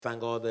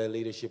Thank all the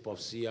leadership of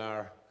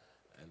CR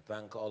and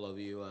thank all of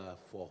you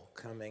for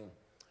coming.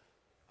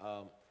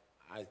 Um,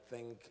 I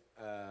think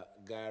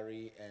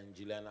Gary and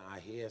Juliana are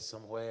here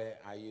somewhere.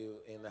 Are you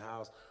in the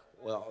house?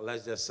 Well,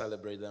 let's just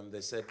celebrate them.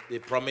 They said they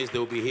promised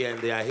they'll be here,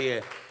 and they are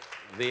here.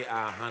 They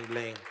are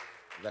handling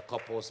the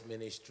couples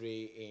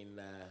ministry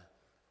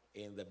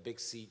in the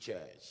Big C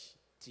Church,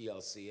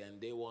 TLC,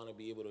 and they want to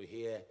be able to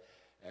hear,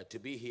 to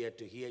be here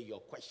to hear your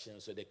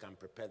questions so they can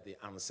prepare the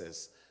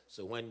answers.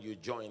 So when you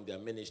join their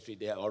ministry,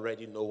 they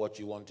already know what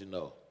you want to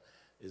know.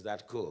 Is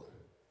that cool?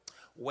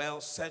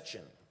 Well,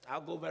 searching.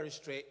 I'll go very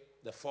straight.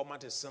 The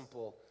format is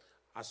simple.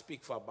 I'll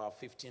speak for about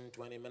 15,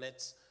 20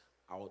 minutes.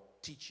 I'll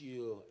teach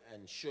you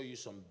and show you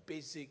some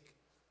basic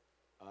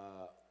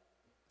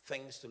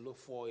things to look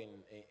for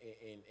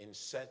in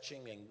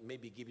searching and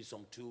maybe give you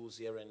some tools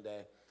here and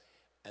there.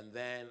 And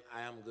then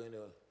I am going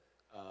to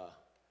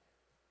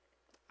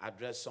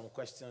address some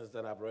questions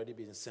that have already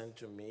been sent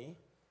to me.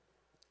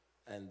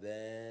 And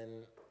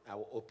then I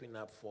will open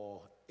up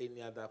for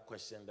any other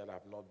question that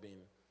have not been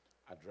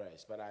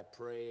addressed. But I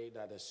pray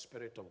that the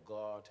Spirit of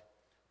God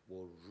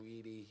will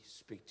really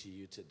speak to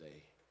you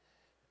today.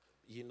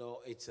 You know,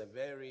 it's a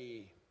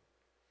very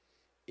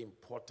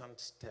important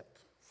step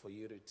for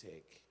you to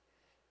take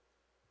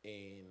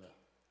in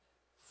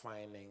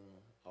finding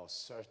or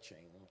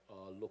searching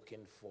or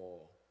looking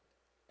for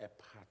a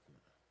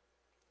partner.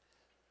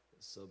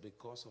 So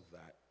because of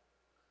that,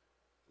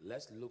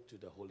 let's look to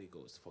the Holy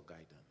Ghost for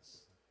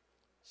guidance.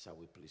 Shall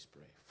we please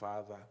pray?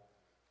 Father,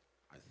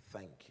 I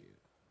thank you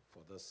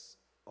for this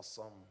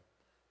awesome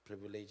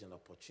privilege and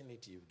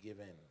opportunity you've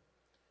given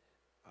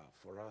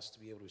for us to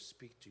be able to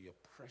speak to your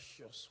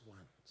precious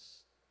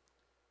ones,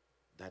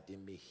 that they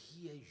may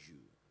hear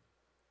you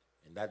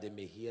and that they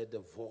may hear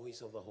the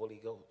voice of the Holy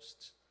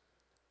Ghost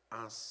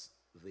as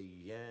they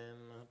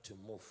yearn to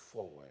move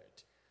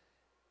forward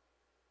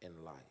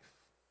in life.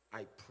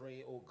 I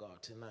pray, oh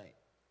God, tonight,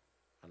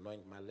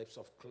 anoint my lips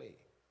of clay.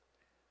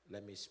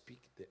 Let me speak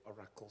the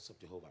oracles of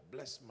Jehovah.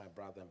 Bless my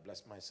brother and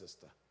bless my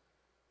sister.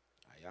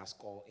 I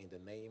ask all in the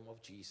name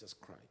of Jesus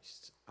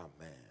Christ.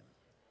 Amen.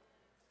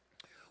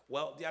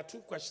 Well, there are two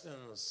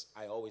questions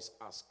I always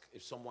ask.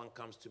 If someone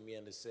comes to me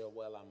and they say,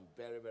 well, I'm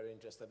very, very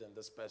interested in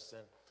this person,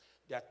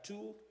 there are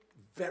two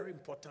very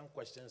important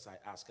questions I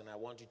ask, and I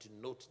want you to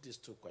note these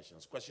two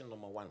questions. Question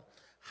number one,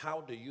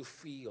 how do you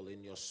feel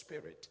in your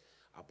spirit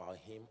about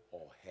him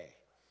or her?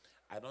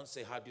 I don't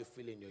say how do you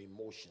feel in your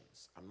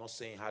emotions. I'm not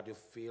saying how do you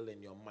feel in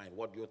your mind.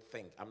 What do you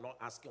think? I'm not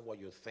asking what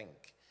you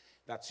think.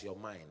 That's your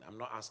mind. I'm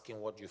not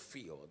asking what you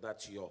feel.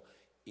 That's your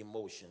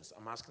emotions.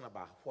 I'm asking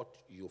about what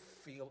you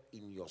feel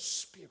in your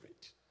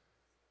spirit.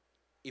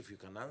 If you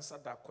can answer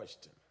that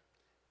question,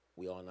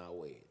 we're on our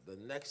way. The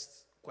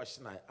next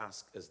question I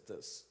ask is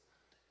this.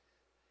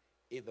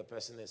 If the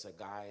person is a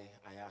guy,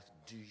 I ask,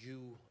 do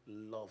you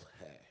love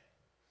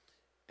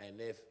her?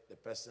 And if the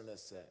person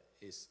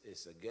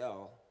is a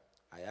girl,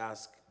 I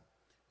ask,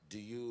 do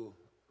you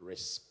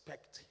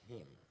respect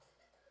him?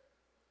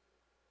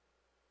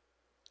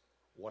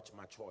 Watch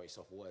my choice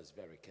of words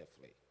very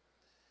carefully.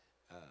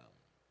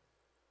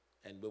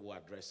 And we will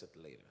address it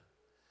later.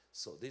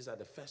 So these are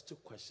the first two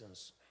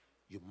questions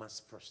you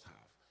must first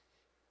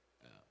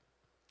have.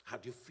 How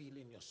do you feel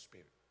in your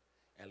spirit?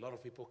 And a lot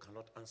of people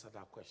cannot answer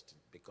that question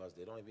because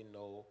they don't even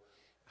know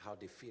how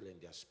they feel in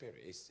their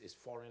spirit. It's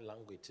foreign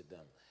language to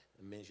them.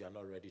 It means you are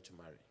not ready to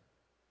marry.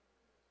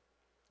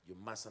 You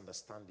must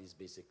understand this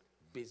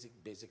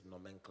basic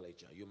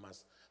nomenclature. You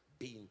must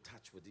be in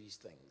touch with these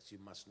things. You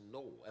must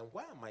know. And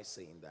why am I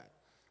saying that?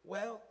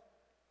 Well,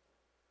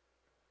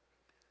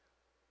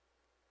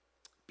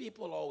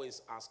 people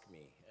always ask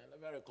me, and a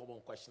very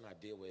common question I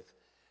deal with,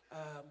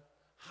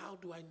 how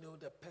do I know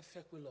the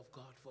perfect will of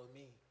God for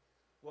me?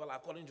 Well,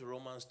 according to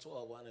Romans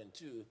 12, 1 and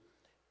 2,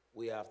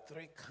 we have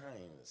three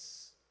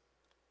kinds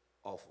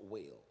of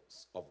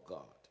wills of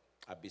God.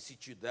 I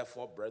beseech you,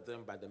 therefore,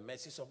 brethren, by the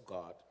mercies of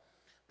God,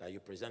 that you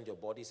present your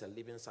bodies a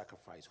living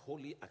sacrifice,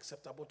 wholly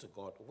acceptable to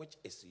God, which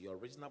is your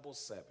reasonable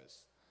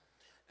service.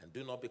 And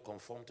do not be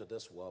conformed to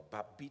this world,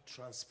 but be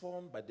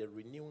transformed by the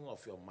renewing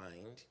of your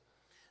mind,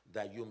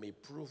 that you may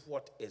prove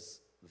what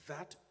is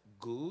that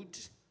good,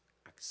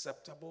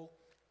 acceptable,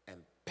 and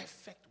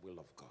perfect will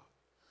of God.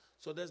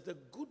 So there's the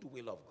good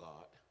will of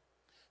God,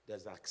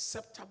 there's the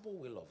acceptable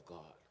will of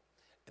God,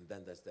 and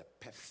then there's the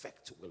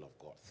perfect will of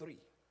God. Three.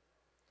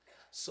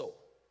 So,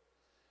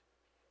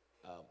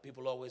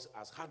 people always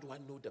ask, how do I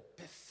know the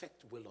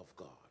perfect will of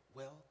God?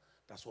 Well,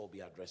 that's what we'll be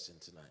addressing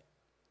tonight.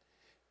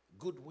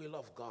 Good will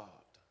of God.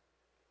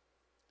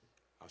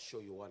 I'll show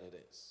you what it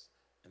is.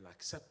 An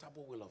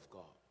acceptable will of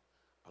God.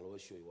 I'll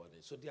always show you what it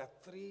is. So there are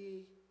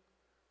three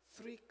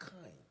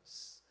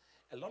kinds.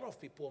 A lot of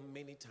people,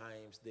 many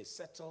times, they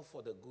settle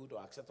for the good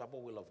or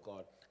acceptable will of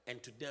God,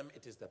 and to them,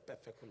 it is the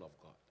perfect will of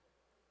God.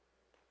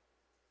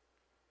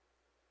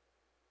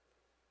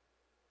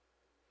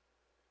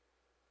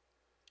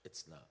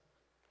 It's not.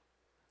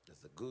 There's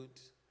the good,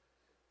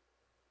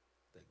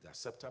 the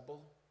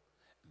acceptable,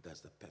 and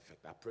there's the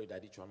perfect. I pray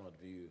that each one of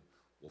you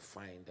will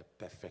find the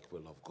perfect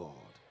will of God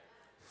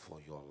for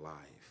your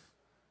life.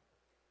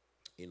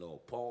 You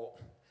know, Paul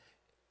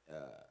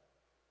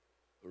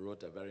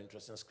wrote a very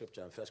interesting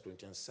scripture in 1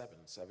 Corinthians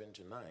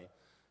 7:7-9.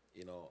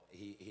 You know,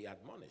 he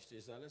admonished.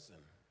 He said, listen,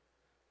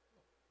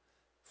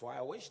 for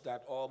I wish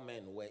that all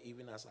men were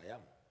even as I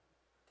am,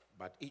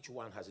 but each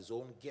one has his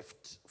own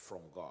gift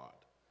from God.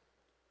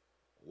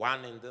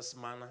 One in this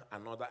manner,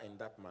 another in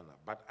that manner.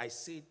 But I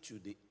say to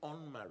the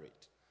unmarried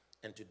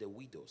and to the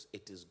widows,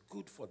 it is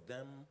good for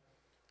them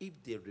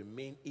if they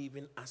remain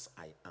even as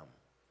I am.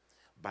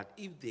 But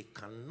if they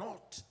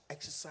cannot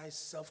exercise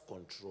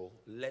self-control,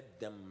 let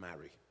them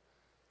marry.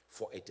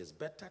 For it is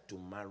better to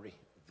marry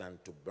than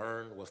to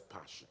burn with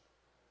passion.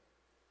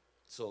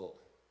 So,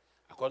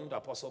 according to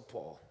Apostle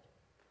Paul,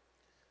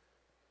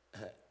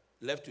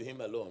 left to him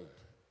alone,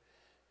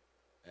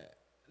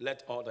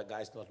 let all the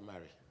guys not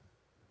marry.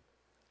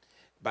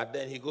 But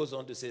then he goes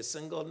on to say,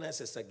 singleness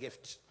is a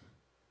gift.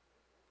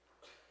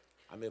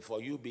 I mean,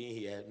 for you being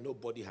here,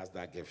 nobody has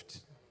that gift.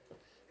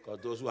 Because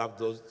those who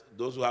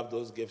have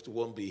those gifts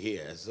won't be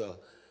here. So,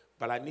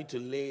 but I need to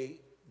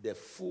lay the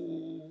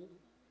full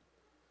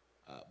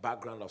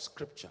background of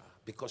Scripture,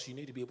 because you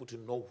need to be able to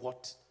know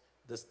what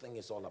this thing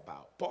is all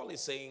about. Paul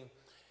is saying,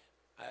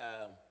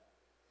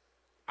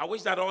 I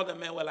wish that all the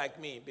men were like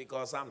me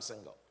because I'm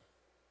single.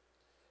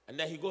 And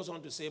then he goes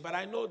on to say, but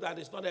I know that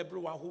it's not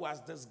everyone who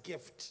has this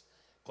gift,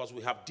 because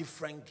we have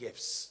different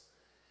gifts.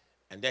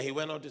 And then he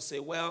went on to say,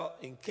 well,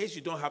 in case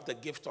you don't have the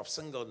gift of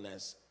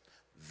singleness,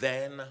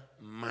 then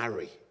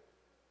marry.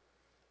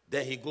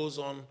 Then he goes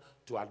on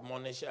to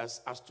admonish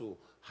us as to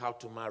how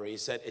to marry. He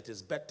said, it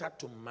is better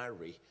to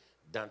marry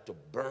than to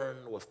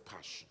burn with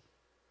passion.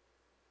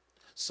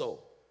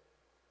 So,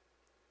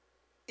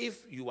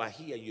 if you are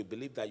here, you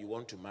believe that you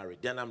want to marry,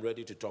 then I'm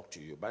ready to talk to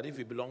you. But if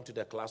you belong to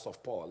the class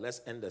of Paul,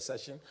 let's end the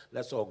session.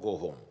 Let's all go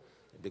home,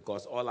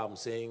 because all I'm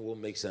saying will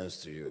make sense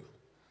to you.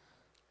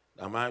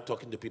 Am I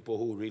talking to people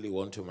who really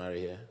want to marry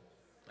here?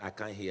 I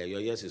can't hear.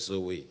 Your yes is so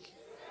weak.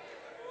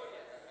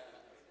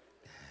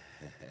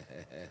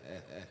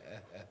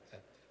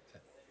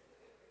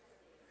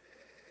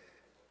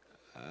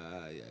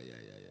 Yeah.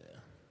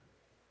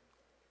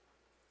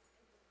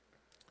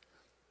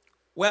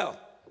 Well,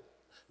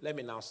 let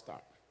me now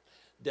start.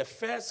 The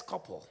first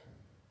couple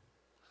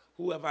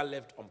who ever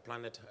lived on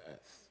planet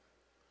Earth,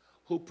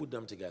 who put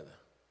them together?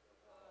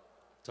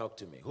 Talk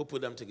to me. Who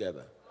put them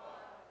together?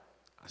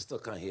 I still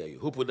can't hear you.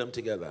 Who put them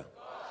together?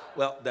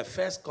 Well, the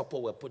first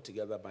couple were put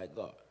together by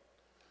God.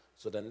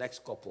 So the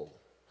next couple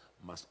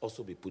must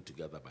also be put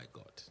together by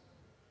God.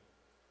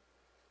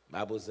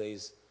 Bible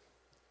says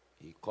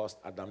he caused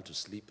Adam to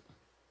sleep.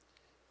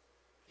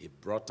 He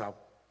brought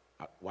up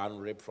one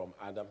rib from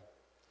Adam.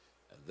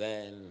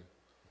 Then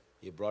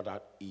he brought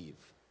out Eve.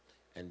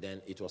 And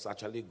then it was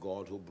actually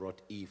God who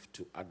brought Eve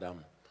to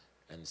Adam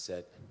and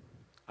said,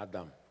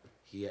 Adam,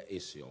 here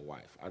is your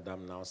wife.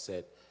 Adam now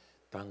said,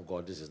 thank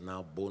God, this is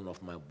now bone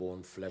of my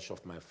bone, flesh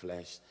of my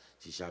flesh.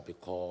 She shall be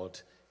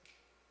called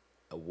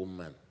a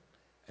woman.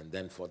 And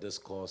then for this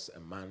cause, a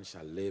man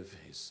shall leave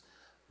his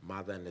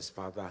mother and his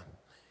father.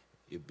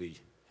 He'll be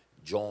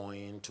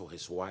joined to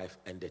his wife,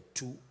 and the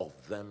two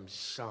of them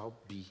shall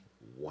be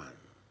one.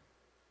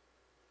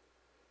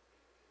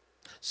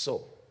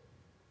 So,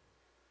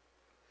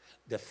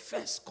 the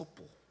first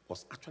couple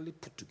was actually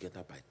put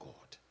together by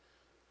God.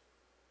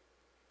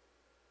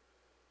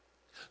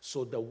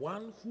 So the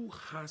one who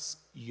has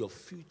your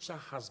future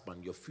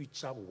husband, your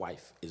future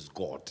wife, is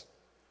God.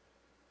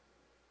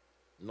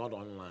 Not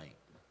online.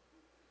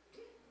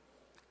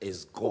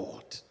 Is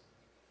God.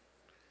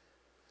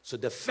 So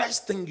the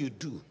first thing you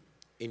do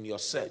in your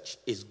search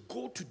is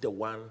go to the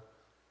one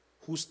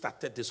who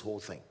started this whole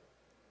thing.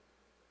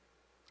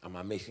 Am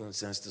I making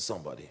sense to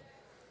somebody?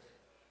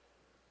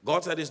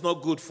 God said it's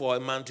not good for a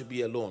man to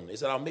be alone. He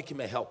said, I'll make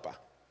him a helper.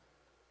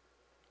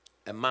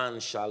 A man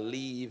shall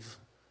leave,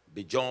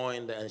 be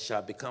joined, and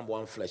shall become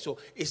one flesh. So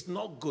it's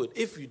not good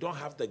if you don't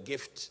have the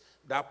gift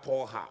that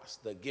Paul has,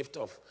 the gift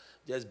of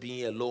just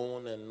being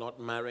alone and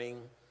not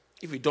marrying.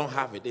 If you don't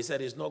have it, they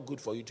said it's not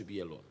good for you to be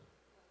alone.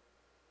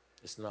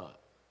 It's not.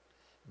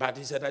 But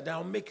he said that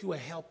I'll make you a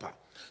helper.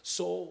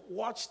 So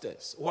watch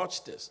this.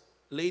 Watch this.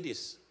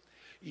 Ladies,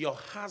 your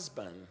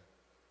husband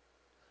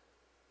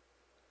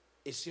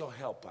is your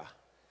helper.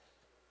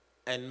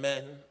 And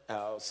men,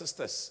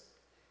 sisters,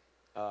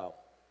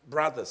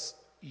 brothers,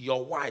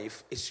 your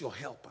wife is your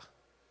helper.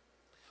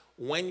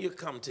 When you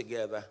come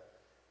together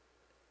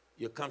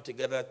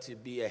to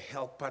be a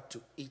helper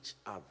to each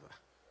other.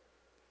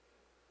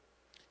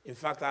 In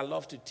fact, I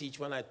love to teach.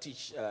 When I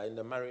teach in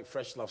the Married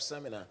Fresh Love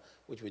Seminar,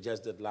 which we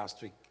just did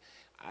last week,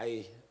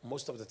 I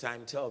most of the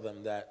time tell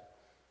them that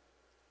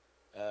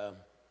the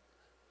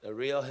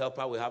real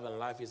helper we have in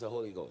life is the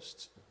Holy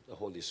Ghost, the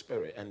Holy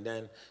Spirit. And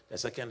then the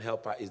second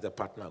helper is the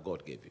partner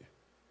God gave you.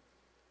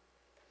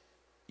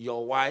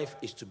 Your wife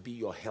is to be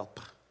your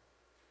helper.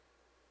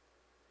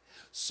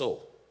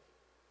 So,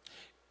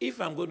 if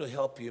I'm going to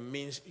help you,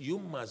 means you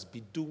must be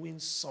doing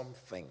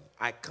something.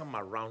 I come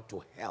around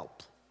to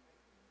help.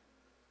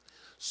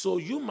 So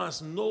you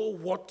must know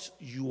what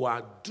you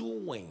are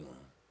doing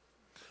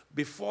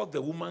before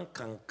the woman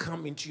can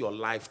come into your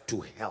life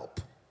to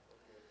help.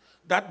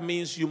 That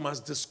means you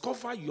must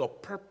discover your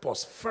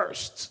purpose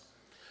first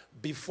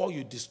before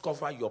you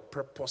discover your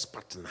purpose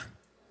partner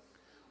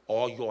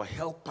or your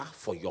helper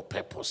for your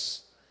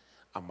purpose.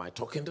 Am I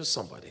talking to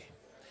somebody?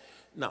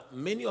 Now,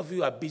 many of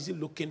you are busy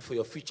looking for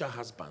your future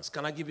husbands.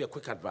 Can I give you a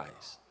quick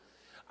advice?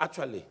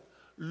 Actually,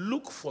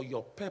 look for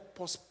your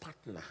purpose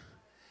partner.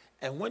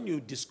 And when you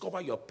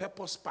discover your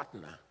purpose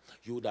partner,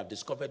 you would have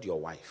discovered your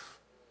wife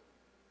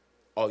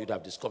or you'd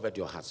have discovered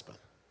your husband.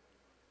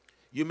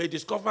 You may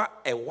discover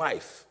a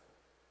wife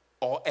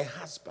or a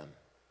husband,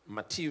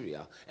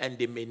 material, and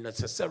they may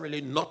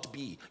necessarily not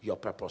be your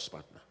purpose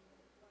partner.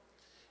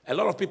 A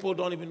lot of people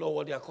don't even know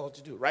what they are called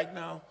to do. Right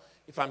now,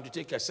 if I'm to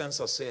take a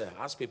census here,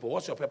 ask people,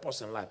 what's your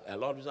purpose in life? A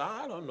lot of people say,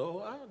 I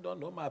don't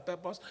know my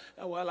purpose.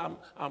 Well,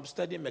 I'm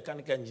studying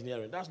mechanical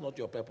engineering. That's not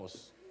your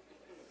purpose.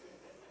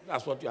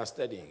 That's what you are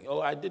studying.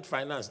 Oh, I did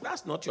finance.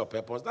 That's not your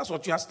purpose. That's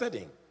what you are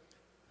studying.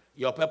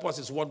 Your purpose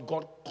is what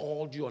God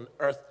called you on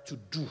earth to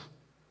do.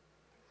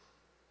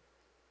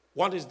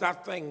 What is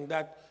that thing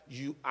that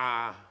you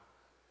are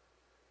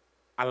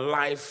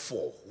alive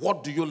for?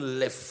 What do you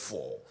live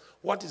for?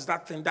 What is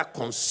that thing that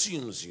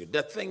consumes you?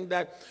 The thing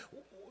that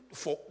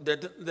for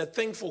the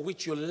thing for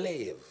which you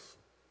live.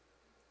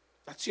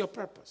 That's your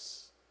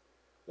purpose.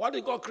 What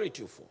did God create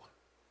you for?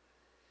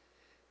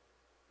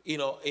 You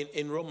know,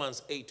 in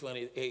Romans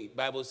 8:28,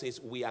 Bible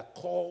says we are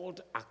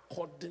called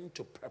according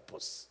to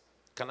purpose.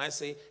 Can I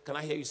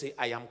hear you say,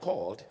 I am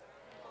called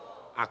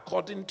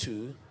according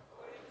to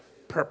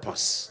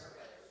purpose?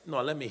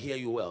 No, let me hear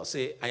you well.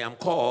 Say, I am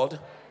called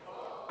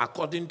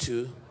according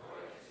to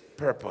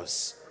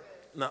purpose.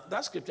 Now,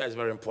 that scripture is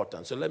very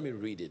important, so let me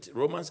read it.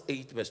 Romans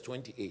 8, verse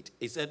 28.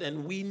 It said,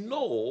 and we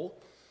know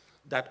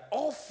that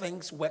all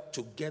things work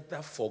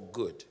together for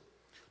good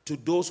to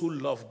those who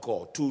love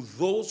God, to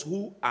those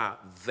who are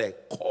the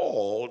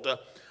called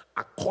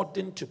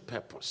according to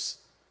purpose.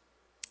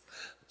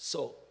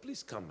 So,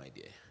 please come, my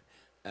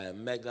dear.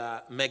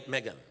 Megan,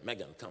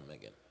 come,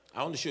 Megan.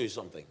 I want to show you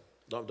something.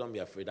 Don't be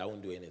afraid. I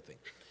won't do anything.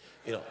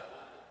 You know,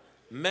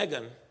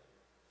 Megan,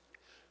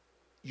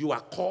 you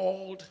are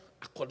called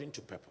according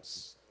to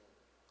purpose.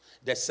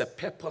 There's a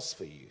purpose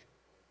for you.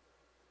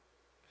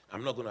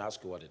 I'm not going to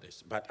ask you what it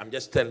is, but I'm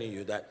just telling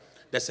you that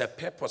there's a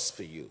purpose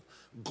for you.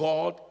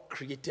 God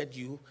created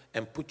you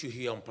and put you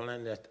here on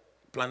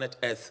planet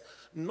Earth,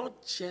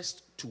 not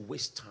just to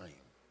waste time.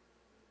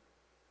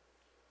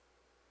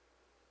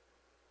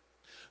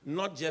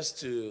 Not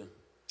just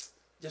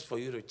for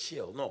you to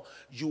chill. No,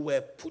 you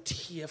were put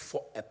here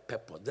for a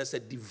purpose. There's a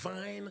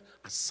divine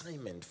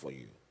assignment for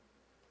you.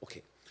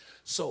 Okay,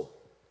 so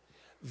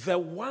the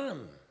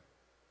one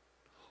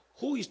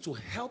who is to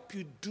help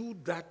you do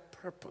that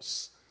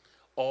purpose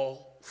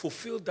or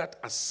fulfill that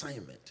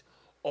assignment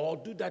or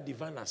do that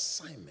divine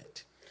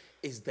assignment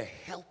is the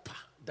helper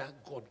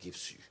that God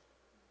gives you.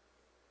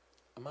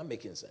 Am I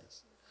making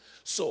sense?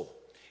 So,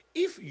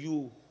 if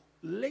you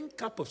link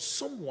up with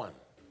someone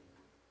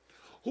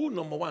who,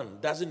 number one,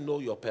 doesn't know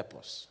your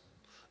purpose,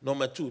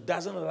 number two,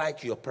 doesn't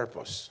like your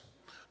purpose,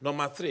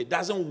 number three,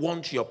 doesn't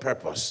want your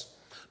purpose,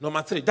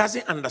 number three,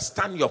 doesn't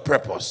understand your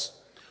purpose,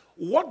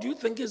 what do you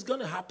think is going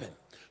to happen?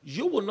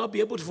 You will not be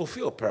able to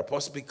fulfill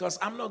purpose because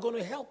I'm not going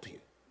to help you.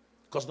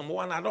 Because number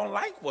one, I don't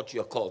like what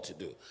you're called to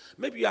do.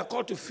 Maybe you are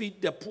called to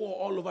feed the poor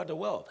all over the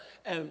world.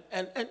 And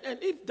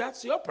if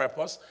that's your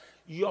purpose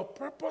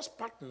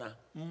partner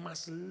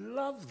must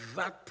love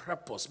that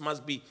purpose,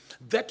 must be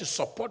there to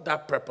support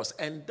that purpose.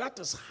 And that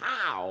is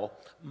how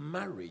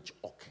marriage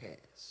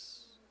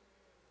occurs.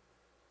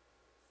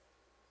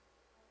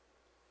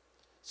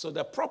 So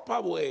the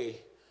proper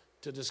way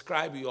to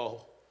describe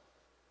your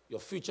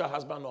future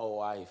husband or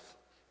wife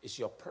is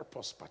your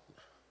purpose partner.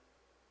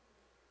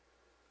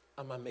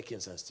 Am I making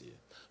sense to you?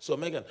 So,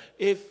 Megan,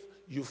 if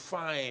you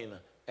find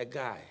a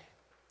guy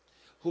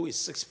who is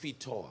 6 feet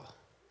tall,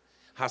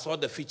 has all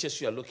the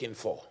features you are looking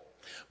for,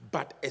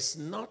 but is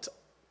not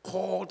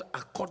called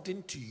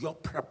according to your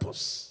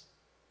purpose,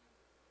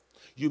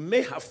 you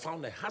may have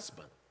found a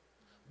husband,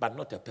 but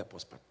not a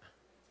purpose partner.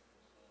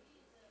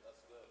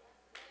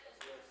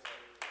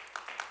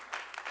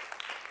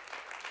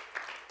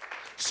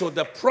 So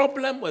the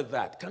problem with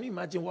that, can you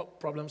imagine what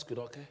problems could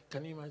occur?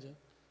 Can you imagine?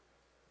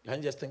 Can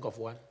you just think of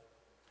one?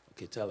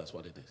 Okay, tell us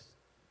what it is.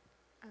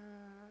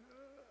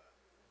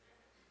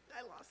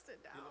 I lost it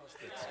now.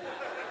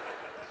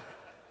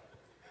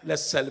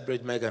 Let's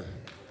celebrate Megan.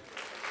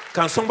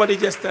 Can somebody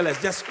just tell us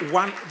just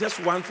one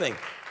thing?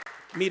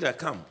 Mita,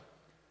 come.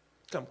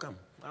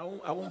 I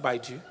won't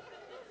bite you.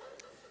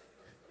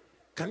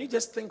 Can you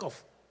just think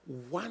of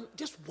one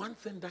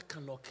thing that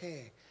can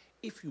occur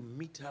if you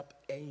meet up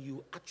and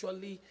you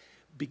actually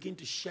begin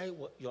to share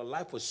your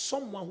life with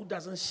someone who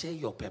doesn't share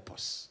your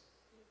purpose?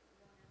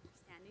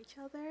 Understand each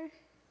other.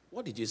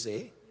 What did you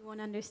say? You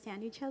won't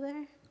understand each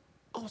other.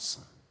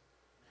 Awesome.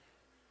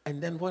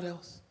 And then what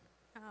else?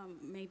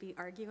 Maybe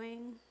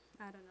arguing.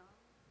 I don't know.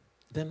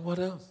 Then what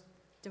else?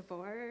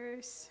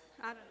 Divorce.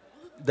 I don't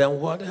know. Then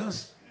what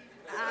else?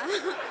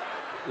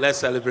 Let's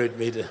celebrate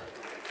Mita.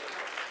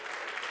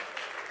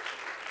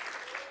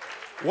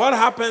 What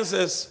happens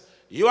is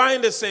you are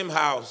in the same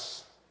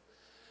house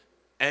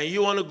and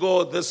you want to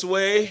go this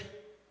way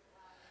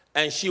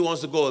and she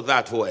wants to go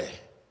that way.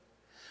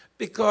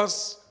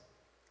 Because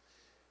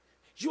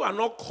you are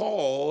not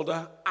called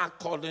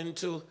according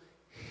to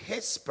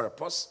his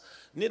purpose,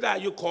 neither are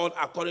you called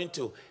according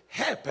to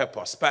her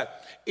purpose.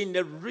 But in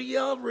the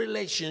real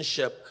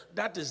relationship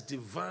that is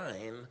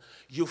divine,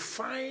 you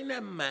find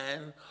a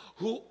man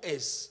who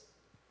is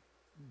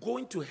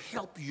going to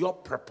help your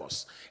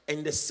purpose.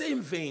 In the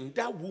same vein,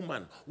 that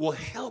woman will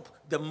help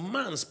the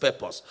man's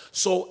purpose.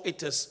 So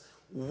it is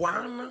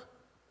one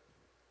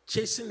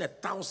chasing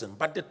 1,000,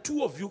 but the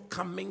two of you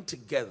coming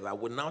together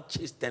will now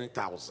chase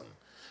 10,000.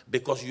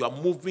 Because you are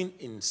moving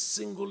in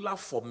singular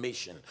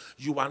formation.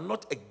 You are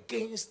not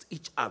against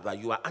each other.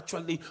 You are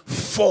actually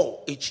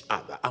for each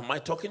other. Am I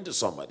talking to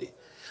somebody?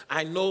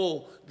 I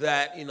know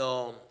that,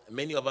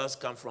 many of us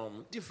come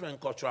from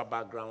different cultural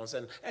backgrounds.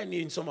 And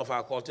in some of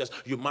our cultures,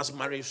 you must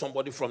marry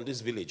somebody from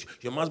this village.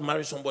 You must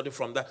marry somebody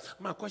from that.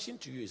 My question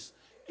to you is,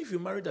 if you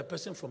marry the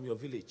person from your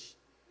village,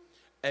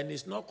 and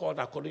it's not called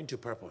according to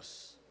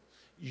purpose,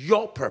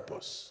 your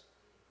purpose,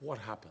 what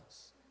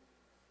happens?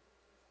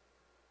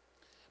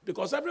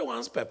 Because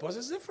everyone's purpose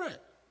is different.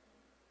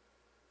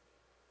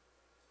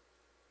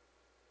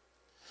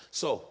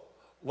 So,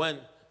 when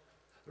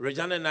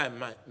Regina and I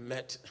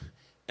met,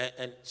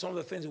 and some of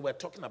the things we were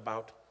talking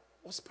about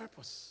was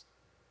purpose.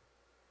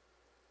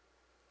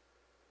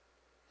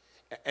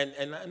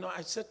 And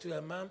I said to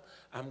her, Mom,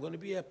 I'm going to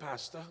be a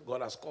pastor.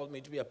 God has called me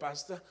to be a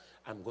pastor.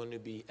 I'm going to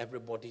be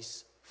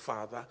everybody's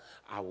father.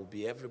 I will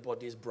be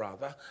everybody's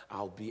brother.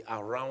 I'll be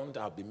around.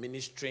 I'll be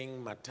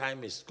ministering. My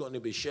time is going to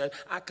be shared.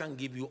 I can't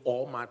give you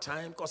all my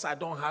time because I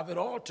don't have it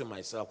all to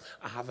myself.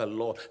 I have a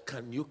lot.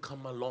 Can you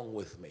come along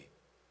with me?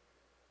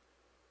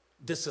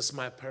 This is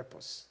my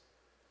purpose.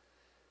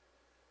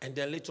 And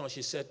then later on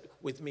she said,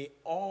 with me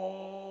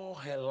all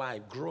her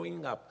life,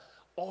 growing up,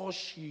 all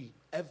she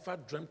ever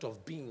dreamt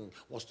of being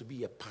was to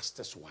be a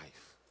pastor's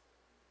wife.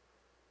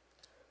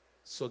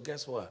 So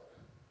guess what?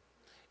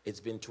 It's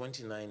been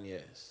 29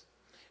 years.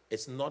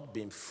 It's not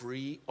been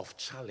free of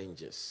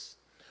challenges,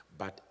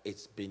 but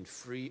it's been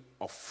free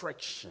of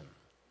friction,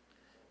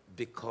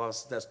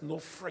 because there's no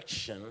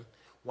friction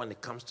when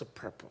it comes to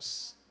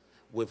purpose.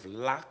 We've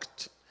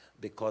lacked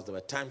because there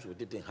were times we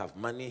didn't have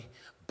money,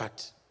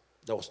 but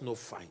there was no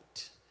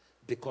fight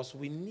because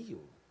we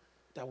knew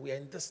that we are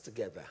in this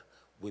together.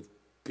 We've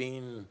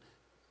been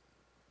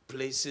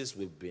places,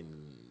 we've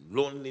been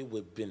lonely,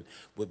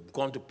 we've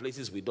gone to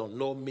places we don't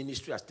know.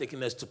 Ministry has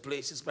taken us to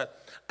places,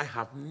 but I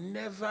have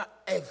never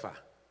ever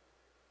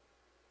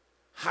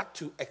had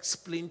to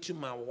explain to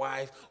my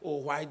wife, oh,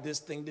 why this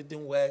thing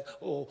didn't work,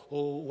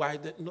 why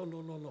that.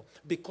 No.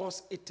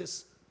 Because it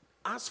is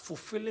us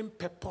fulfilling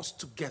purpose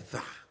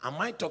together. Am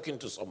I talking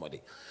to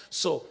somebody?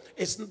 So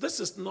this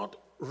is not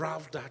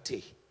Ralph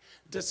Darty.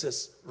 This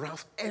is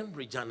Ralph and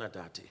Regina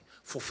Darty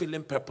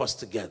fulfilling purpose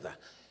together.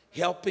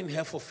 Helping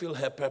her fulfill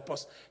her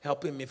purpose,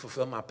 helping me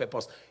fulfill my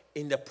purpose.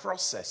 In the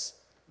process,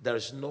 there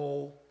is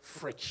no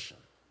friction.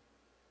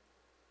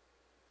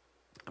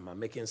 Am I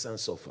making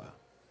sense so far?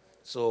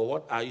 So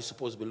what are you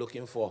supposed to be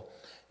looking for?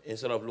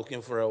 Instead of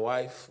looking for a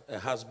wife, a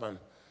husband,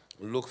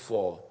 look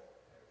for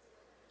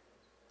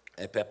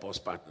a purpose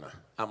partner.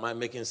 Am I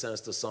making sense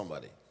to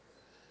somebody?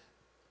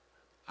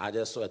 I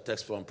just saw a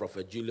text from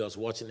Prophet Julius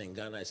watching in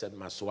Ghana. I said,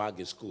 my swag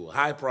is cool.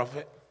 Hi,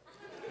 Prophet.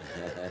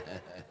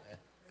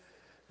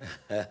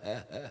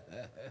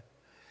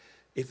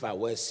 If I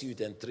wear suit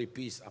and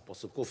three-piece,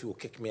 Apostle Kofi will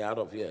kick me out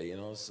of here,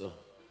 So,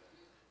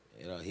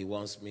 he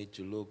wants me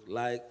to look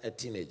like a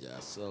teenager.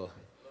 So,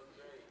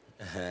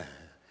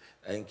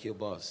 thank you,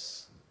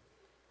 boss.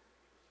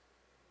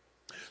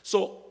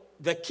 So,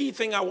 the key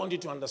thing I want you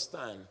to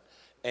understand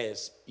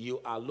is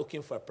you are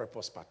looking for a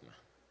purpose partner.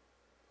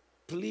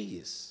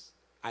 Please,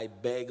 I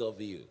beg of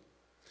you,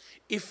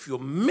 if you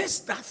miss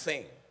that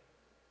thing,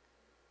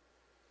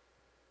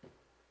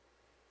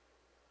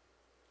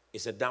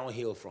 it's a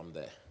downhill from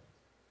there.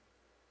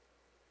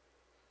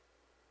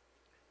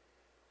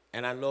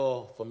 And I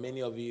know for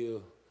many of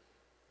you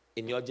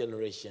in your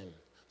generation,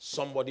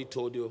 somebody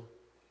told you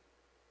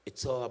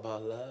it's all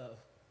about love.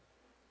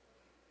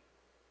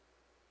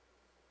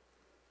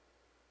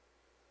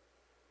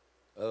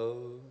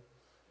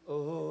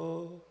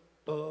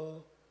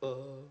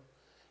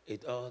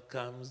 It all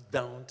comes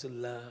down to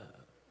love.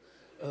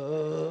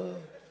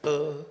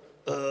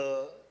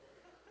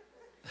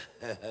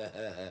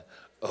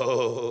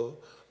 Oh,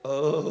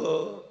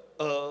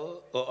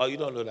 you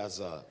don't know that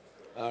song.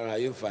 All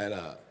right, you find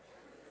out.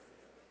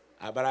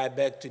 But I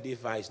beg to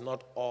differ. It's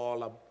not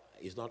all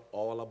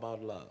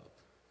about love.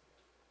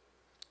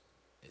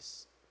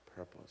 It's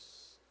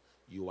purpose.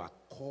 You are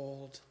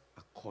called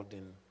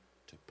according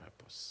to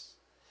purpose.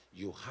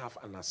 You have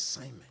an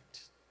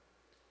assignment.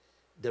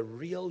 The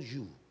real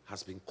you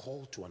has been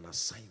called to an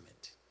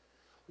assignment.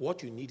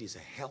 What you need is a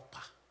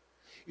helper.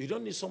 You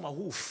don't need someone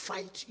who will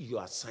fight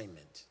your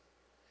assignment.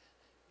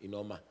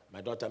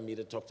 My daughter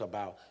Mira talked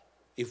about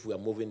if we are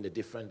moving in a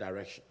different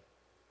direction.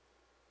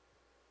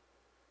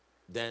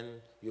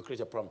 then you create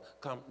a problem.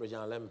 Come,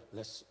 Regina,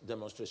 let's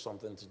demonstrate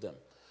something to them.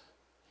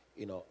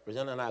 You know,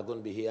 Regina and I are going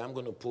to be here. I'm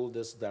going to pull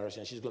this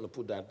direction. She's going to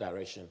pull that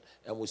direction,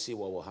 and we'll see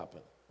what will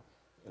happen.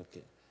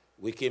 Okay.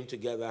 We came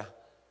together.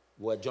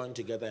 We're joined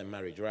together in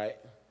marriage, right?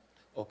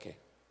 Okay.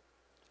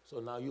 So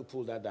now you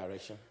pull that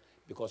direction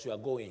because you are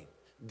going.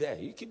 There,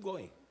 you keep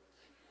going.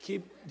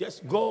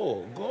 Just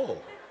go.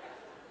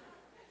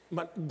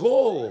 But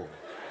go.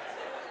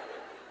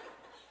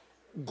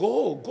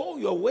 Go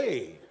your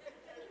way.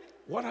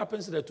 What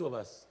happens to the two of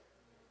us?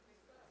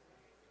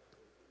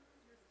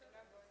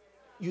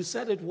 You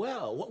said it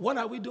well. What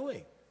are we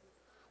doing?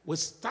 We're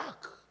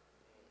stuck.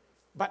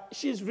 But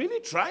she's really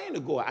trying to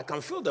go. I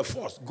can feel the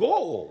force.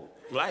 Go.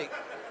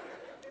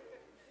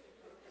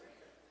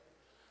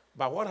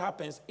 But what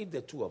happens if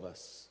the two of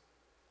us,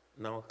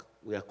 now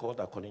we are called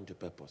according to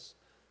purpose.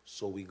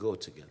 So we go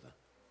together.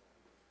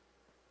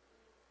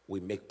 We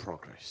make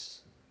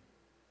progress.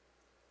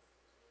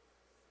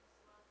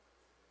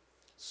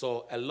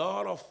 So a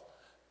lot of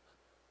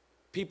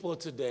people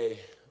today,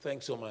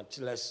 thanks so much,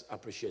 let's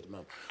appreciate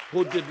Mom, a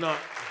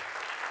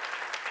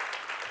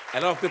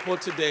lot of people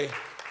today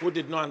who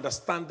did not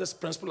understand this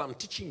principle I'm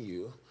teaching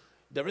you,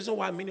 the reason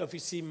why many of you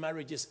see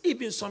marriages,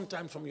 even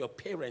sometimes from your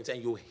parents,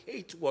 and you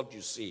hate what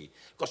you see,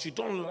 because you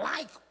don't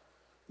like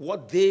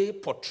what they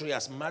portray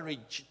as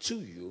marriage to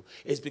you,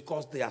 is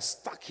because they are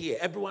stuck here.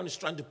 Everyone is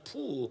trying to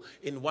pull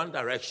in one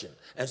direction.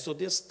 And so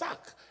they're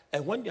stuck.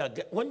 And when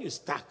you're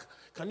stuck,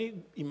 can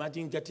you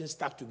imagine getting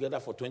stuck together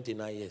for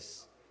 29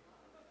 years?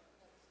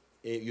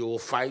 You will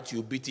fight,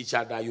 you beat each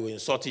other, you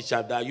insult each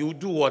other, you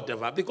do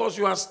whatever because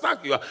you are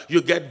stuck.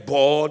 You get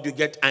bored, you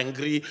get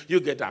angry, you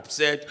get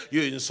upset,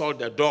 you insult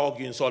the dog,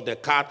 you insult the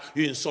cat,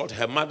 you insult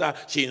her mother,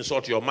 she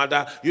insults your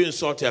mother, you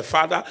insult her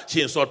father,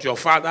 she insults your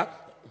father.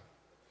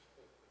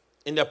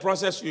 In the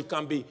process, you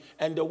can be,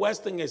 and the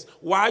worst thing is,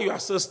 while you are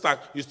still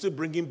stuck, you're still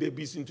bringing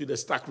babies into the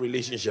stuck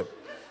relationship.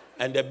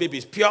 And the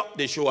babies, pure,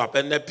 they show up.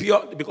 And the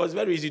pure, because it's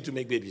very easy to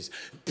make babies.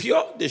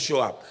 Pure, they show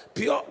up.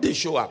 Pure, they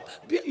show up.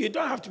 You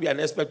don't have to be an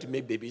expert to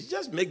make babies.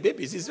 Just make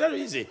babies. It's very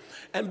easy.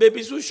 And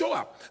babies will show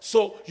up.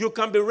 So you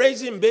can be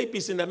raising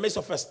babies in the midst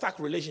of a stuck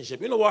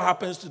relationship. You know what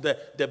happens to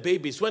the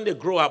babies? When they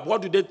grow up,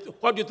 what do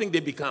you think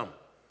they become?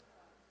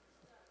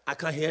 I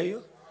can't hear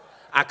you.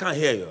 I can't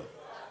hear you.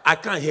 I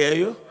can't hear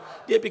you.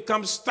 They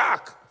become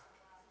stuck.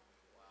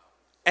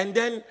 And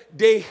then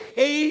they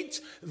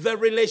hate the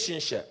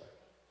relationship.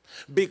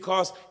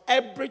 Because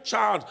every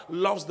child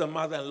loves the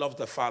mother and loves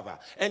the father.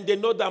 And they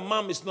know that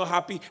mom is not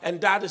happy and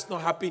dad is not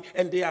happy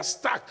and they are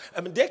stuck.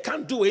 I mean, they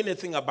can't do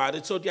anything about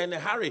it, so they're in a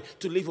hurry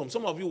to leave home.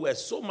 Some of you were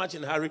so much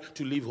in a hurry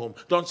to leave home.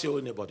 Don't tell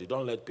anybody.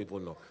 Don't let people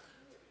know.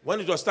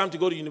 When it was time to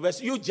go to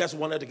university, you just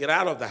wanted to get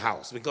out of the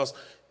house because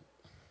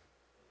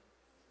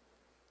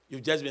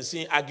you've just been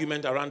seeing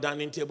argument around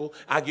dining table,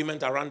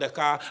 argument around the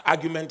car,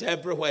 argument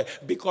everywhere.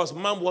 Because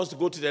mom wants to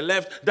go to the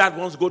left, dad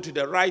wants to go to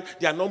the right.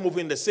 They are not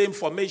moving in the same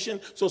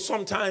formation. So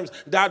sometimes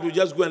dad will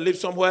just go and live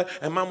somewhere,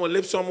 and mom will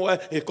live somewhere.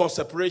 It calls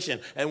separation.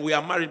 And we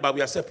are married, but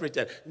we are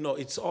separated. No,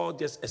 it's all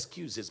just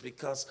excuses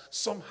because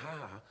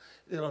somehow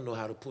they don't know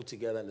how to put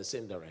together in the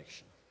same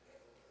direction.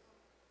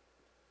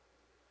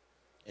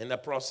 In the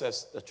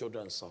process, the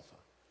children suffer.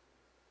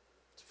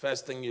 The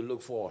first thing you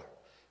look for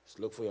is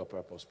look for your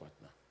purpose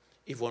partner.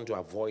 If you want to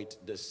avoid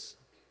this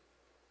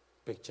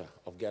picture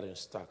of getting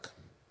stuck,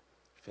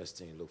 first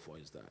thing you look for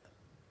is that.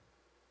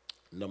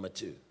 Number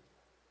two.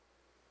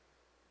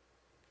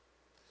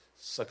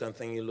 Second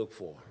thing you look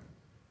for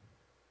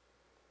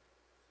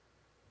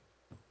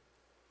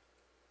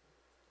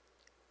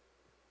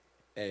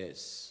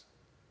is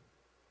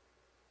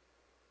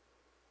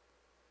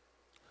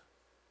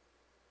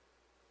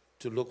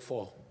to look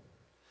for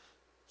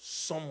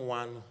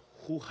someone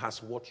who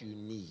has what you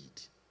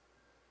need.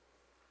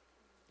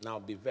 Now,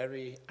 be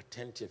very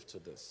attentive to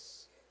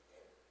this.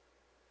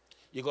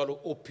 You got to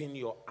open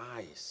your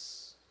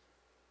eyes.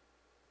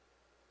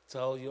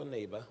 Tell your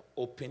neighbor,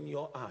 open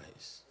your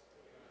eyes.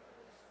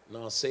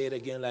 Now, say it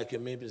again like you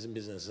mean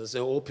business. And say,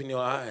 open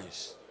your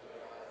eyes.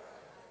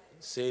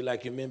 Say it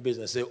like you mean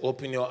business. Say,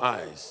 open your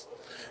eyes.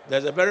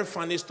 There's a very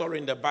funny story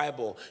in the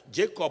Bible.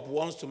 Jacob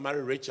wants to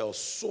marry Rachel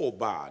so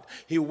bad.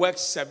 He works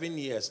 7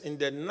 years. In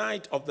the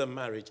night of the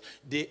marriage,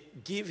 they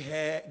give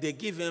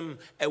him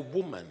a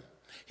woman.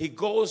 He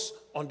goes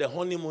on the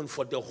honeymoon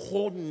for the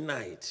whole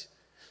night,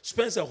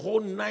 spends a whole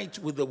night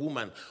with the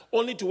woman,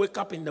 only to wake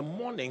up in the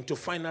morning to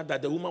find out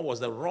that the woman was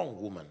the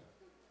wrong woman.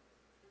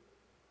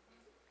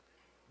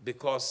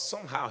 Because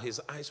somehow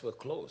his eyes were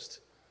closed.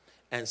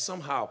 And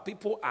somehow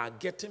people are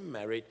getting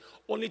married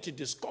only to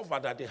discover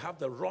that they have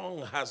the wrong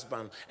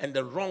husband and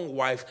the wrong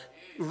wife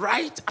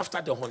right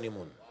after the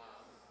honeymoon.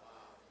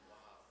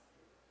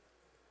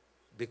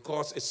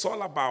 Because it's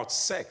all about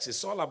sex.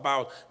 It's all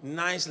about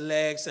nice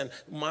legs and,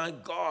 my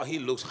God, he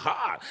looks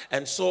hot.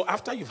 And so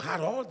after you've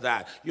had all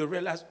that, you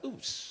realize,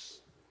 oops,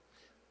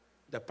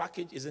 the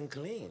package isn't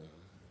clean.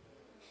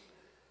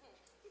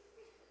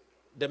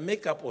 The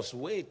makeup was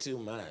way too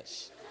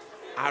much.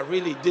 I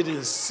really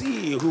didn't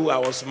see who I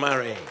was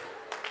marrying.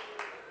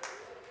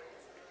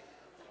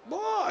 Boy,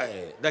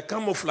 boy, the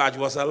camouflage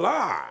was a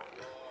lie.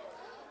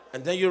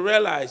 And then you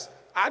realize,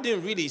 I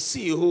didn't really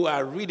see who I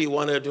really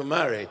wanted to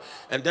marry.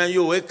 And then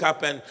you wake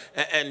up and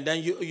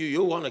then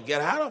you want to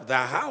get out of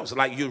that house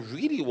like you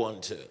really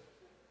want to.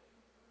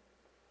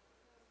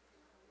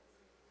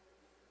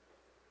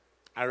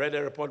 I read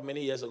a report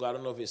many years ago. I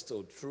don't know if it's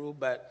still true,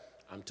 but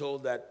I'm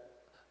told that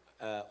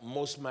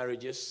most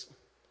marriages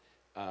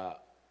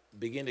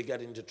begin to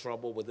get into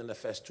trouble within the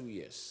first 2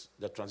 years,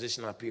 the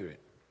transitional period.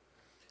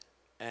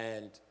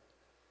 And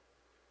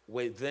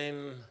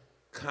within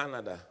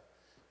Canada,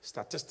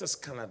 Statistics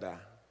Canada,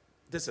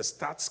 this is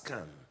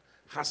StatScan,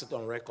 has it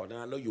on record, and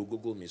I know you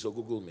Google me, so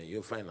Google me,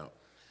 you'll find out.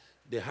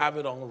 They have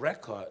it on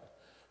record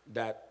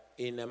that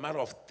in a matter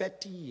of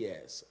 30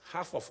 years,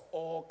 half of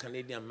all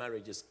Canadian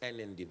marriages end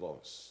in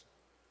divorce.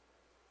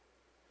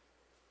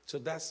 So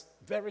that's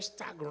very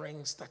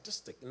staggering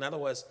statistic. In other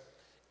words,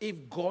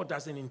 if God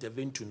doesn't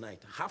intervene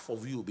tonight, half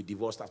of you will be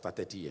divorced after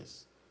 30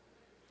 years.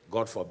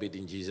 God forbid,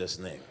 in Jesus'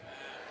 name.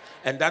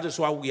 And that is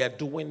why we are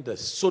doing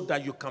this, so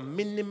that you can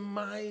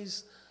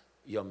minimize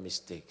your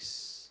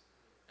mistakes.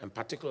 And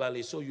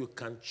particularly so you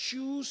can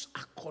choose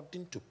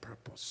according to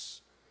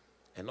purpose.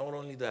 And not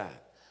only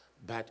that,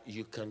 but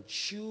you can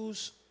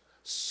choose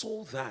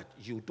so that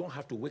you don't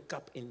have to wake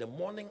up in the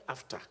morning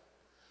after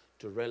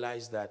to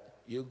realize that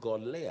you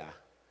got Leah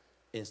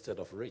instead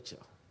of Rachel.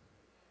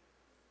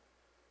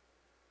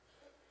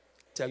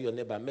 Tell your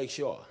neighbor, make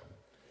sure,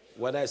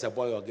 whether it's a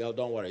boy or girl,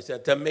 don't worry.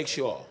 Tell make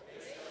sure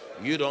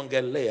you don't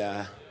get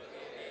Leah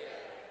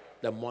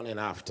the morning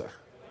after.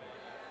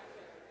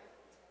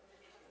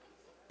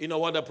 You know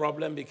what the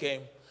problem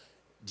became?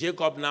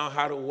 Jacob now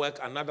had to work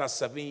another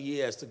 7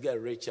 years to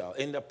get Rachel.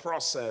 In the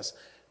process,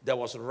 there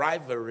was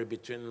rivalry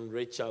between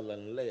Rachel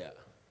and Leah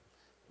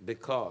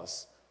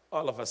because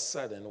all of a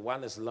sudden,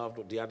 one is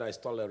loved, the other is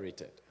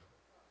tolerated.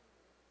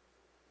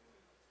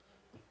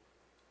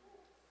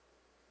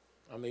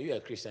 I mean, you're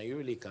a Christian, you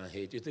really can't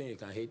hate. You think you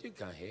can hate? You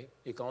can't hate.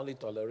 You can only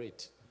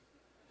tolerate.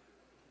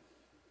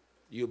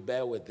 You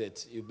bear with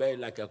it. You bear it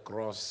like a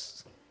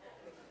cross.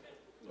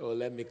 Oh,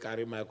 let me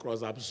carry my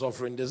cross. I'm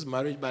suffering this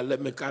marriage, but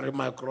let me carry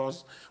my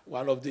cross.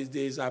 One of these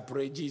days, I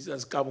pray,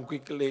 Jesus, come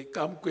quickly,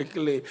 come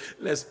quickly.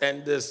 Let's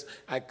end this.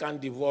 I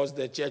can't divorce.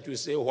 The church will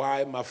say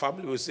why. My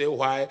family will say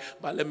why.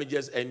 But let me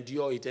just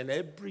endure it. And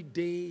every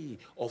day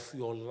of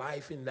your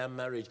life in that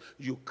marriage,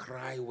 you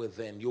cry with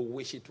them. You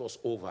wish it was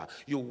over.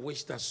 You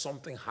wish that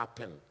something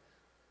happened.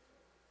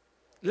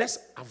 Let's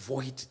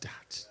avoid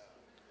that.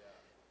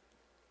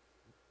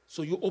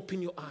 So you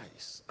open your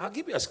eyes. I'll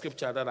give you a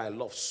scripture that I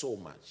love so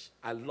much.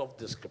 I love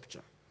this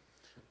scripture.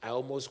 I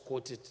almost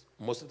quote it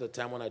most of the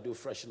time when I do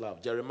Fresh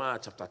Love. Jeremiah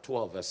chapter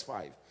 12, verse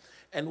 5.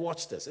 And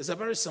watch this. It's a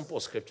very simple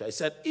scripture. It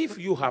said, if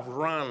you have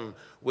run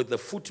with the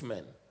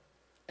footmen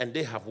and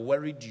they have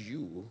worried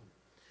you,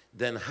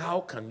 then how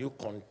can you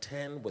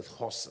contend with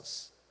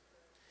horses?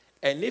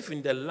 And if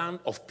in the land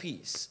of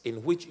peace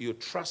in which you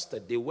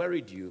trusted they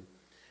worried you,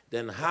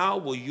 then how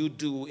will you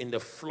do in the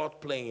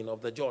floodplain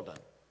of the Jordan?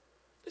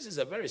 This is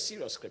a very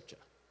serious scripture.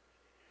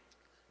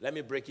 Let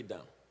me break it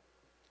down.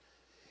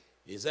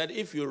 He said,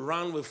 if you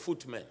run with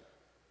footmen,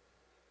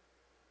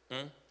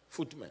 and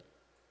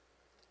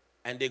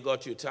they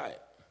got you tired,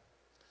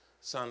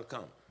 son,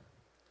 come.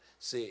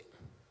 Say,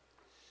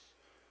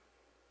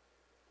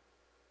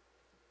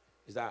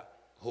 is that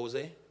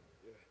Jose?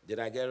 Yeah. Did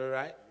I get it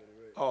right?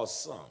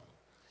 Awesome.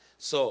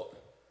 So,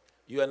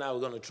 you and I are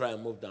going to try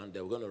and move down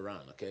there. We're going to run,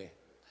 okay?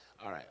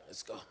 All right,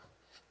 let's go.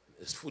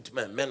 It's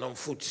footmen, men on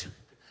foot.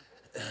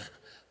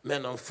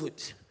 Men on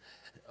foot,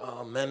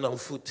 oh, men on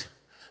foot,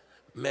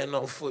 men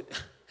on foot,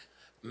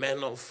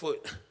 men on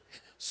foot.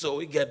 So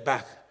we get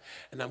back,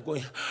 and I'm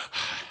going,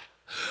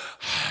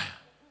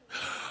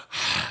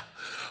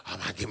 oh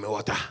man, give me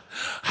water.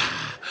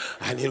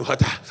 I need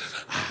water.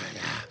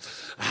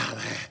 Man,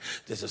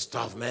 this is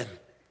tough, man.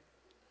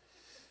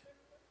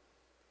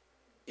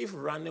 If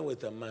running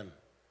with a man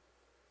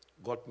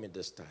got me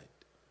this tight,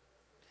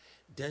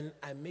 then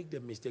I make the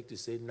mistake to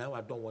say, now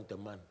I don't want a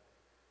man.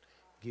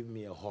 Give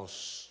me a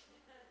horse.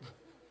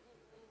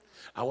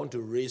 I want to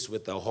race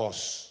with a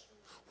horse.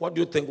 What do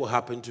you think will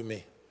happen to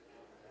me?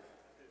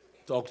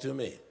 Talk to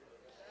me.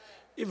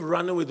 If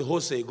running with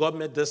Jose got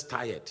me this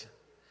tired,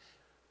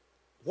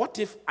 what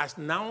if I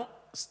now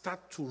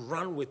start to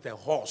run with a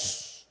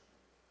horse?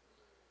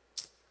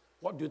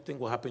 What do you think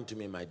will happen to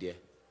me, my dear?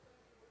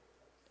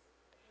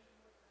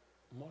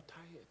 More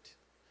tired.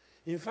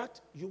 In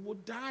fact, you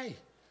would die.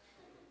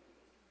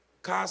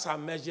 Cars are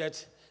measured.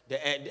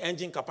 The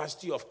engine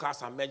capacity of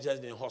cars are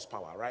measured in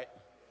horsepower, right?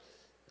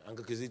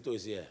 Uncle Kizito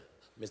is here.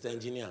 Mr.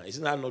 Engineer,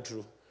 isn't that not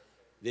true?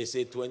 They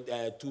say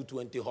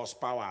 220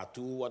 horsepower,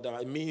 whatever.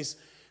 It means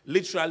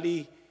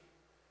literally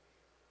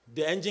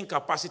the engine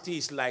capacity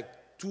is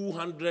like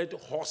 200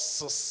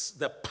 horses,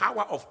 the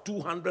power of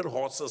 200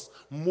 horses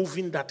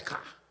moving that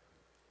car.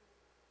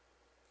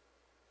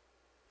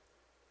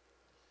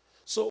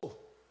 So,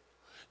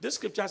 this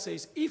scripture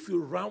says, if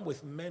you run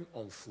with men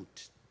on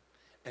foot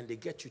and they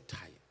get you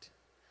tired,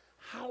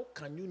 how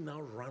can you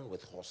now run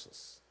with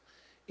horses?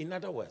 In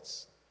other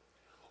words,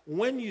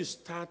 when you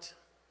start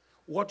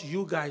what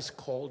you guys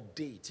call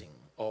dating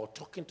or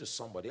talking to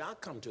somebody, I'll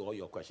come to all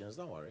your questions,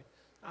 don't worry.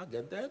 I'll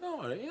get there,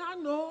 don't worry. I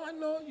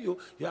know. You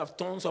have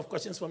tons of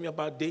questions for me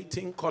about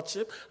dating,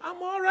 courtship.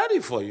 I'm all ready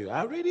for you.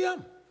 I really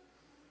am.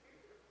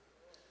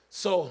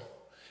 So,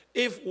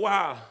 if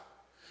while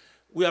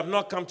we have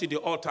not come to the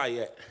altar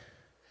yet,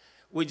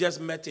 we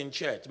just met in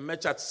church,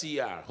 met at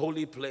CR,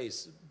 holy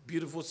place,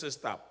 beautiful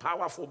sister,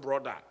 powerful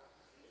brother.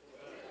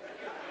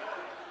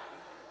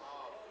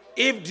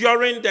 If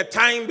during the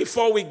time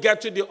before we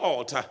get to the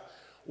altar,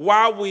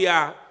 while we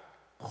are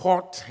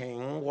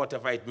courting,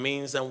 whatever it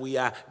means, and we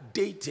are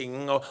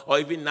dating, or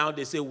even now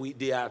they say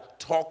they are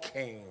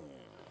talking.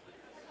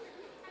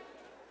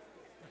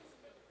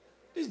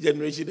 This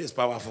generation is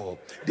powerful.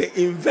 They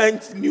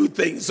invent new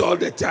things all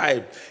the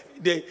time.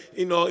 They,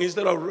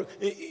 instead of,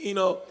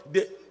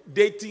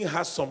 dating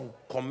has some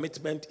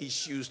commitment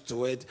issues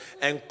to it,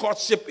 and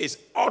courtship is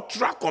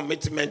ultra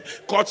commitment.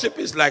 Courtship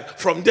is like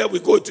from there we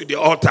go to the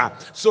altar.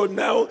 So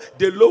now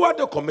they lower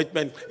the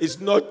commitment.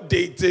 It's not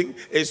dating,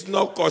 it's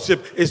not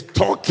courtship, it's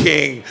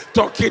talking.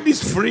 Talking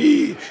is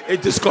free,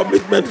 it is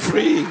commitment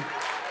free.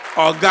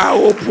 Oga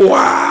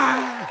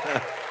opwa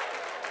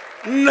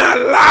na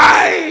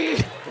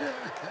lie.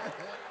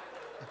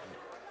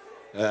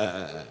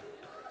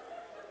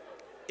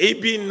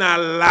 Ibi na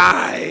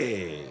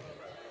lie.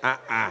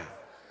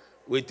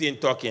 Within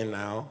talking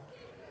now.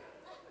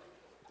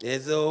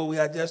 Yes, we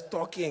are just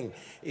talking.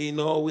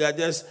 We are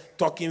just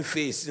talking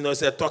face.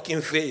 It's a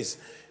talking face.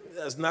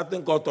 There's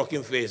nothing called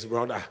talking face,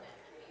 brother.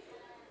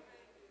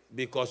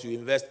 Because you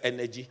invest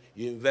energy,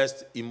 you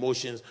invest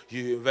emotions,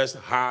 you invest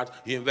heart,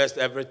 you invest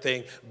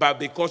everything. But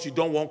because you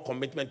don't want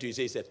commitment to it, you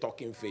say it's a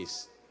talking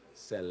face.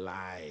 It's a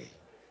lie.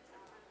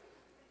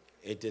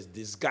 It is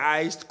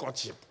disguised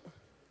courtship.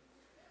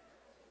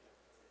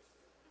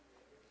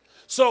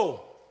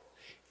 So,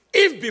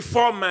 if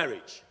before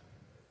marriage,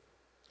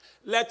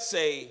 let's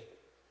say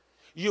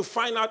you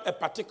find out a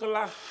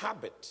particular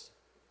habit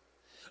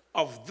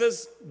of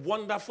this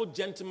wonderful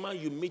gentleman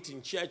you meet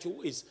in church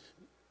who is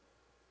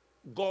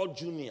God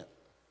Jr.,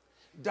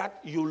 that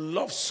you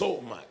love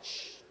so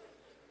much,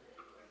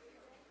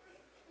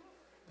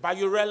 but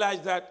you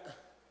realize that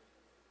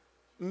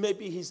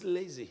maybe he's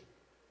lazy.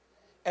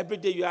 Every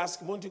day you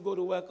ask, won't you go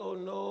to work? Oh,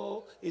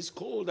 no, it's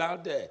cold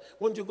out there.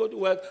 Won't you go to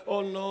work?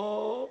 Oh,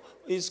 no,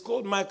 it's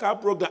cold. My car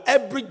broke down.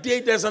 Every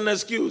day there's an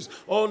excuse.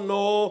 Oh,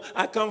 no,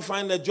 I can't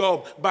find a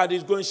job. But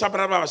it's going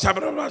shabaraba,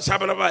 shabaraba,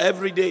 shabaraba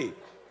every day.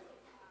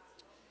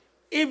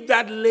 If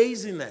that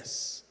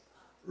laziness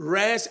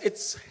rears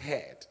its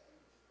head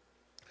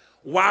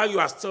while you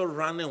are still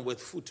running with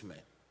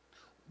footmen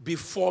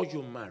before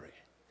you marry,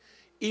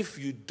 if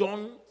you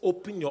don't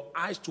open your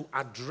eyes to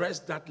address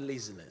that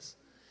laziness,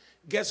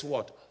 guess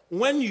what?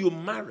 When you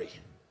marry,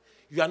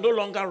 you are no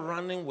longer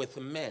running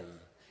with men.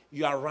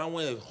 You are running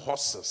with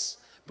horses.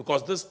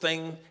 Because this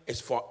thing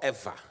is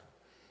forever.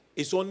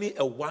 It's only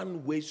a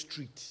one-way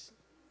street.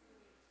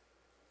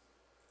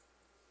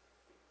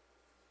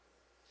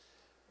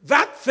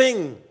 That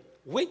thing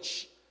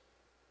which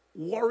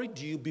worried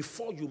you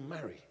before you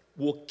marry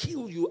will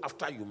kill you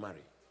after you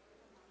marry.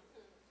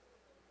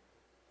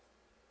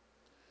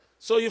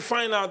 So you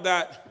find out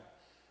that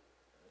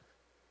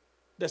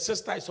the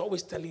sister is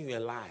always telling you a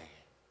lie.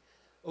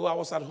 Oh, I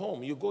was at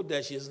home. You go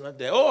there, she's not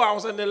there. Oh, I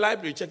was in the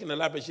library, checking the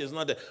library, she's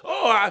not there.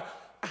 Oh,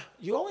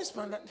 you always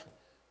find that.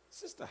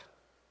 Sister,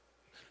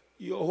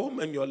 your home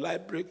and your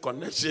library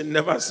connection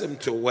never seem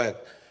to work.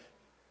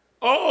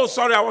 Oh,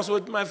 sorry, I was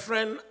with my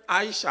friend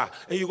Aisha.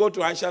 And you go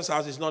to Aisha's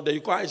house, it's not there.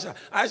 You call Aisha.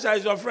 Aisha,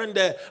 is your friend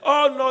there?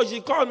 Oh, no, she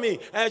called me.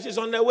 She's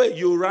on the way.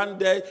 You run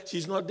there,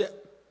 she's not there.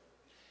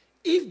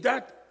 If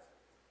that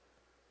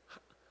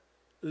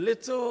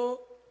little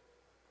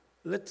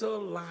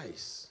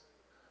lies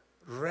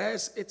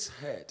rears its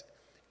head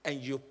and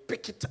you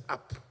pick it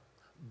up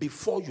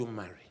before you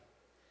marry,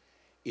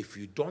 if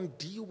you don't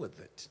deal with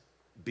it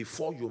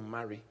before you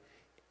marry,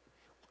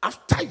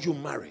 after you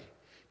marry,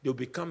 they'll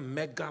become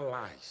mega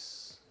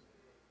lies,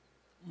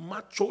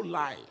 macho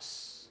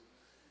lies.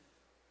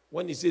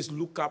 When he says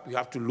look up, you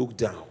have to look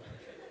down.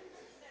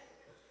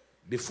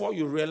 Before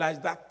you realize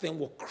that thing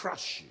will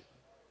crush you.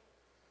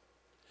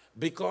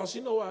 Because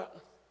you know what?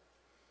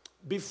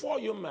 Before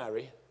you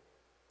marry,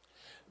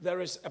 there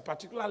is a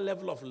particular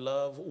level of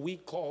love we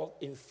call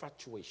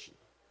infatuation.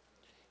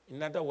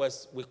 In other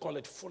words, we call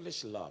it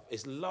foolish love.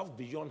 It's love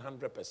beyond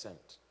 100%,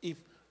 if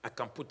I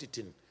can put it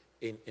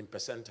in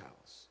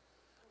percentiles.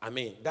 I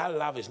mean, that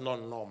love is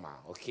not normal,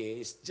 okay?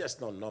 It's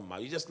just not normal.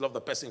 You just love the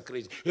person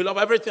crazy. You love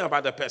everything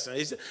about the person.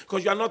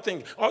 Because you are not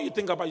thinking, all you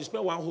think about, you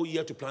spend one whole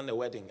year to plan a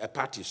wedding, a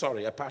party,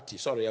 sorry,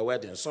 a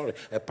wedding, sorry,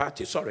 a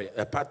party, sorry,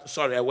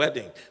 a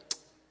wedding.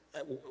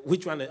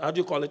 Which one? How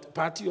do you call it?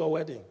 Party or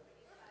wedding?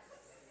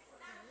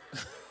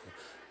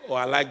 Oh,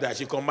 I like that.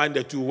 She combined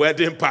the two.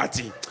 Wedding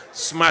party.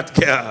 Smart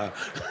girl.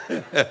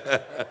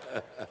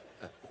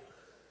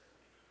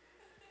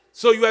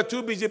 So you were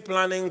too busy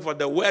planning for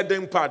the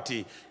wedding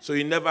party, so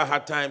you never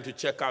had time to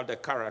check out the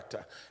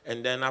character.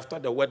 And then after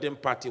the wedding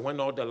party, when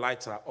all the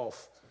lights are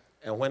off,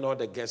 And when all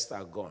the guests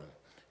are gone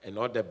and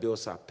all the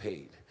bills are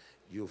paid,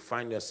 you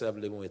find yourself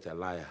living with a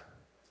liar.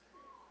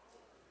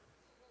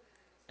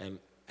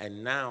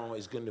 And now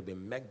it's going to be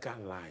mega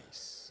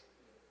lies.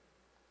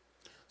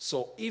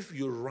 So if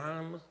you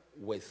run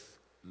with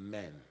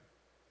men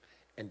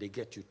and they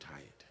get you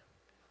tired,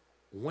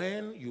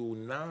 when you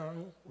now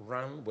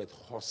run with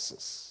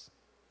horses,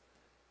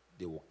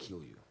 they will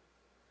kill you.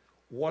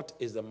 What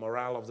is the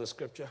moral of the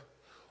scripture?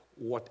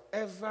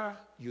 Whatever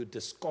you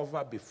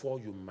discover before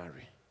you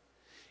marry,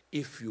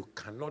 if you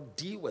cannot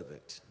deal with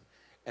it,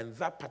 and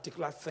that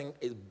particular thing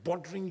is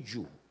bothering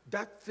you,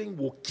 that thing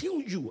will kill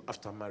you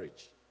after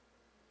marriage.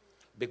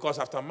 Because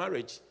after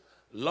marriage,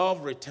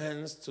 love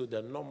returns to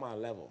the normal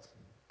level.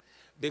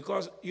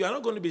 Because you are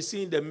not going to be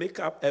seeing the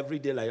makeup every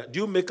day like that. Do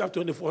you make up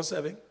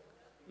 24/7?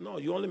 No,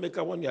 you only make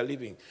up when you are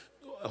leaving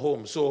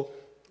home. So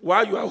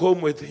while you are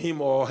home with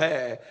him or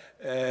her,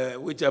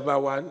 whichever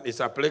one is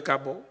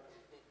applicable.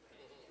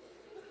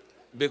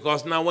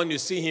 Because now when you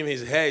see him,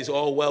 his hair is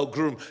all well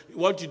groomed.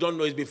 What you don't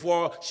know is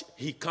before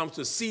he comes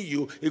to see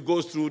you, he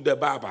goes through the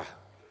barber.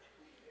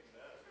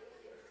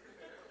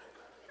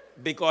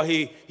 Because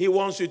he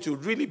wants you to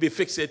really be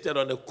fixated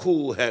on a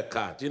cool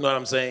haircut. You know what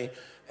I'm saying?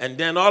 And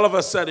then all of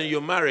a sudden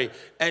you marry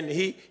and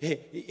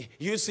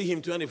you see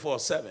him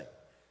 24/7.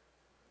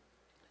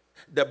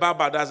 The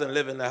barber doesn't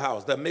live in the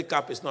house. The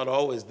makeup is not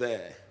always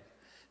there.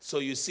 So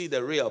you see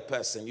the real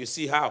person. You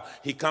see how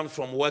he comes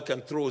from work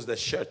and throws the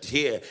shirt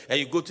here. And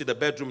you go to the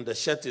bedroom, the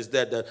shirt is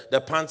there,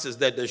 the pants is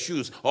there, the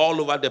shoes all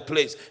over the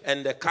place.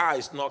 And the car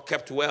is not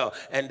kept well.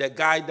 And the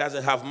guy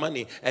doesn't have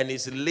money and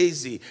is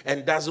lazy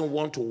and doesn't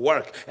want to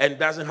work and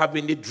doesn't have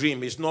any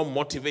dream. He's not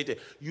motivated.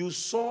 You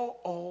saw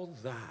all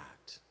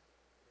that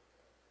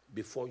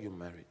before you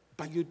married.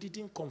 But you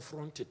didn't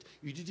confront it.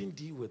 You didn't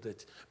deal with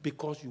it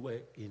because you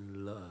were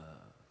in love.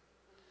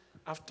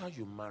 After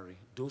you marry,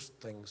 those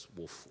things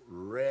will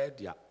rear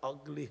their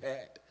ugly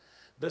head.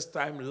 This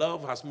time,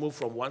 love has moved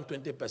from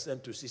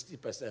 120% to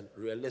 60%,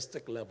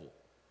 realistic level.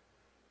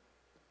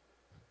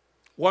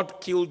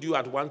 What killed you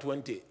at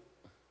 120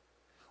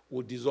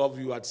 will dissolve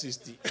you at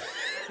 60.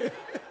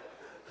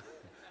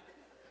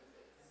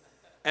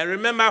 And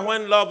remember,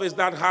 when love is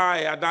that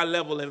high, at that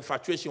level,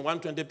 infatuation,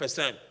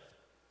 120%,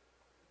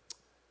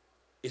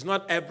 it's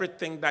not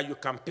everything that you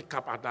can pick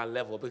up at that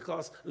level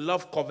because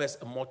love covers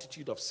a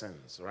multitude of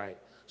sins, right?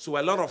 So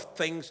a lot of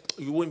things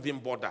you won't even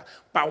bother.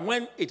 But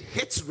when it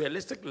hits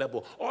realistic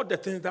level, all the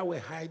things that were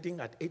hiding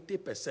at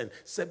 80%,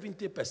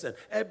 70%,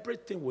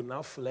 everything will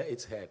now flare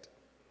its head.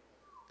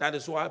 That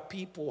is why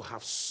people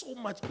have so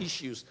much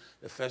issues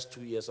the first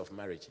 2 years of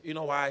marriage. You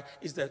know why?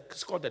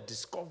 It's called the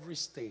discovery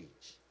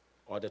stage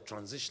or the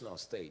transitional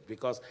stage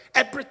because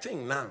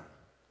everything now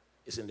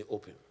is in the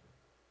open.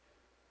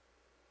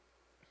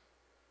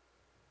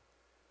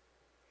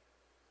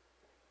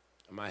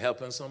 Am I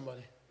helping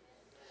somebody?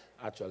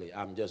 Actually,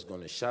 I'm just going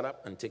to shut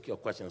up and take your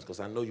questions because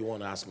I know you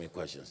want to ask me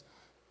questions.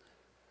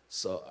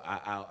 So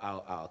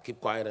I'll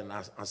keep quiet and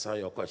answer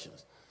your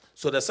questions.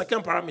 So the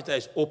second parameter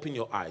is open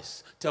your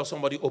eyes. Tell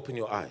somebody, open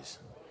your eyes.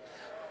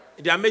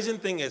 The amazing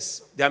thing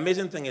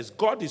is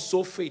God is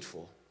so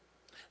faithful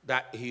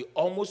that he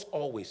almost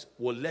always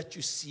will let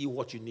you see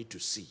what you need to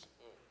see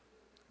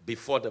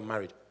before the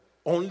marriage.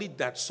 Only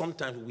that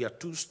sometimes we are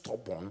too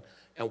stubborn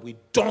and we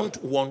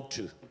don't want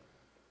to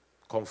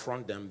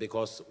confront them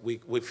because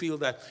we feel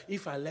that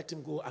if I let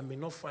him go, I may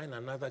not find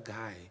another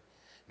guy.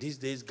 These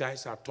days,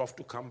 guys are tough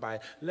to come by.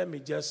 Let me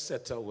just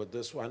settle with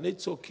this one.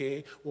 It's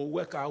okay. We'll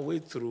work our way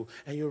through.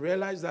 And you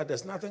realize that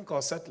there's nothing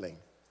called settling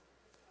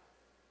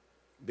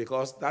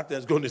because that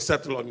is going to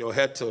settle on your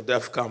head till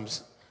death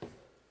comes.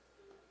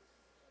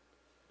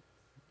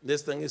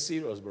 This thing is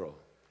serious, bro.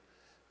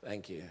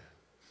 Thank you.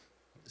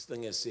 This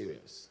thing is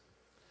serious.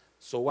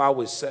 So while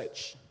we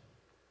search,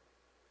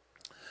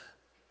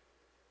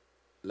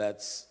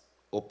 let's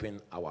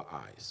open our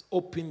eyes.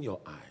 Open your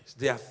eyes.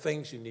 There are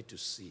things you need to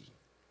see.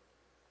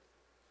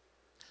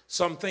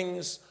 Some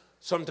things,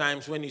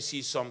 sometimes when you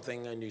see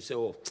something and you say,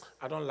 oh,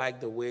 I don't like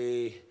the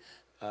way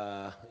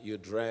you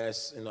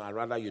dress, I'd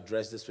rather you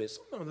dress this way.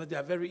 Sometimes they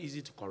are very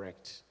easy to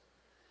correct,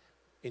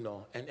 and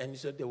you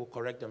said they will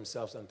correct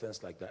themselves and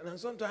things like that. And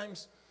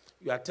sometimes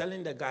you are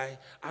telling the guy,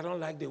 I don't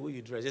like the way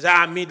you dress. He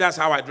says, me, that's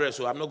how I dress,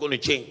 so I'm not going to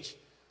change.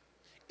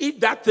 If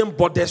that thing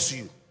bothers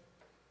you,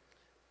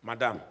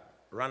 madam,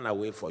 run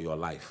away for your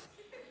life.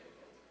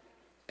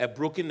 A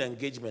broken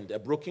engagement, a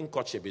broken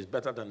courtship is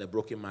better than a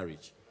broken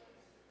marriage.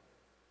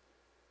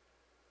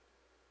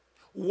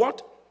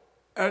 What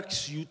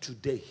irks you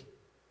today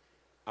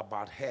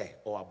about her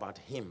or about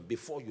him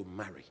before you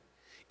marry?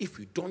 If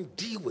you don't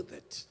deal with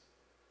it,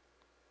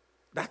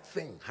 that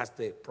thing has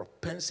the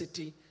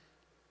propensity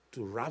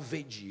to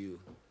ravage you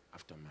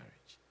after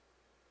marriage.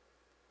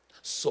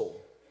 So,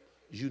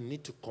 you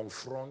need to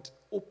confront,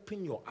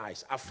 open your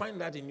eyes. I find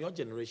that in your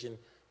generation,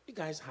 you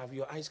guys have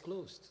your eyes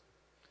closed.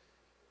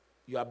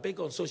 You are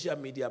big on social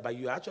media, but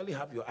you actually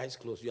have your eyes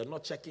closed. You are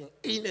not checking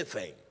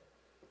anything.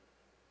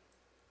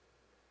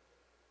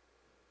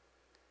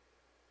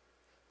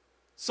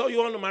 So you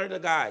want to marry the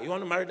guy, you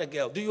want to marry the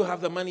girl. Do you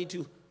have the money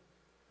to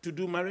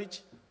do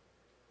marriage?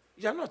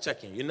 You're not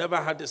checking. You never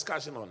had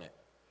discussion on it.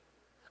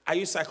 Are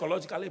you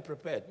psychologically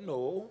prepared?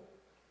 No.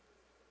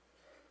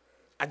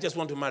 I just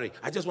want to marry.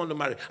 I just want to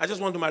marry. I just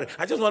want to marry.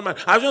 I just want to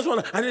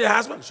marry. I need a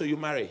husband. So you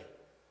marry.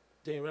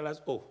 Then you realize,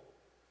 oh,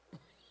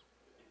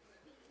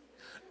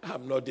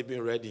 I'm not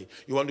even ready.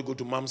 You want to go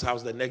to mom's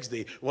house the next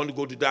day. You want to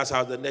go to dad's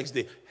house the next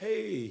day.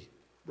 Hey,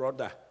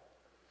 brother,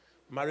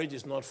 marriage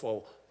is not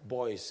for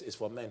boys, it's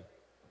for men.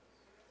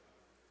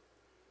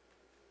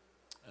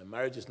 And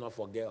marriage is not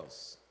for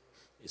girls,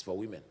 it's for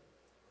women.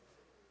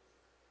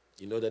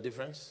 You know the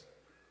difference?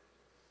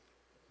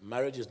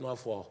 Marriage is not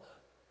for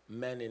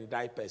men in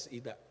diapers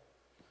either.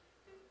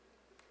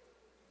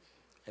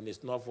 And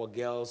it's not for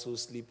girls who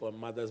sleep on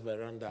mother's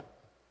veranda.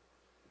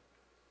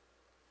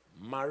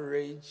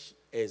 Marriage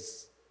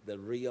is the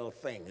real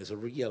thing. It's a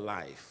real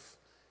life.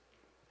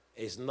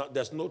 It's not,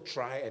 there's no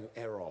try and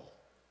error.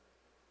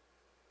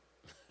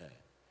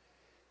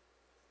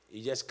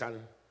 You just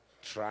can't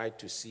try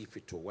to see if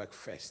it will work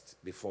first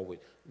before we,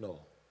 no.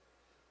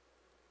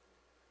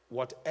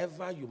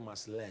 Whatever you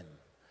must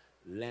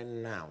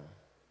learn now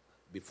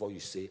before you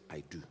say,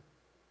 I do.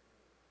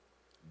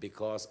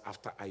 Because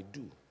after I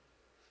do,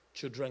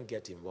 children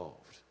get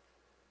involved.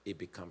 It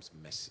becomes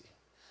messy.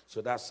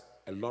 So that's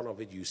a lot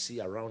of it you see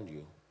around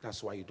you.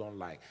 That's why you don't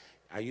like.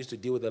 I used to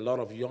deal with a lot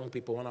of young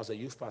people when I was a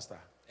youth pastor,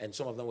 and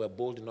some of them were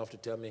bold enough to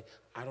tell me,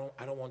 I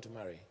don't want to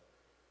marry.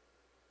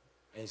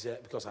 And he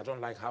said, because I don't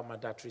like how my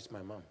dad treats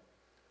my mom.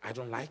 I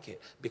don't like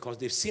it. Because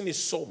they've seen it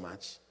so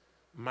much,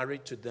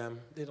 married to them,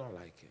 they don't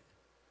like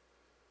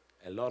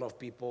it. A lot of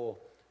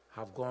people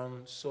have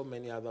gone so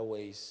many other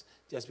ways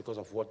just because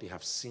of what they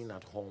have seen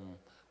at home,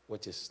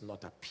 which is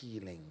not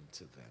appealing to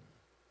them.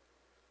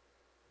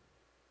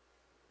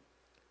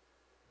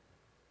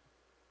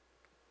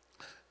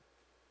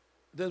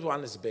 This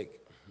one is big.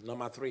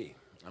 Number 3.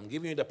 I'm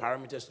giving you the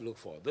parameters to look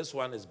for. This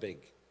one is big.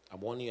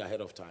 I'm warning you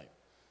ahead of time.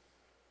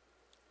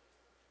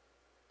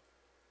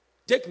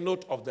 Take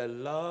note of the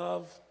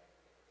love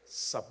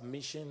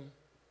submission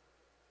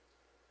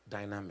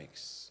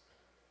dynamics.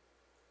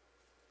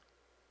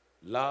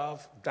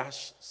 Love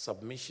dash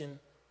submission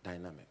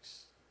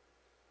dynamics.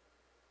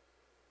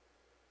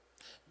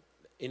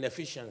 In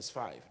Ephesians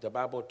 5, the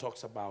Bible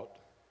talks about,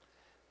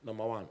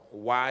 number 1,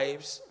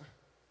 wives.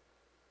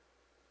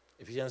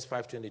 Ephesians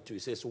 5:22,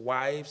 it says,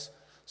 wives,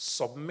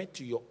 submit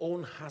to your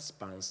own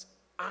husbands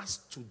as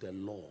to the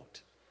Lord.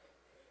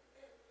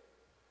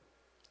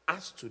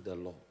 As to the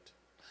Lord.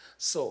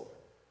 So,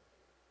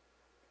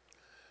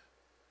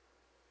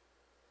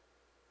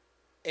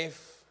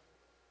 if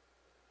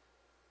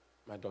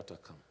my daughter,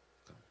 come.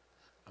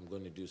 I'm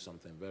going to do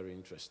something very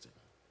interesting.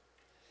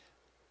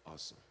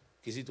 Awesome.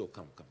 Kizito,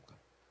 come.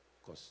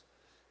 Because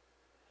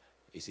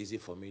it's easy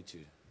for me to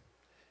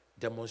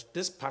demonstrate.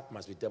 This part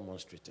must be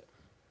demonstrated.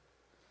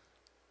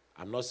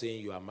 I'm not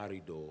saying you are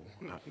married, though.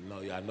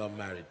 No, you are not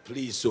married.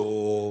 Please,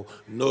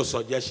 no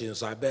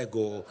suggestions. I beg,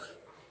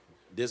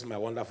 this is my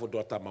wonderful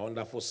daughter, my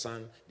wonderful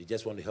son. They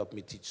just want to help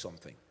me teach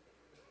something.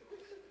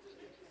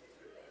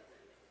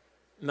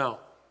 Now,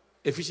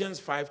 Ephesians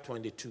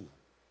 5:22.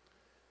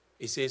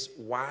 It says,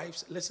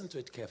 wives, listen to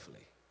it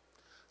carefully.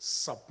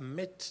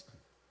 Submit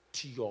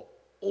to your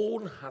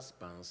own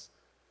husbands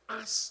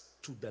as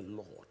to the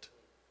Lord.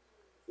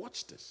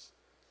 Watch this.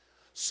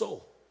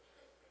 So,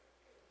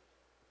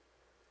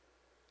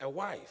 a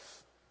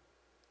wife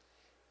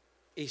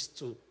is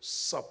to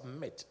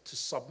submit. To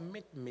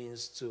submit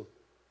means to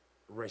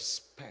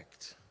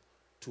respect,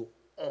 to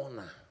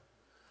honor,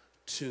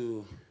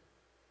 to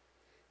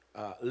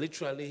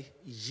literally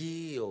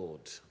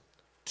yield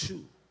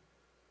to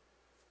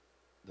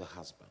the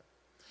husband.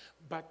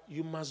 But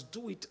you must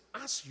do it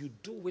as you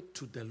do it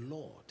to the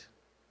Lord.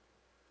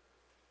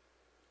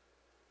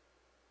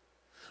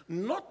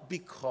 Not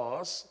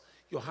because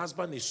your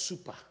husband is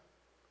super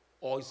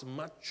or is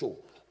macho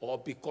or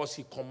because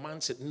he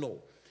commands it.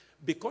 No.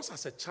 Because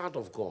as a child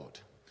of God,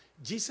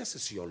 Jesus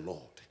is your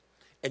Lord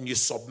and you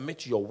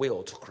submit your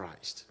will to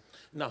Christ.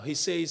 Now he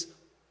says,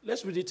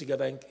 let's read it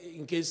together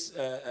in case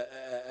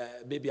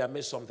maybe I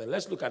missed something.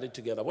 Let's look at it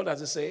together. What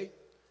does it say?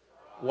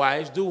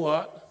 Wives, do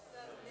what?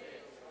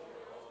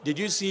 Did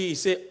you see he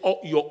said, oh,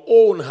 your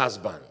own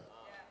husband?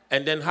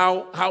 And then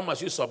how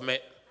must you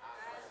submit?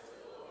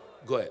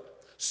 Go ahead.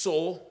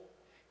 So,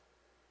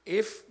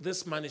 if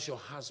this man is your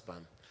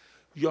husband,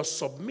 your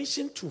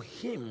submission to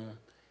him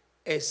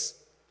is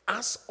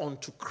as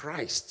unto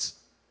Christ.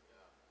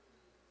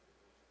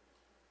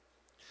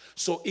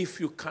 So if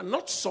you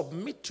cannot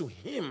submit to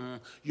him,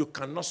 you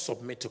cannot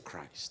submit to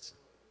Christ.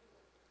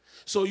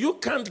 So you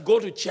can't go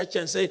to church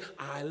and say,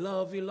 I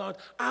love you, Lord.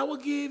 I will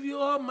give you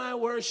all my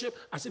worship,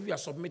 as if you are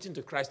submitting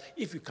to Christ,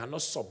 if you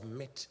cannot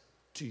submit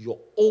to your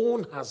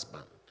own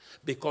husband.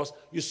 Because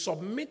you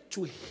submit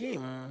to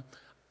him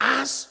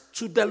as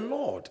to the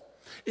Lord.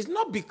 It's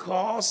not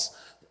because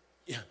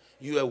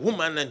you're a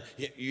woman and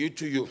you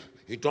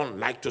don't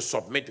like to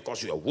submit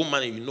because you're a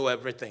woman and you know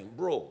everything.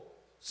 Bro,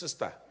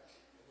 sister,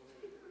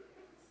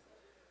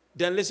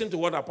 Then listen to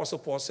what Apostle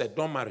Paul said.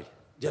 Don't marry.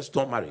 Just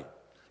don't marry.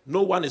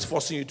 No one is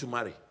forcing you to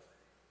marry.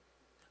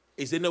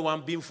 Is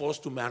anyone being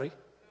forced to marry?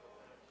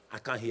 I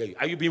can't hear you.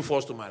 Are you being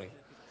forced to marry?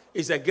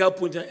 Is a girl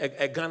pointing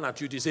a gun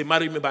at you to say,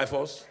 marry me by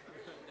force?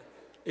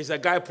 Is a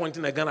guy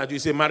pointing a gun at you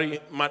to say, marry?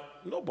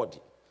 Nobody.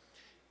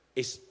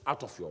 It's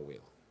out of your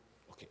will.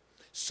 Okay.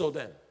 So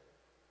then,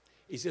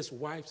 it says,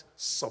 wives,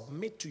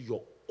 submit to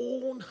your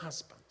own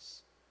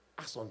husbands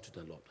as unto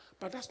the Lord.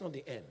 But that's not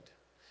the end.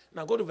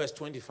 Now go to verse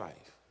 25.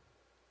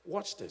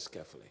 Watch this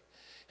carefully.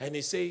 And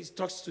he says,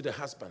 talks to the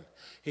husband.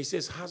 He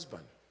says,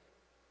 husband.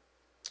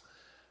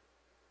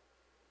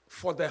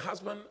 For the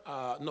husband,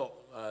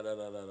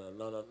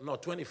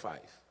 25.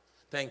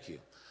 Thank you.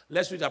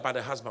 Let's read about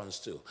the husbands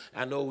too.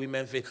 I know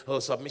women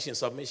feel,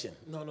 submission.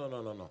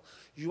 No.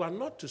 You are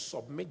not to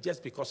submit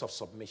just because of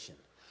submission.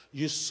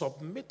 You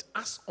submit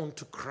as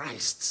unto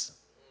Christ.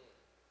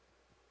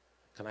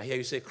 Can I hear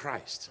you say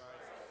Christ?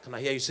 Can I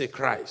hear you say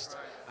Christ?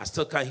 I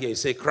still can't hear you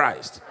say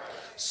Christ.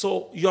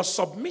 So your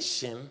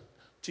submission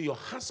to your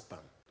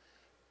husband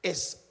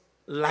is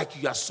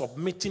like you are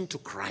submitting to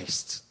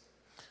Christ.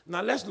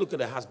 Now let's look at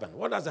the husband.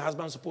 What is the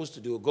husband supposed to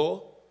do?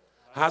 Go.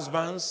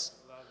 Husbands,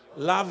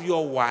 love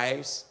your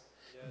wives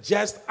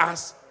just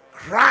as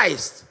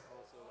Christ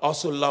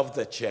also loved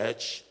the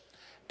church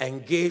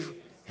and gave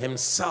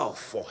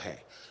himself for her.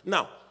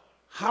 Now,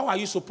 how are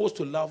you supposed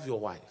to love your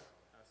wife?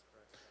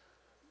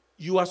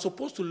 You are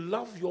supposed to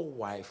love your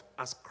wife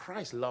as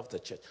Christ loved the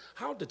church.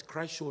 How did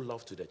Christ show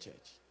love to the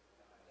church?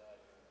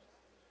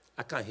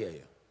 I can't hear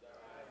you.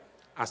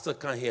 I still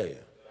can't hear you.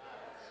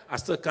 I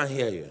still can't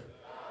hear you.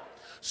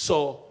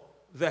 So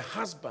the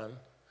husband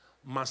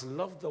must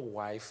love the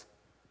wife,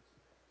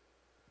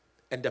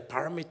 and the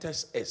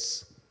parameters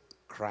is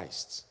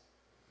Christ.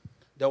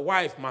 The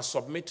wife must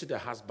submit to the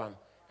husband,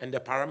 and the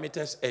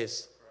parameters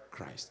is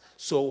Christ.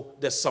 So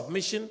the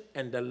submission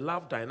and the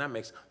love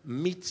dynamics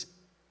meet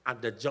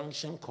at the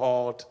junction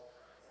called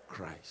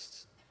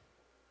Christ.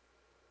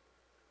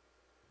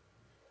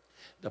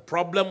 The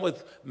problem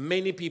with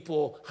many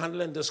people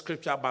handling the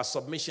scripture about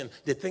submission,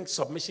 they think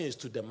submission is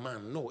to the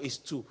man. No, it's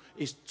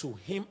to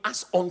him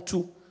as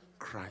unto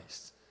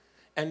Christ.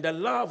 And the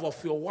love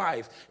of your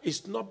wife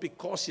is not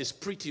because she's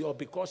pretty or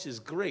because she's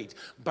great,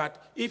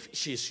 but if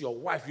she's your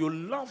wife, you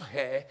love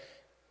her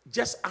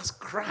just as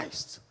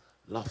Christ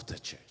loved the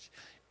church.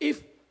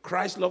 If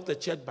Christ loved the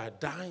church by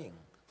dying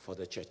for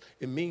the church,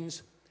 it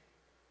means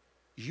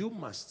you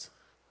must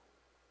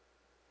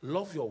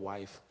love your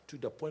wife to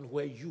the point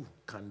where you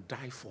can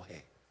die for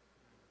her.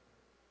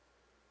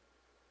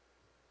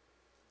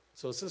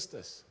 So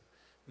sisters,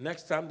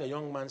 next time the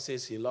young man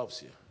says he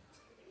loves you,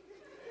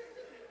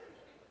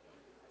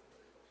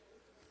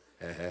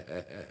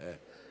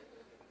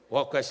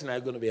 what question are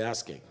you going to be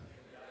asking?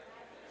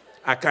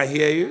 I can't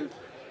hear you.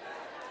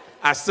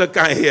 I still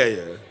can't hear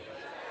you.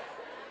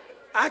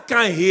 I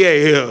can't hear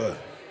you.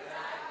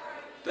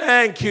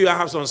 Thank you. I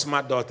have some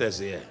smart daughters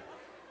here.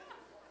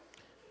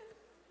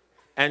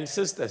 And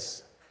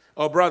sisters,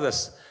 or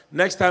brothers,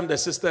 next time the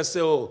sisters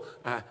say,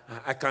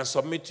 I can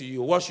submit to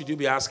you, what should you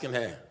be asking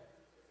her?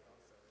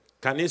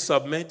 Can you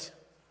submit?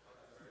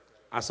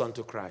 As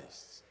unto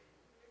Christ.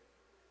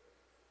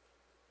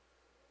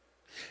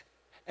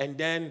 And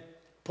then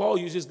Paul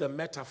uses the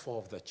metaphor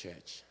of the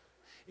church.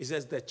 He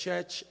says the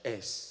church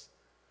is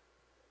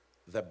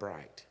the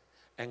bride,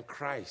 and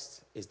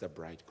Christ is the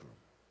bridegroom.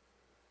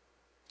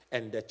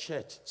 And the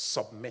church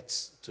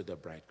submits to the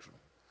bridegroom.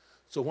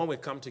 So when we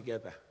come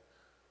together,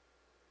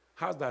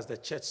 how does the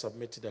church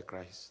submit to the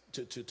Christ,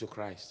 to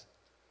Christ?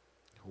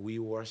 We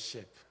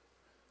worship.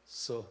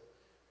 So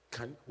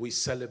can we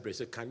celebrate?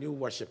 So can you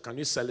worship? Can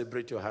you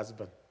celebrate your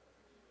husband?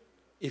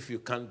 If you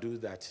can't do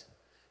that,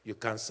 you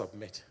can't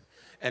submit.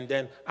 And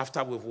then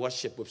after we've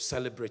worshiped, we've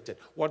celebrated,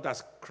 what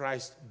does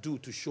Christ do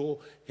to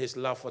show his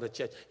love for the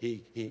church?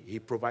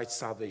 He provides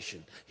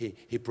salvation.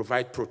 He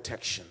provides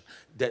protection.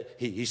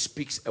 He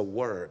speaks a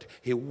word.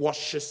 He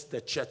washes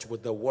the church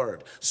with the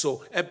word.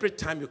 So every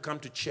time you come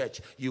to church,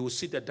 you will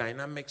see the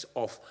dynamics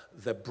of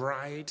the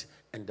bride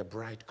and the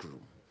bridegroom.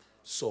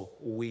 So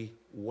we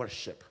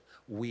worship.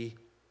 We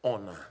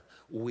honor.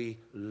 We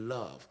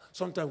love.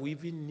 Sometimes we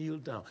even kneel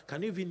down.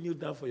 Can you even kneel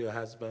down for your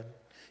husband?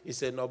 He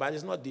said, no, but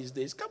it's not these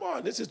days. Come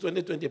on, this is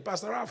 2020.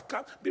 Pastor Ralph,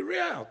 come, be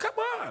real. Come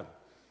on.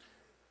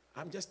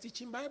 I'm just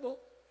teaching Bible.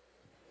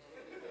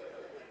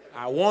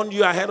 I warned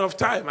you ahead of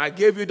time. I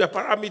gave you the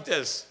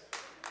parameters.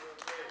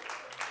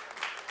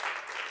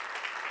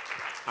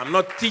 I'm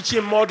not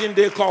teaching modern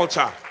day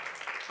culture.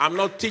 I'm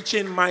not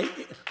teaching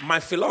my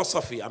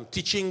philosophy. I'm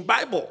teaching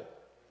Bible.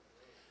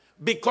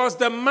 Because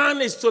the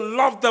man is to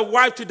love the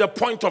wife to the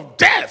point of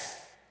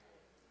death.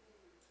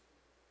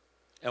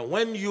 And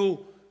when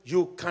you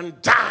can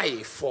die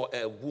for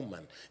a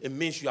woman, it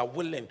means you are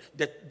willing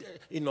that,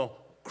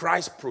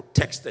 Christ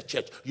protects the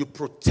church. You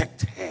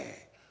protect her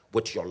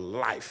with your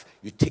life.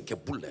 You take a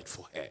bullet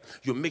for her.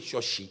 You make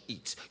sure she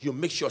eats. You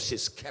make sure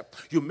she's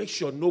kept. You make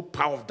sure no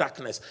power of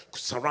darkness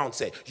surrounds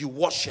her. You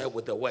wash her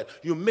with the word.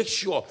 You make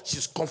sure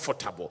she's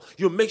comfortable.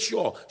 You make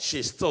sure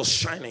she's still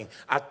shining.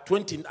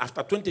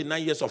 After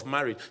 29 years of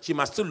marriage, she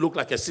must still look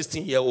like a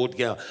 16-year-old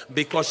girl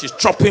because she's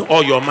chopping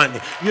all your money.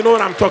 You know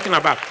what I'm talking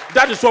about?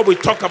 That is what we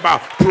talk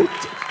about.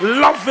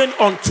 Loving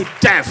unto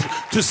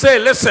death. To say,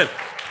 listen,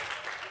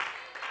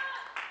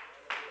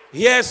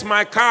 here's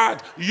my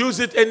card. Use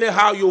it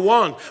anyhow you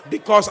want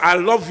because I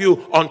love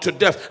you unto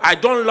death. I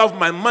don't love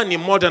my money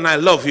more than I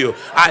love you.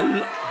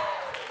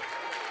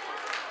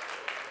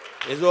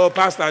 It's all,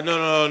 Pastor,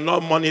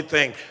 no money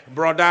thing.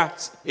 Brother,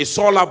 it's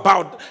all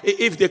about,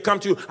 if they come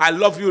to you, I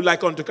love you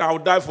like unto God, I'll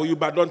die for you,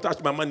 but don't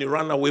touch my money.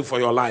 Run away for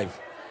your life.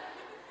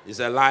 He's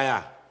a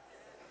liar.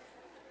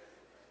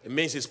 It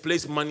means he's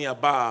placed money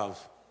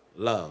above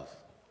love.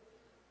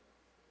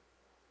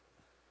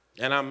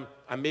 And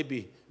I may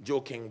be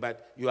joking,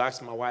 but you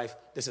ask my wife,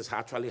 this is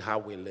actually how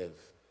we live.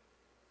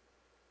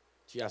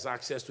 She has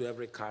access to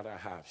every card I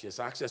have. She has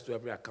access to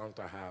every account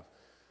I have.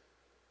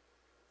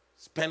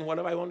 Spend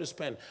whatever I want to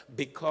spend.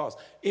 Because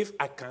if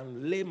I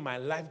can lay my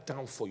life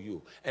down for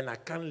you and I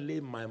can't lay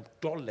my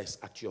dollars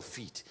at your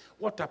feet,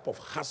 what type of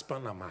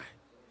husband am I?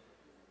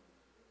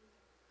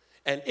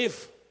 And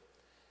if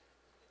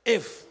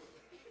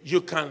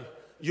you can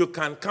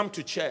come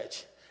to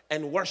church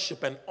and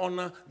worship and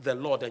honor the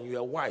Lord and you're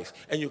a wife,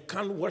 and you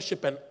can't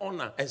worship and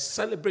honor and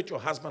celebrate your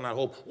husband at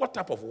home, what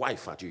type of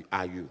wife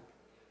are you?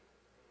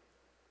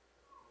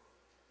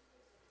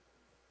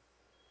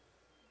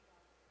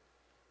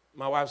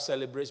 My wife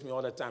celebrates me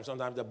all the time.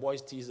 Sometimes the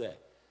boys tease her.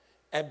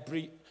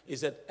 Every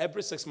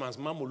 6 months,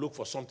 mom will look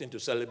for something to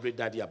celebrate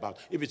daddy about.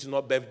 If it's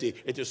not birthday,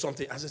 it is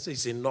something. As I say,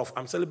 it's enough.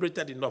 I'm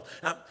celebrated enough.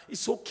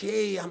 It's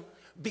okay.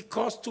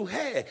 Because to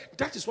her,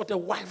 that is what a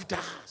wife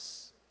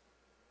does.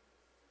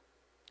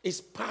 It's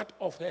part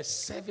of her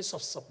service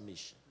of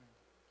submission.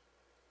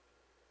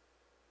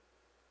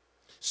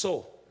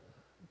 So,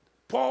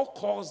 Paul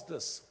calls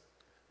this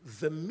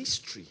the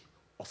mystery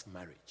of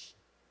marriage.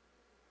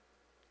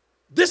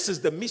 This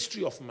is the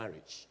mystery of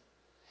marriage.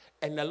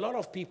 And a lot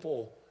of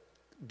people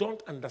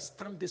don't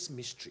understand this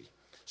mystery,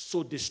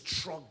 so they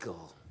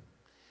struggle.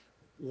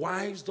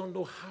 Wives don't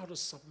know how to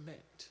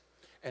submit,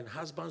 and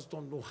husbands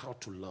don't know how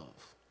to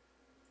love.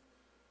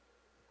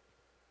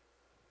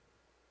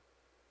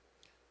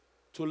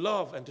 To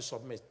love and to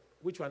submit,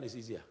 which one is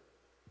easier?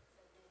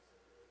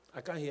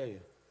 I can't hear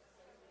you.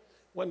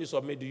 When you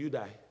submit, do you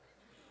die?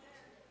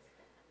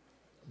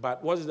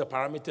 But what is the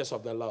parameters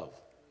of the love?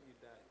 You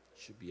die.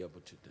 Should be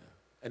able to die.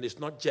 And it's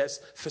not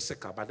just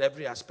physical, but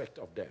every aspect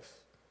of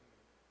death.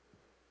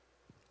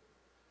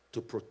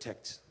 To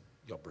protect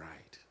your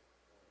bride.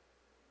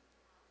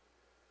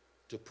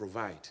 To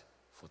provide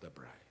for the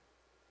bride.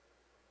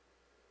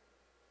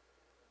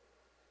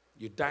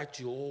 You die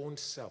to your own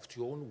self,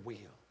 to your own will,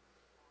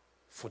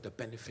 for the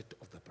benefit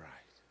of the bride.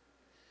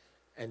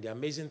 And the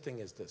amazing thing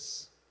is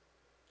this.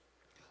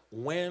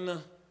 When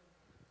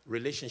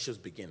relationships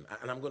begin,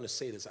 and I'm going to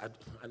say this,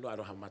 I know I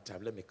don't have much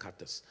time, let me cut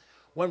this.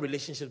 When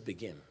relationships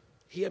begin,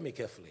 hear me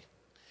carefully.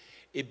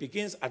 It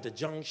begins at the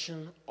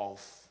junction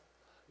of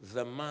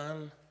the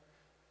man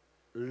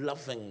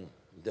loving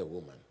the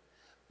woman.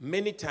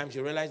 Many times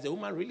you realize the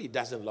woman really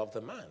doesn't love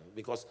the man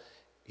because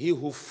he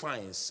who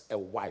finds a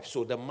wife.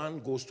 So the man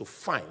goes to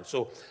find.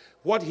 So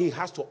what he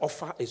has to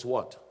offer is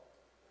what?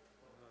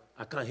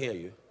 I can't hear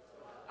you.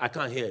 I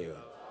can't hear you.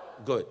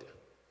 Good.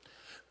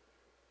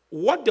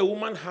 What the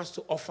woman has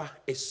to offer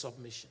is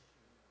submission.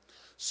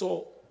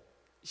 So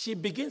she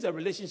begins a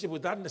relationship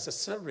without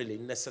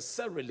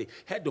necessarily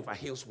head over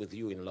heels with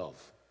you in love.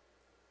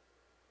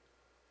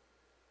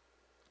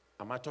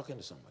 Am I talking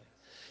to somebody?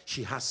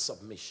 She has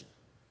submission.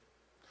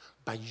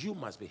 But you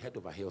must be head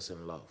over heels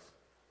in love.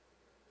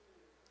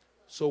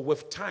 So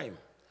with time,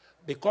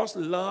 because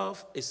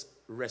love is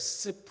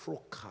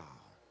reciprocal,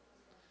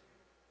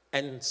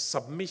 and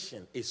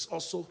submission is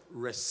also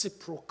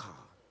reciprocal,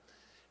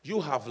 you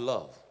have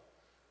love.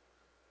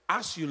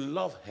 As you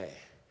love her,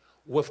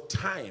 with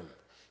time,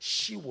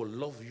 she will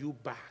love you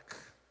back.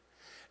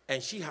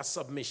 And she has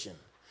submission.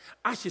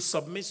 As she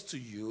submits to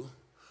you,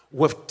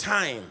 with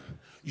time,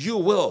 you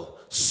will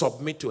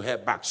submit to her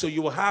back. So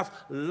you will have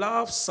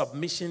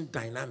love-submission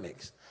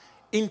dynamics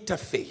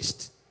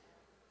interfaced.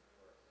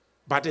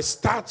 But it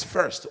starts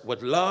first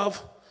with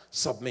love,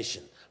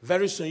 submission.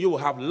 Very soon you will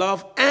have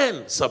love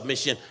and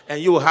submission.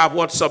 And you will have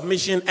what?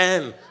 Submission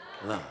and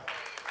love.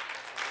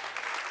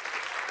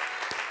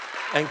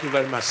 Thank you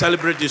very much.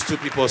 Celebrate these two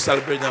people.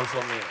 Celebrate them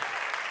for me.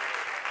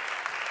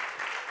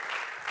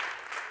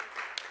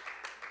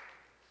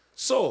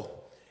 So,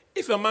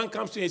 if a man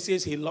comes to you and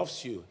says he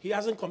loves you, he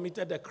hasn't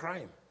committed a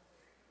crime.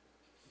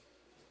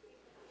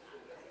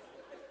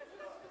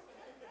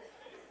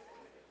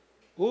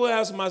 Who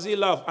else must he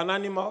love? An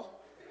animal?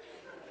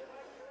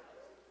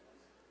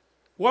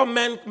 What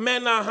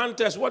men are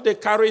hunters, what they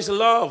carry is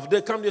love.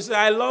 They come to say,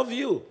 I love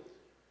you.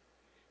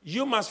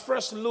 You must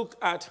first look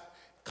at,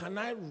 can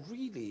I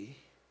really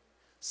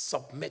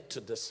submit to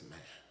this man?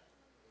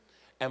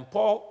 And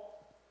Paul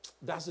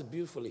does it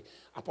beautifully.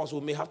 Apostle,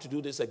 we may have to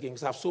do this again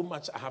because I have so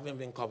much I haven't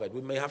been covered.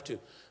 We may have to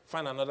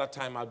find another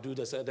time I'll do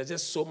this. There's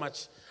just so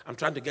much. I'm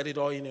trying to get it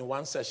all in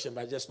one session,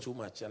 but just too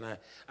much. And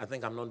I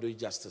think I'm not doing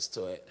justice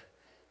to it.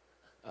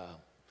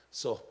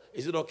 So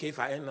is it okay if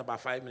I end in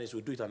about 5 minutes?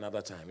 We'll do it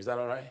another time. Is that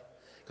all right?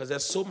 Because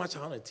there's so much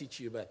I want to teach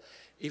you, but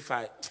if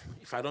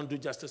I don't do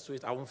justice to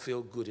it, I won't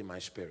feel good in my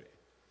spirit.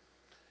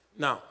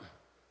 Now,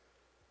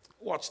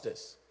 watch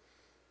this.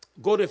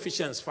 Go to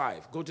Ephesians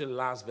 5. Go to the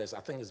last verse. I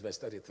think it's verse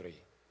 33.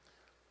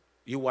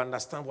 You will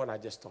understand what I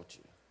just taught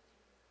you.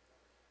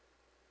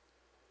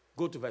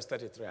 Go to verse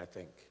 33, I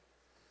think.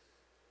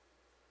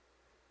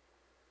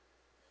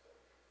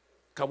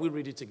 Can we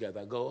read it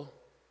together? Go.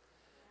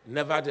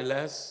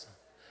 Nevertheless,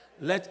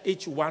 let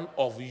each one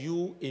of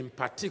you in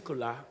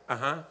particular,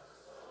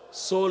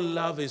 so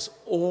love his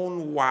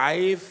own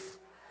wife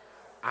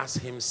as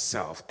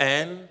himself.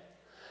 And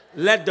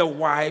let the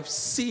wife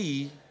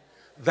see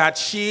that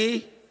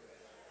she,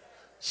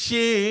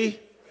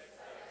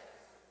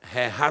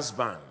 her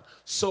husband.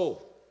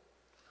 So,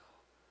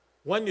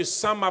 when you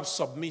sum up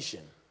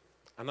submission,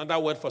 another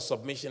word for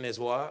submission is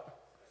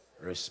what?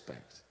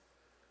 Respect.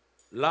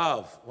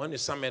 Love, when you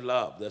sum it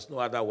love, there's no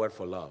other word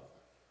for love.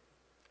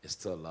 It's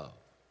still love.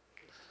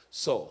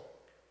 So,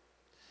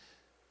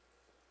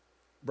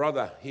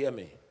 brother, hear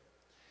me.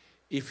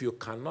 If you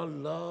cannot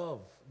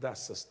love that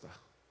sister,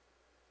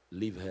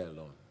 leave her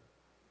alone.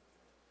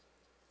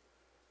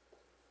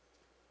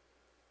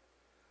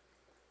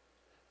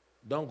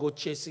 Don't go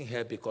chasing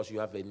her because you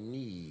have a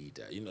need.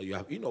 You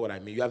know what I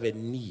mean? You have a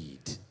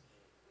need.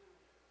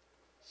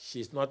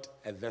 She's not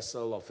a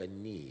vessel of a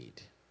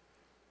need.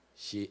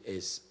 She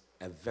is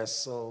a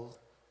vessel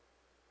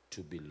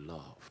to be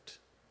loved.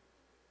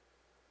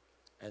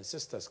 And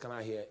sisters, can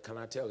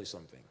I tell you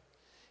something?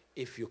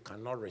 If you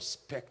cannot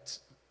respect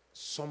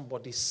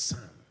somebody's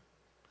son,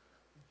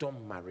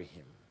 don't marry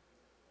him.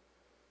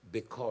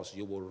 Because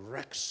you will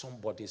wreck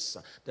somebody's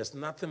son. There's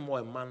nothing more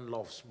a man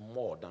loves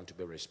more than to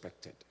be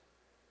respected.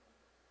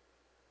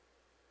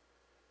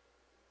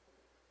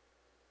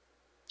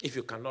 If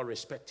you cannot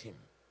respect him,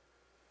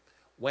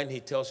 when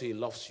he tells you he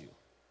loves you,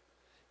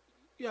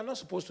 you are not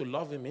supposed to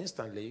love him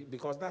instantly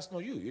because that's not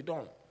you. You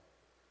don't.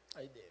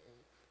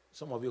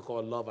 Some of you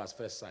call love at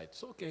first sight.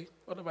 It's okay.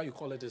 Whatever you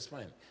call it is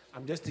fine.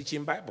 I'm just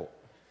teaching Bible.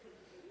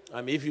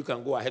 I mean, if you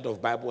can go ahead of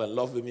Bible and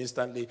love him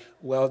instantly,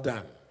 well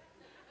done.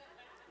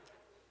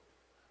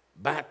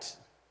 But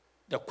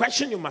the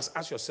question you must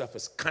ask yourself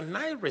is, can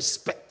I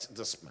respect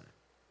this man?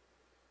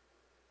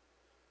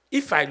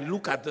 If I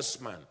look at this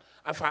man,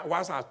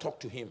 whilst I talk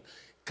to him,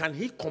 can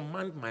he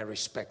command my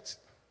respect?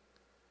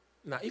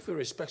 Now, if you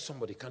respect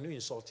somebody, can you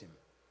insult him?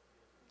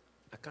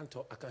 I can't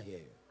hear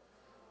you.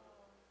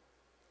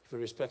 If you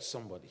respect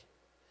somebody,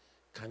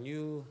 can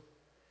you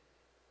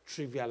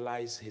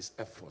trivialize his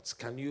efforts?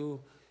 Can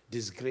you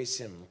disgrace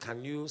him?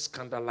 Can you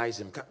scandalize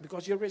him?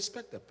 Because you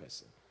respect the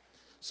person.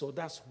 So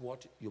that's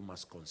what you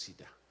must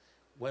consider.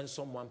 When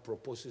someone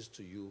proposes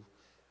to you,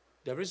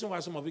 the reason why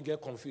some of you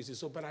get confused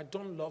is, but I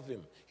don't love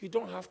him. You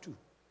don't have to.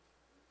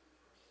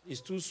 It's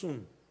too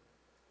soon.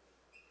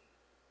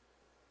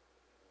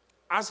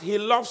 As he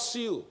loves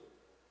you,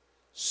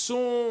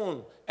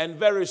 soon and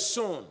very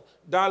soon,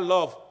 that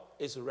love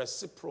is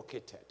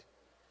reciprocated.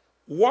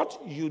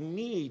 What you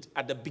need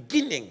at the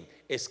beginning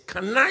is,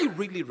 can I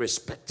really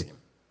respect him?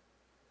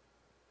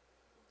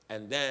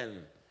 And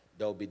then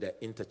there will be the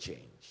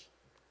interchange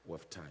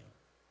with time.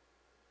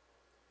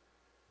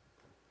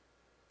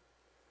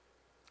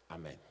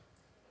 Amen.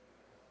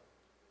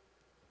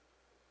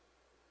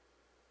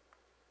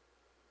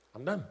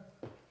 I'm done.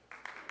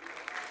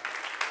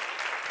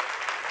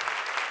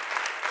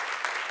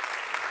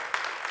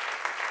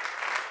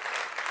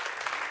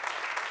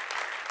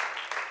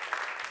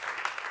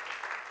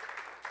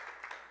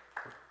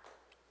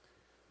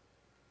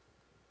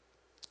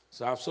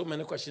 So I have so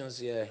many questions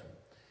here,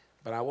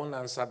 but I won't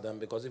answer them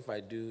because if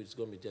I do, it's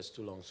going to be just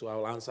too long. So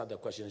I'll answer the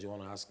questions you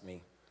want to ask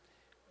me.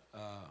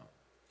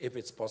 If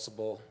it's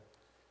possible,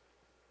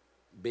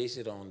 base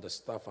it on the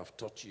stuff I've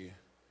taught you,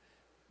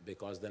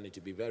 because then it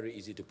will be very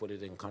easy to put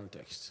it in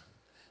context.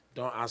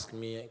 Don't ask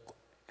me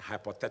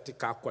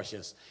hypothetical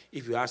questions.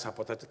 If you ask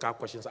hypothetical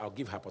questions, I'll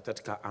give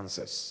hypothetical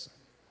answers.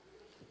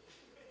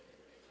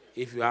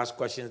 If you ask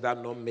questions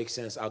that don't make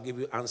sense, I'll give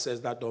you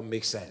answers that don't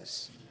make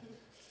sense.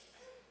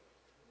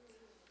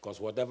 Because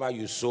whatever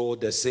you sow,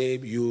 the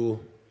same you.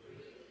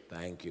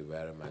 Thank you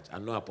very much. I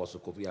know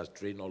Apostle Kofi has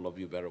trained all of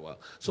you very well.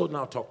 So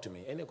now talk to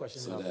me. Any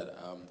questions? So that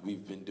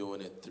we've been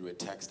doing it through a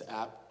text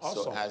app.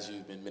 Awesome. So as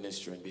you've been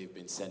ministering, they've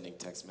been sending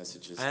text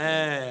messages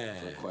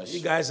for questions.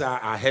 You guys are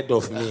ahead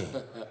of me.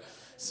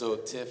 So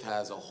Tiff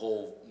has a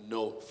whole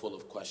note full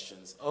of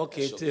questions.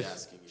 Okay,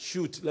 Tiff,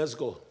 shoot, let's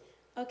go.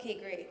 Okay,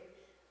 great.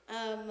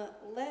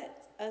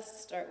 Let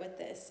us start with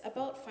this.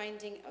 About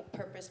finding a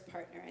purpose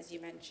partner, as you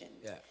mentioned.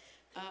 Yeah.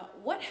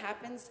 What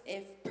happens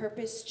if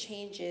purpose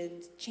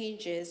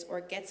changes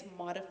or gets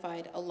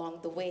modified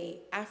along the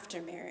way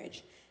after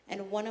marriage,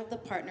 and one of the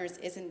partners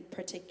isn't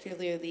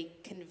particularly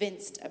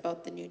convinced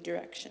about the new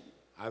direction?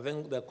 I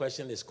think the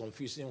question is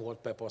confusing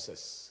what purpose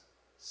is.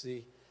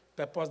 See,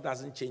 purpose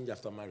doesn't change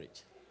after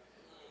marriage.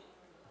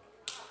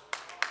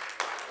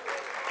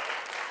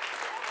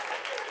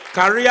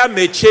 Career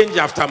may change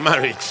after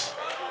marriage.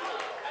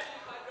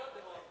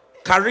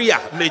 Career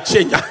may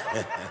change.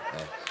 I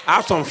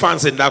have some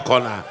fans in that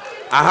corner.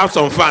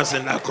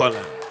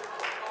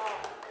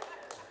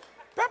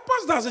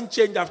 Purpose doesn't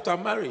change after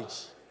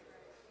marriage.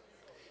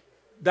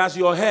 Does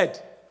your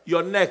head,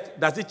 your neck,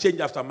 does it change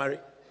after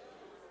marriage?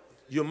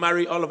 You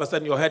marry, all of a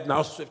sudden your head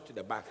now shifts to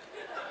the back.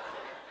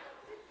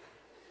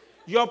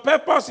 Your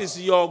purpose is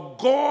your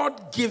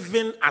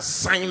God-given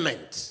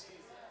assignment.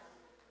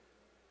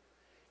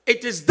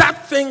 It is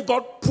that thing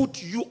God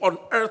put you on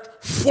earth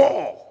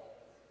for.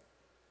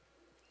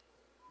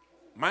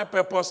 My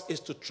purpose is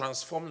to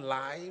transform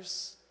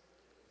lives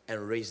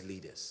and raise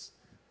leaders.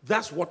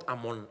 That's what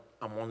I'm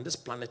on this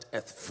planet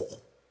Earth for.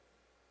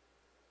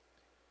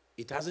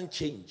 It hasn't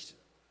changed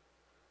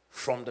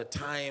from the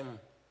time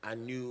I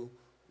knew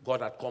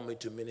God had called me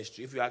to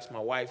ministry. If you ask my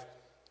wife,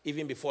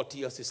 even before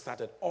TLC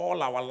started,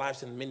 all our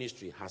lives in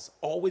ministry has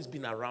always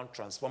been around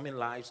transforming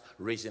lives,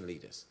 raising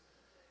leaders.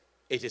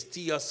 It is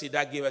TLC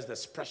that gave us the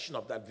expression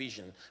of that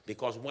vision,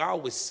 because while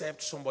we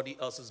served somebody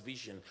else's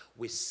vision,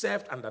 we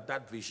served under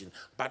that vision.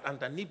 But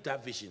underneath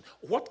that vision,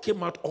 what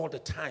came out all the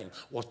time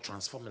was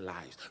transforming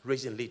lives,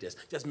 raising leaders,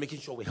 just making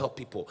sure we help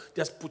people,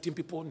 just putting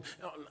people in.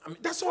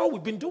 That's all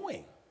we've been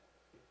doing.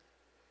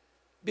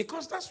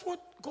 Because that's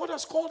what God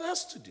has called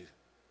us to do.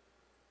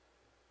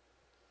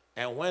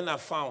 And when I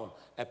found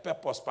a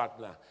purpose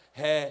partner,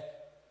 her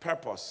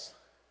purpose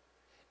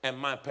and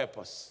my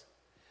purpose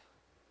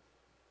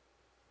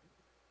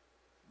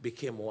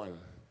became one,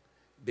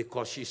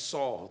 because she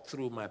saw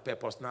through my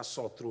purpose, not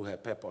saw through her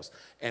purpose.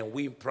 And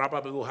we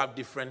probably will have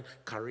different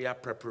career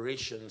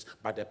preparations,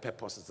 but the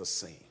purpose is the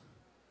same.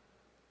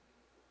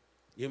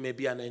 You may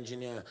be an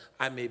engineer,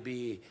 I may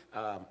be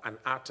an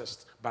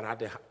artist, but at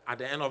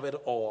the end of it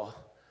all,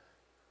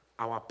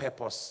 our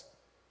purpose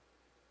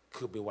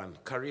could be one.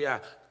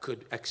 Career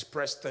could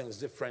express things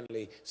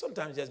differently,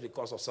 sometimes just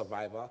because of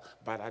survival,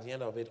 but at the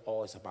end of it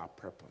all, it's about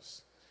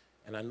purpose.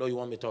 And I know you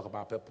want me to talk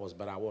about purpose,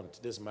 but I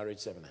won't. This marriage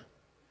seminar.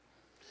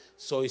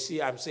 So you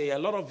see, I'm saying a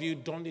lot of you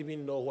don't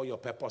even know what your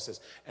purpose is.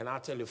 And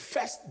I'll tell you,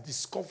 first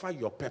discover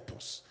your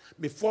purpose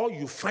before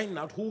you find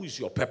out who is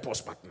your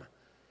purpose partner.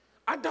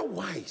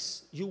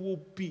 Otherwise, you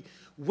will be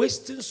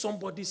wasting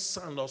somebody's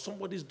son or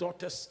somebody's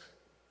daughter's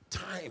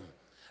time.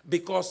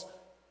 Because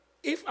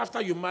if after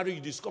you marry,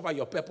 you discover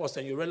your purpose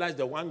and you realize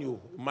the one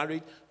you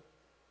married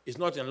is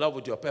not in love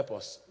with your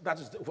purpose,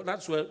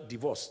 that's where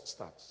divorce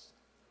starts.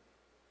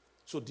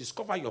 So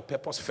discover your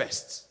purpose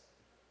first.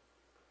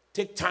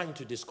 Take time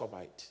to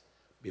discover it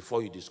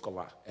before you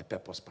discover a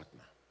purpose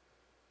partner.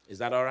 Is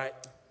that all right?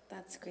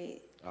 That's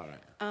great. All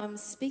right.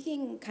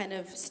 Speaking kind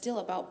of still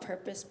about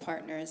purpose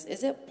partners,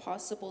 is it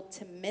possible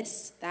to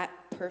miss that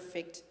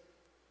perfect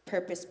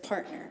purpose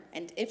partner?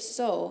 And if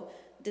so,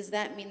 does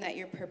that mean that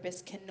your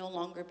purpose can no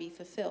longer be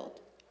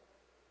fulfilled?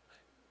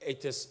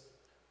 It is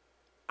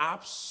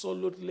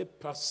absolutely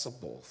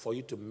possible for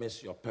you to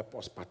miss your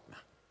purpose partner.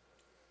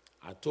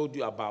 I told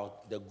you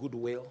about the good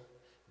will,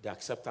 the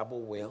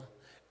acceptable will,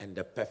 and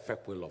the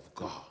perfect will of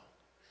God.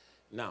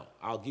 Now,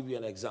 I'll give you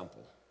an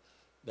example.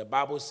 The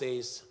Bible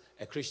says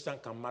a Christian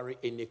can marry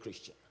any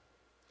Christian.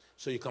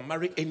 So you can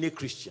marry any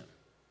Christian.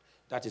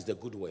 That is the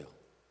good will.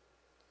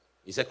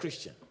 He's a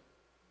Christian.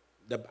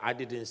 I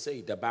didn't say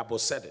it. The Bible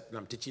said it, and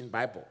I'm teaching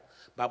Bible.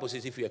 Bible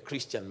says if you're a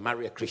Christian,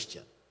 marry a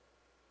Christian.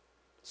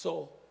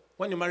 So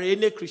when you marry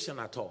any Christian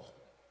at all,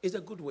 it's a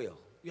good will.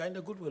 You are in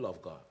the good will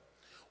of God.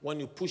 When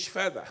you push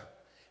further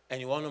and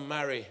you want to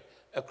marry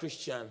a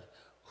Christian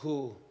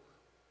who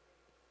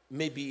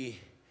maybe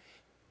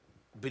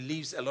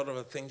believes a lot of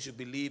the things you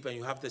believe, and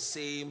you have the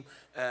same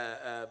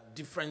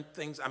different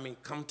things,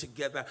 come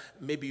together.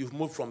 Maybe you've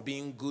moved from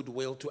being good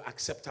will to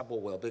acceptable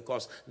will,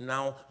 because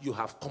now you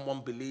have common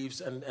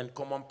beliefs and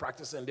common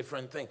practice and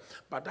different things.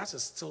 But that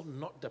is still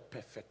not the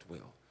perfect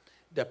will.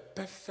 The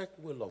perfect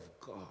will of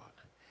God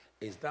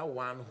is that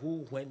one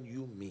who, when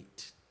you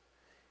meet,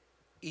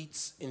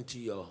 eats into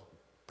your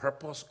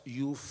purpose,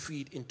 you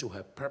feed into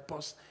her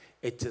purpose.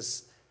 It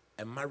is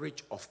a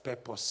marriage of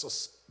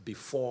purposes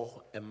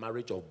before a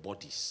marriage of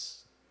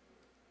bodies.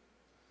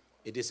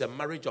 It is a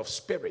marriage of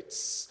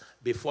spirits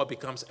before it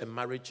becomes a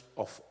marriage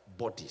of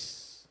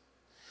bodies.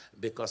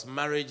 Because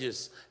marriage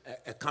is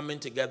a coming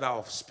together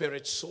of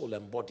spirit, soul,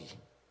 and body.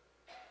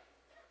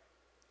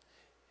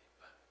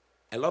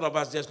 A lot of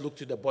us just look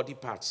to the body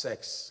part,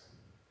 sex.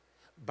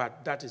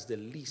 But that is the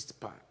least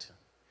part.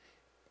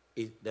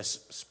 The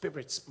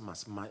spirits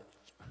must match.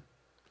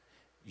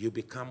 You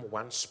become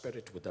one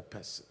spirit with a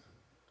person.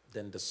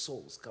 Then the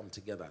souls come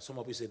together. Some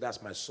of you say,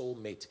 that's my soul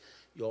mate.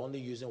 You're only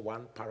using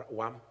one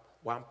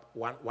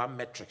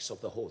metrics of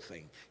the whole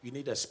thing. You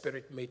need a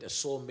spirit mate, a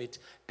soul mate,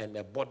 and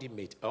a body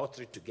mate. All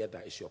three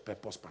together is your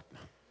purpose partner.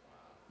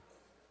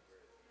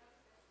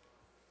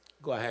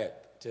 Go ahead,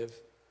 Tiff.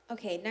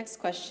 Okay, next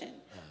question.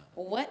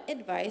 What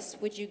advice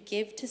would you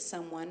give to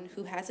someone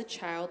who has a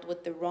child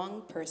with the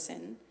wrong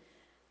person,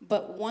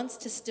 but wants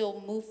to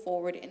still move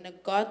forward in a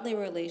godly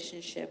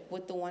relationship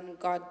with the one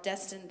God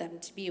destined them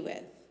to be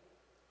with?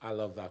 I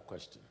love that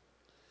question.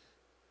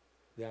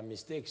 There are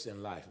mistakes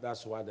in life.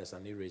 That's why there's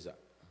an eraser.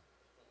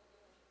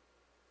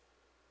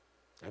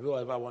 Have you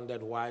ever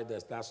wondered why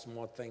there's that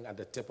small thing at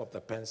the tip of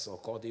the pencil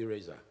called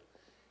eraser?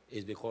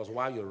 It's because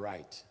while you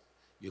write,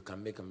 you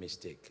can make a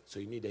mistake. So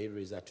you need the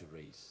eraser to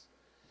erase.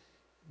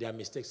 There are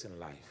mistakes in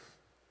life.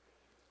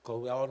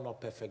 Because we are all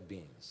not perfect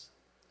beings.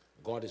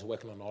 God is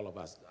working on all of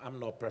us. I'm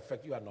not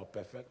perfect. You are not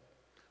perfect.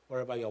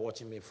 Wherever you're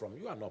watching me from,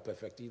 you are not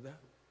perfect either.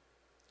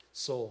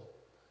 So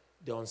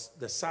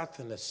the sad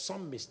thing is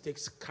some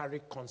mistakes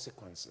carry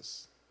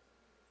consequences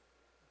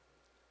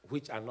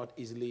which are not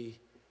easily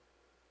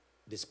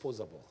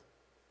disposable.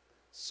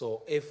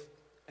 So if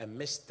a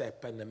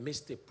misstep and a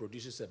mistake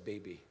produces a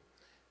baby,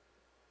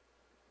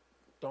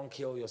 don't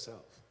kill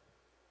yourself.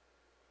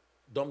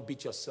 Don't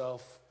beat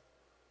yourself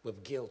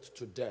with guilt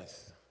to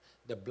death.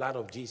 The blood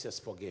of Jesus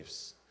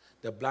forgives.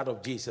 The blood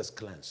of Jesus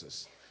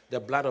cleanses. The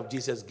blood of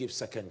Jesus gives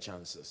second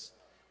chances.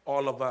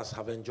 All of us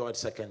have enjoyed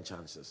second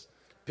chances.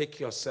 Pick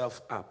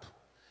yourself up.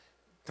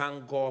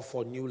 Thank God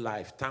for new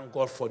life. Thank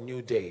God for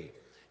new day.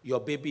 Your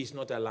baby is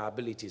not a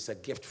liability. It's a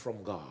gift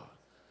from God.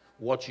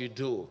 What you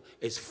do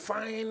is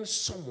find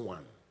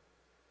someone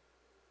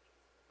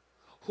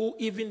who,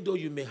 even though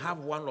you may have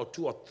 1 or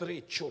 2 or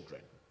 3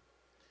 children,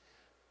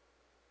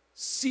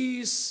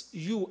 sees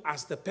you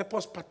as the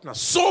purpose partner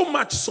so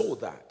much so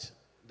that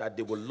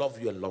they will love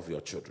you and love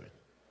your children.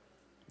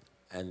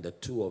 And the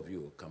two of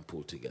you can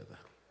pull together.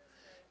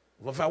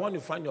 If I want to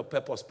find your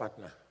purpose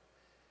partner,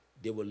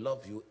 they will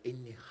love you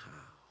anyhow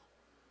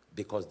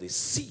because they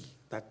see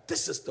that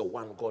this is the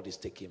one God is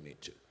taking me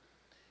to.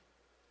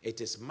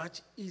 It is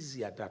much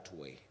easier that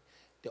way.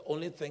 The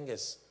only thing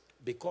is,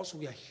 because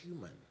we are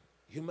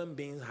human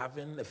beings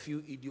having a few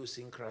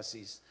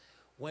idiosyncrasies,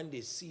 when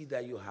they see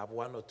that you have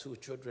 1 or 2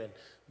 children,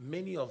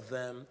 many of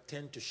them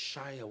tend to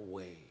shy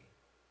away.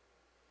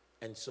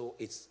 And so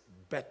it's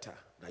better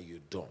that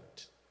you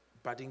don't.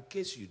 But in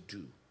case you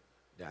do,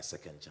 there are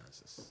second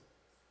chances.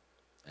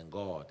 And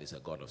God is a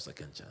God of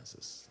second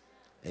chances.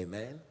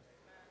 Amen?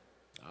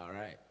 All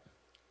right.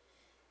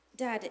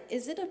 Dad,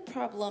 is it a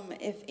problem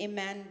if a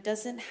man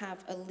doesn't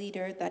have a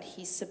leader that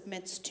he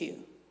submits to?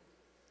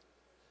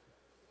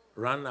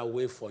 Run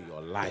away for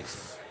your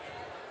life.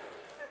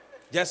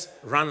 Just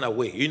run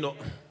away, you know.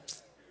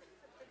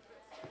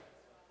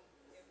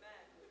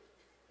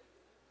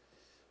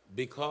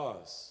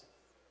 Because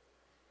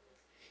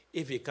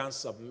if he can't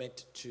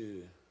submit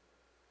to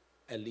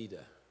a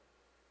leader,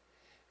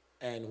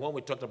 and when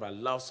we talked about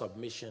love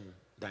submission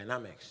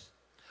dynamics,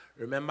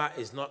 remember,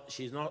 he's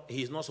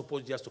not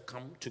supposed just to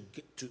come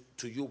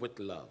to you with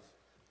love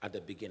at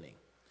the beginning.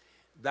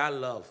 That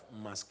love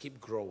must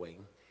keep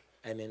growing,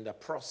 and in the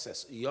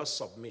process, your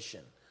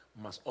submission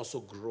must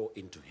also grow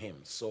into him.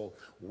 So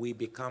we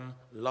become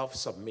love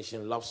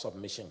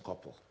submission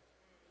couple.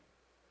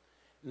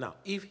 Now,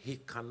 if he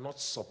cannot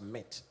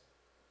submit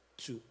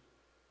to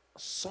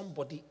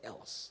somebody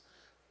else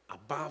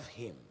above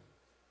him,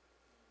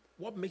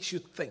 what makes you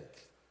think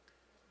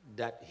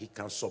that he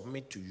can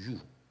submit to you,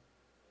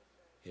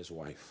 his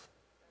wife?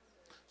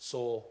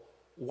 So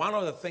one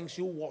of the things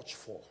you watch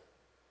for,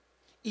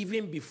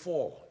 even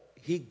before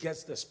he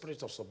gets the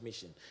spirit of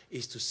submission,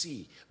 is to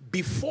see,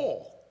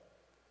 before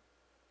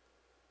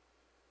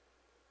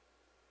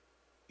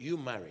you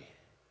marry,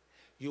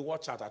 you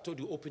watch out. I told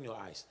you, open your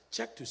eyes.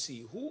 Check to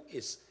see who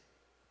is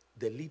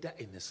the leader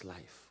in his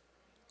life.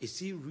 Is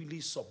he really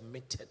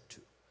submitted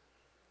to?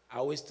 I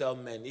always tell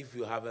men, if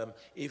you have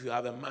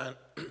a man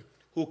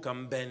who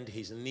can bend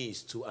his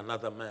knees to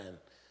another man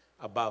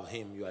above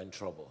him, you are in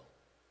trouble.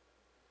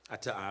 I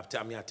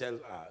tell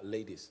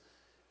ladies,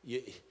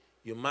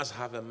 you must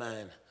have a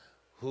man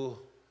who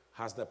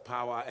has the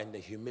power and the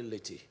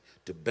humility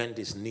to bend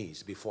his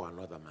knees before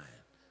another man.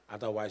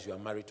 Otherwise, you are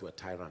married to a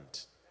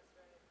tyrant.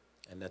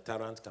 And the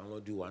tyrant can only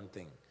do one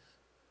thing: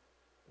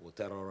 will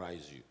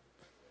terrorize you.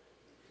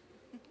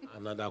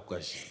 Another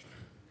question.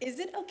 Is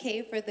it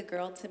okay for the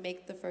girl to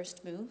make the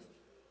first move?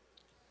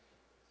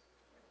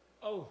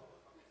 Oh.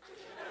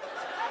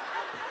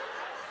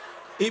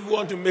 If you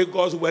want to make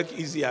God's work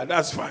easier,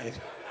 that's fine.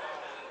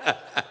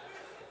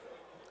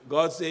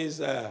 God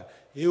says,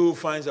 he who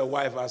finds a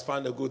wife has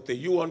found a good thing.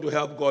 You want to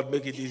help God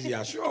make it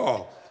easier?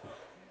 Sure.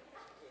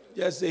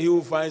 Just say he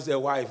who finds a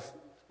wife,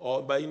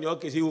 but in your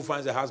case, he who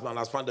finds a husband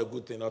has found a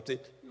good thing.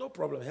 No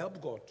problem,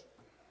 help God.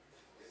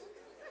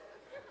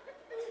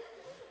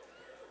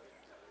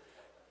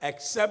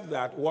 Except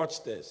that,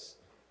 watch this.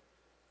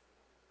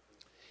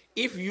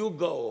 If you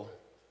go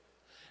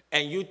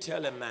and you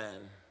tell a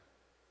man,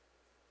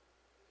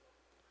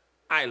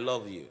 I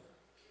love you,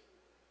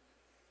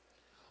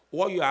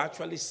 what you're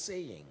actually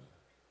saying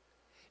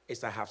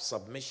is, I have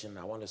submission,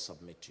 I want to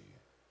submit to you.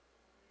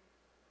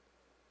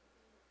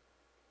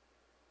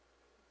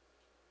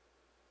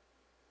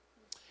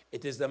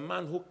 It is the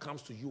man who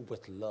comes to you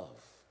with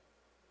love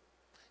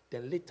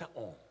then later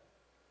on,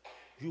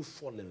 you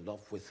fall in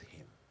love with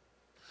him.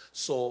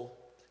 So,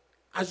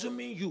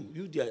 assuming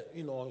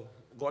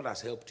God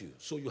has helped you,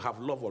 so you have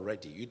love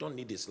already. You don't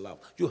need his love.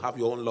 You have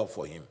your own love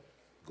for him.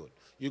 Good.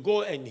 You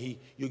go and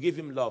you give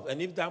him love.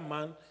 And if that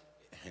man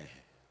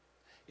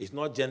is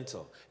not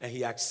gentle and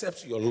he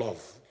accepts your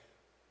love,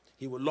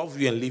 he will love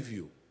you and leave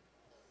you.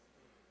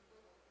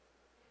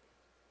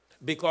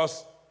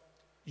 Because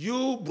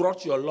you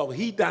brought your love.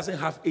 He doesn't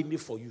have any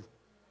for you.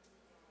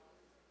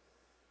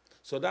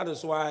 So that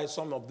is why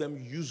some of them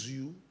use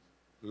you,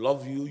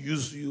 love you,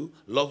 use you,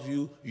 love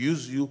you,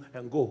 use you,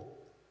 and go.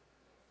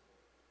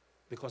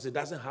 Because he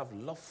doesn't have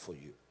love for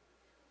you.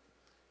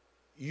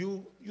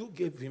 You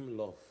gave him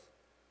love.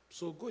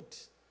 So good.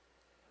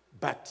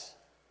 But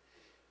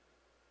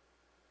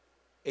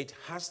it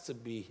has to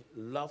be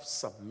love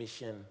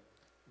submission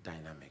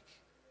dynamic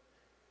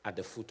at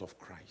the foot of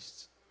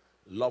Christ.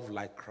 Love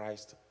like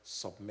Christ,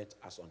 submit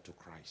us unto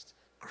Christ.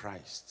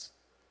 Christ.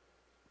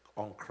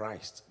 On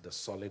Christ, the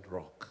solid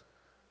rock,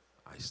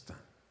 I stand.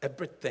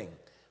 Everything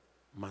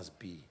must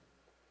be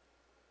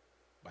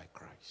by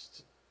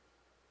Christ.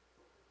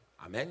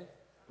 Amen? Amen.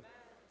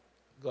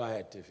 Go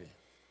ahead, Tiffy.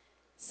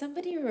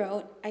 Somebody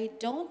wrote, I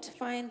don't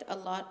find a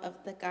lot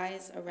of the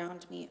guys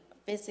around me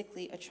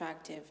physically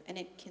attractive, and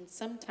it can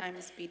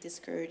sometimes be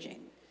discouraging.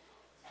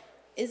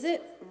 Is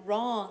it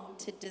wrong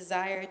to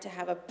desire to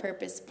have a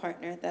purpose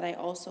partner that I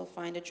also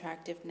find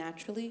attractive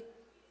naturally?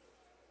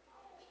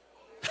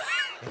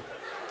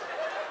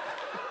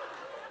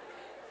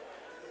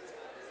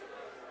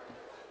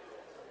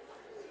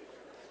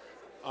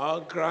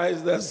 On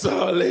Christ, the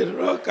solid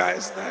rock I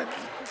stand.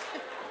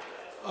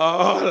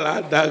 All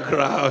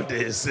underground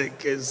is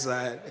sinking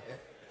sand.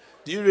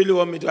 Do you really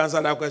want me to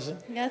answer that question?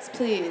 Yes,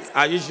 please.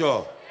 Are you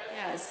sure?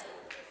 Yes.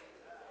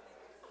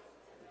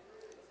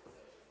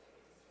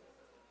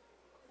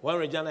 When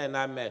Regina and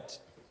I met,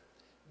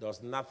 there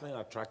was nothing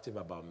attractive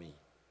about me.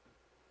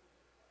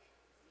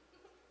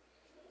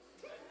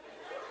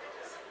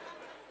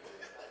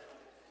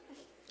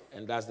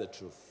 And that's the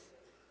truth.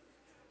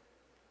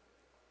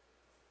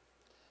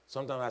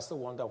 Sometimes I still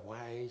wonder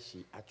why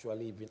she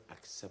actually even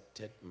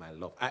accepted my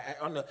love. I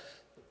honor,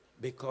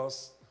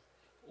 because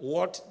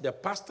what the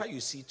pastor you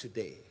see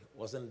today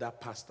wasn't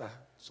that pastor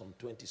some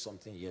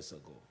 20-something years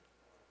ago.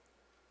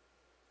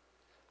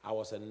 I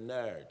was a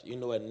nerd. You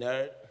know a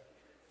nerd?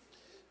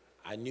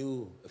 I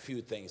knew a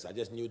few things. I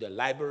just knew the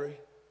library.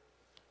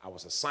 I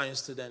was a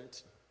science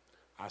student.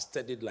 I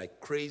studied like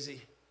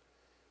crazy.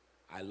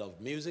 I loved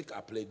music.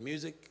 I played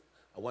music.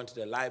 I went to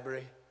the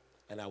library,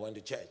 and I went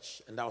to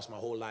church. And that was my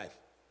whole life.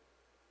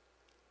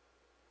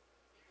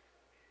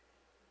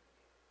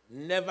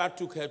 Never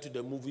took her to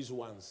the movies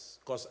once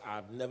because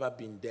I've never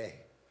been there.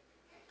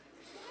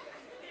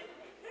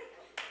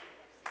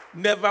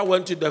 Never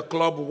went to the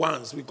club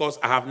once because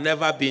I have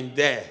never been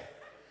there.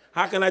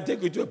 How can I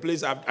take you to a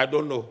place I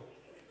don't know?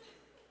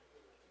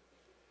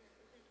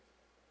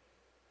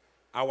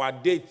 Our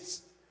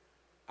dates,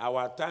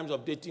 our times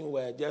of dating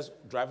were just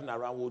driving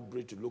around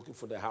Woodbridge looking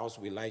for the house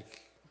we like.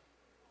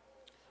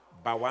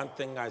 But one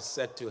thing I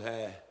said to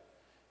her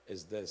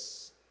is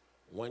this: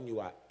 when you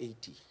are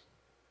 80,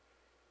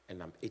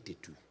 and I'm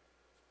 82,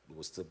 we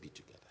will still be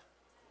together.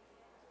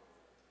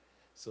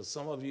 So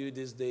some of you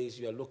these days,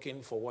 you are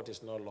looking for what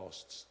is not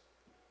lost.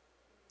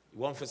 You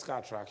want physical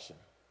attraction.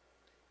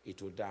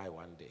 It will die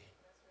one day.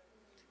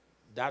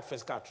 That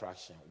physical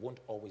attraction won't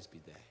always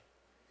be there.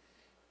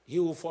 He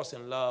who falls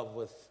in love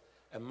with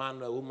a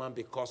man or a woman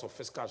because of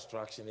physical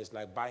attraction is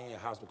like buying a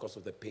house because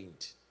of the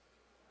paint.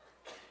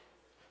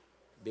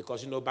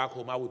 Because back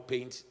home I would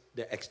paint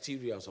the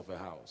exteriors of a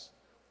house.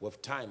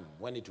 With time,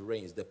 when it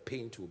rains, the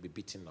paint will be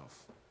beaten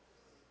off.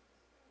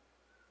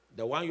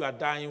 The one you are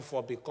dying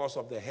for because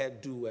of the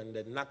hairdo and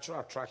the natural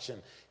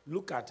attraction,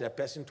 look at a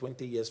person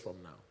 20 years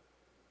from now.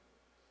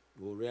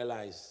 You will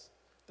realize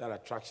that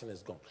attraction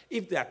is gone.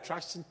 If the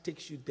attraction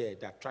takes you there,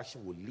 the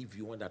attraction will leave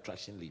you when the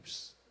attraction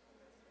leaves.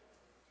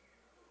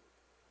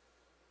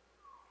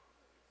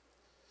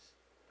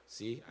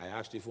 See, I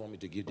asked you if you want me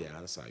to give the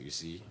answer, you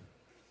see.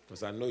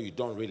 Because I know you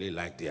don't really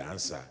like the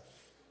answer.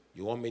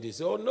 You want me to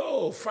say, oh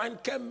no,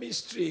 find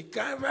chemistry,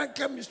 can't find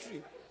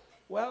chemistry.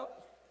 Well,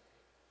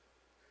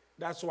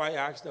 that's why I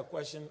asked the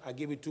question. I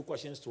gave you 2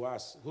 questions to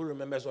ask. Who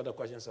remembers what the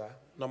questions are?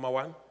 Number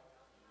 1,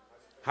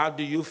 how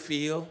do you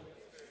feel?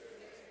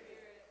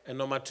 And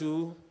number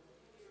 2,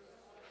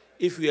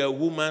 if you're a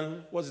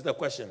woman, what is the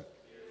question?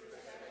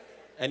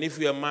 And if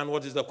you're a man,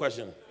 what is the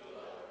question?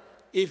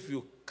 If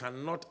you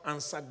cannot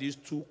answer these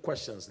 2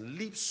 questions,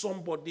 leave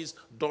somebody's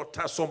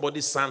daughter,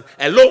 somebody's son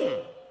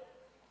alone.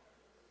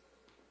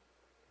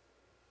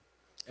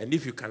 And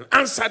if you can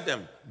answer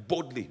them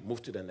boldly,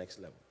 move to the next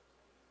level.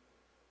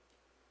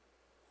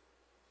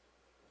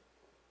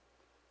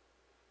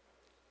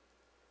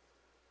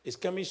 Is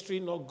chemistry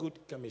not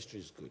good? Chemistry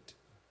is good.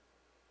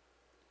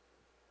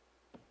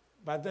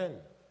 But then,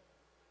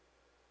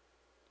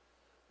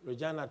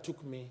 Regina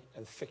took me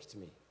and fixed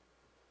me.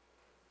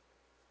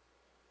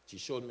 She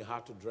showed me how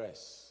to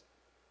dress.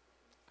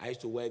 I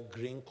used to wear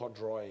green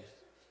corduroy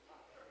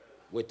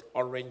with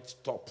orange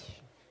top.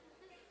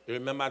 You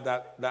remember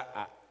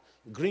that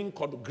green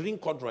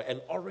corduroy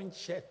and orange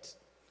shirt.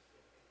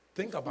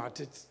 Think about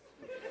it.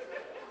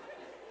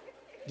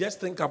 Just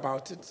think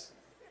about it.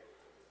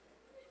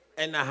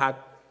 And I had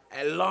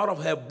a lot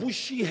of her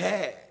bushy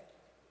hair.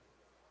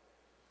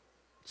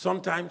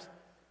 Sometimes,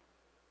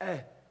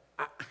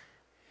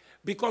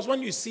 because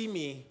when you see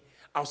me,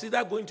 I was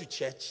either going to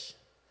church,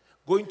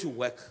 going to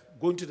work,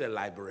 going to the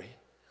library,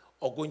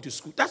 or going to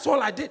school. That's all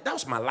I did. That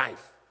was my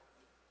life.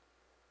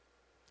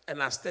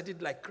 And I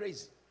studied like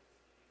crazy.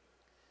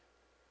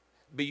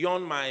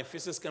 Beyond my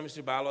physics,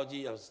 chemistry,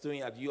 biology, I was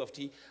doing at U of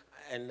T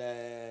and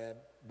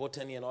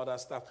botany and all that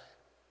stuff.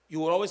 You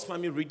will always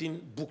find me reading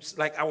books.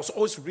 Like I was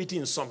always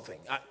reading something.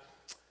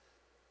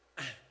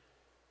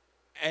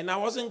 And I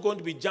wasn't going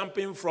to be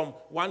jumping from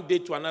one day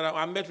to another.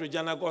 I met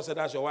Regina. God said,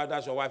 that's your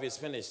wife, it's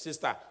finished.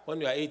 Sister, when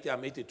you are 80,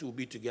 I'm 82, we'll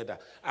be together.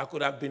 I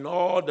could have been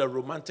all the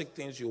romantic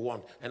things you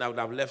want, and I would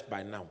have left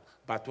by now.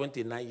 But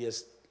 29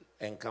 years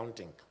and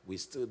counting, we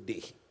still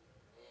there.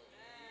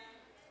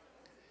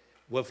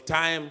 With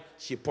time,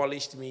 she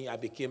polished me. I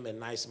became a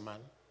nice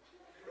man.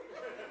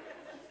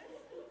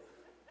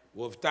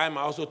 With time,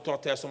 I also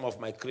taught her some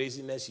of my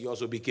craziness. She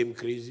also became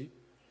crazy.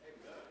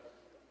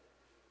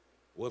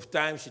 With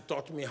time, she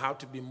taught me how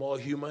to be more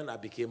human. I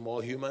became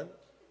more human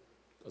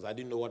because I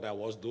didn't know what I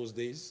was those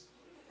days.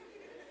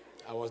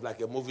 I was like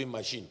a moving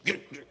machine.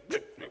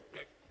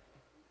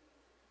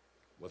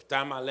 With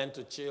time, I learned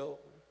to chill.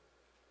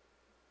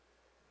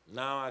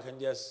 Now I can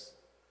just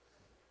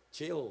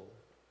chill.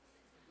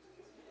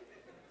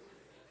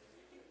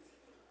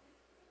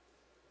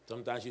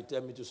 Sometimes you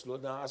tell me to slow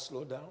down, I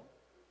slow down.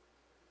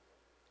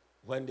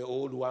 When the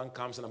old one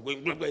comes and I'm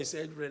going, he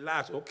said,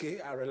 relax.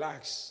 Okay, I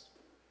relax.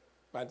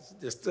 But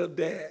they're still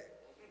there.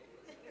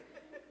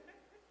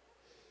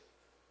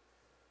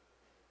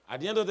 At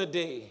the end of the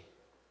day,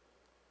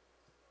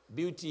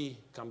 beauty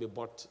can be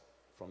bought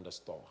from the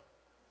store.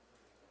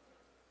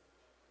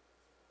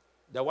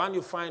 The one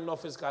you find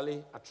not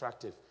physically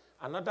attractive,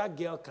 another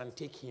girl can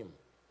take him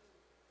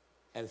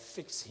and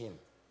fix him.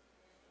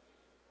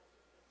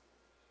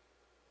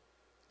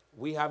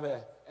 We have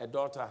a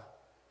daughter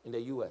in the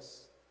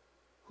U.S.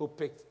 who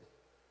picked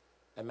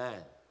a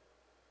man.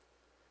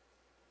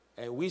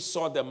 And we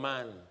saw the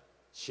man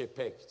she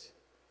picked.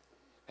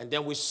 And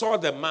then we saw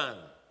the man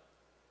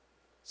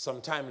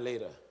some time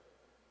later.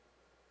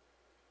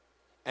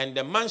 And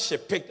the man she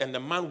picked and the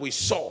man we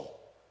saw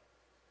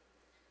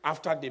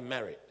after they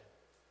married,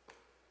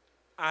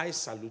 I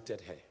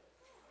saluted her.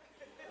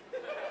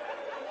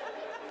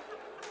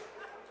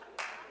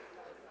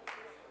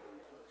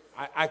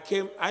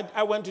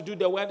 I went to do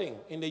the wedding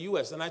in the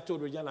U.S. and I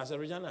told Regina, I said,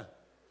 Regina,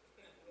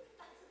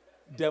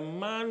 the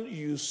man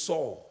you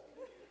saw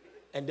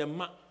and the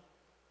man,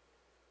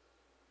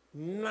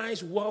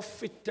 nice,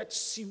 well-fitted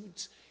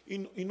suit,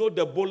 you know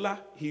the bowler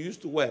he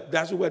used to wear,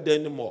 doesn't wear that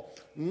anymore.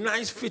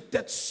 Nice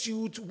fitted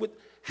suit with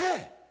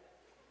hair.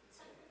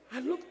 I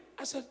looked,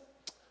 I said,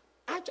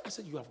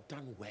 you have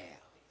done well.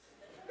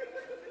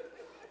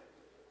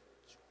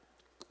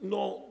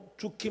 No,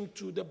 took him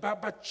to the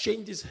barber,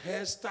 changed his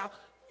hairstyle.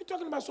 You're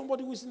talking about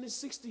somebody who's in his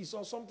 60s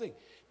or something.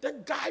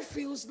 The guy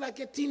feels like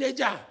a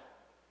teenager.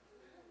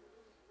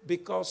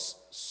 Because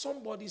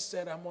somebody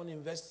said, I'm going to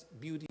invest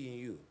beauty in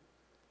you.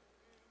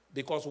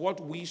 Because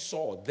what we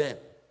saw then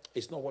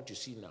is not what you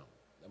see now.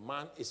 The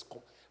man is...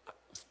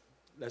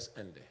 Let's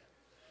end there.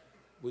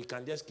 We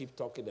can just keep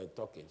talking and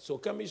talking. So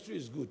chemistry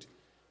is good,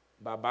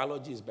 but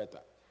biology is better.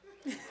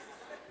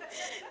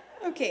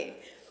 Okay.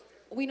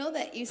 We know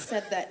that you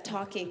said that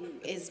talking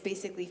is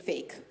basically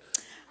fake.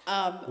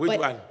 Which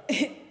one?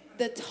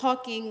 The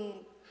talking...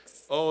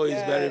 Oh,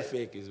 it's very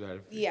fake. It's very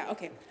fake. Yeah,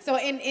 okay. So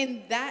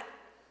in that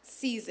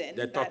season...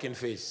 The talking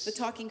phase. The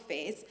talking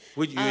phase.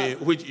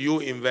 Which you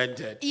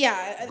invented.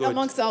 Yeah, good.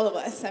 Amongst all of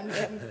us.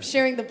 I'm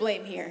sharing the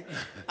blame here.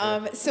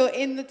 So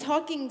in the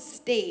talking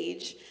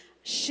stage,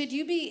 should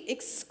you be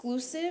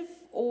exclusive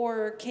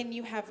or can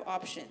you have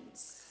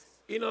options?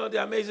 You know,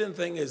 the amazing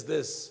thing is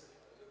this.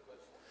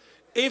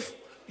 If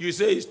you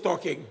say he's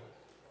talking,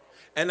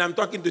 and I'm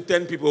talking to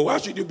 10 people, why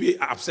should you be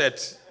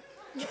upset?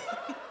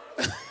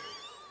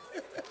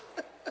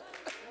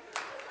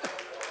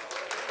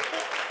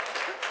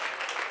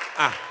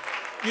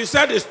 You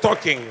said he's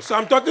talking, so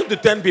I'm talking to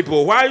 10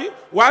 people.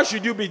 Why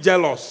should you be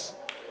jealous?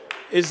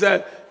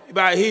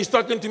 But he's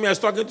talking to me, I was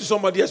talking to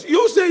somebody else.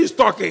 You say he's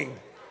talking.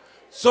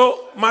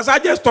 So must I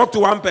just talk to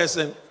one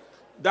person?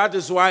 That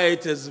is why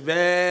it is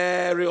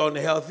very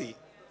unhealthy.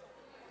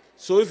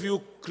 So if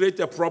you create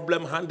a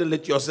problem, handle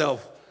it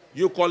yourself.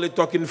 You call it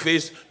talking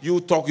face,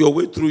 you talk your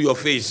way through your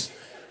face.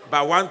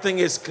 But one thing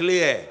is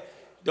clear.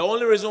 The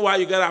only reason why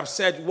you get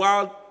upset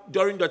while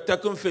during the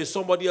talking phase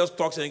somebody else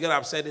talks and you get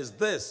upset is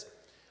this.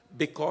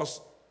 Because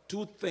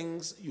two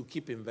things you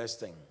keep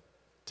investing.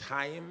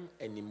 Time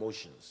and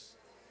emotions.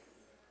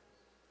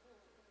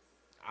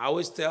 I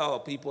always tell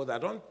people that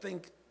I don't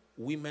think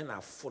women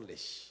are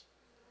foolish.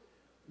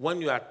 When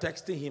you are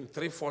texting him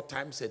 3-4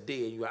 times a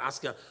day and you are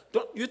asking her,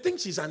 don't you think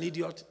she's an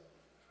idiot?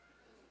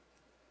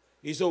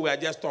 He said, we are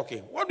just talking.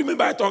 What do you mean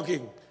by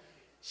talking?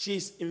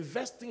 She's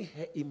investing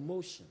her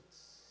emotions.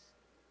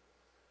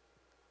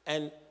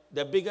 And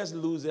the biggest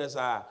losers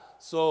are,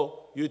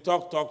 so you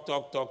talk.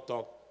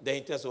 Then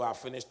he tells you, I've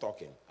finished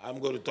talking. I'm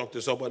going to talk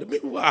to somebody.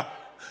 Meanwhile,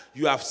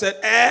 you have said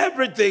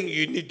everything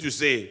you need to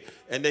say.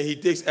 And then he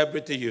takes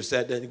everything you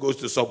said, then he goes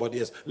to somebody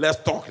else.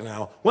 Let's talk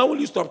now. When will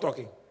you stop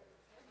talking?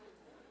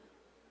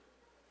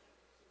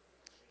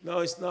 No,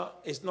 it's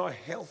not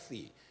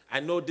healthy. I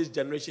know this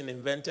generation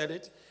invented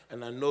it,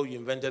 and I know you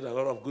invented a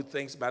lot of good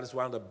things, but it's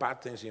one of the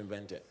bad things you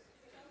invented.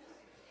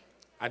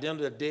 At the end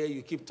of the day,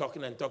 you keep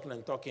talking and talking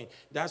and talking.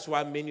 That's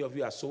why many of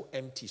you are so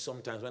empty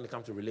sometimes when it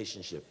comes to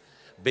relationship.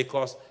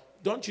 Because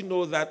don't you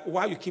know that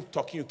while you keep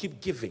talking, you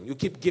keep giving, you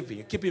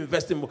keep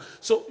investing more.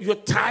 So you're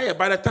tired.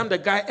 By the time the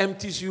guy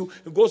empties you,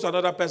 it goes to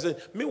another person.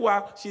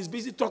 Meanwhile, she's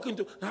busy talking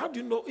to. How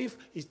do you know if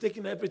he's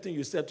taking everything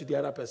you said to the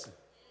other person?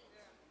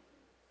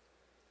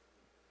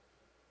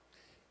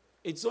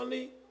 It's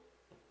only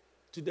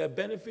to the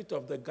benefit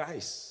of the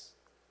guys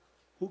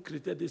who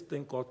created this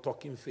thing called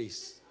talking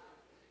face.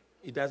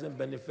 It doesn't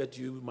benefit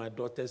you, my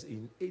daughters,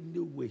 in any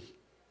way.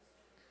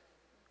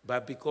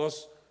 But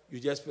because you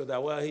just feel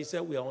that, well, he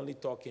said we are only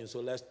talking, so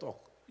let's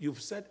talk.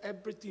 You've said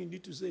everything you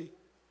need to say.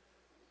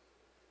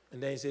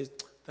 And then he says,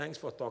 thanks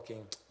for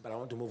talking, but I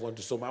want to move on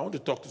to somebody. I want to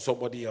talk to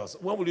somebody else.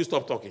 When will you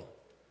stop talking?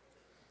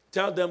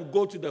 Tell them,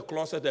 go to the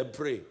closet and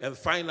pray and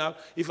find out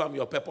if I'm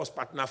your purpose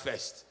partner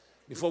first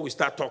before we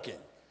start talking.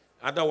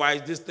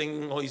 Otherwise, this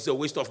thing is a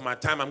waste of my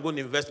time. I'm going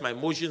to invest my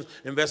emotions,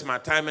 invest my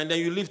time, and then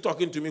you leave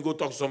talking to me, go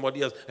talk to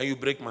somebody else, and you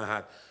break my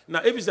heart.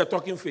 Now, if it's a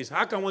talking face,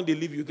 how come when they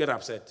leave, you get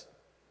upset?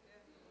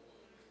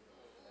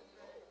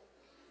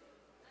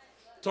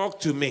 Talk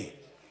to me.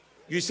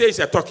 You say it's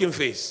a talking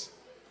face.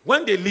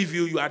 When they leave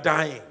you, you are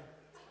dying.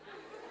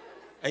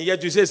 And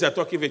yet you say it's a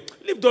talking face.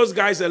 Leave those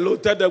guys alone.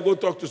 Tell them, go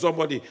talk to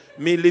somebody.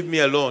 Me, leave me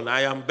alone.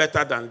 I am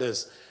better than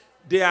this.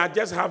 They are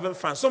just having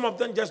fun. Some of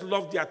them just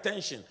love the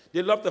attention.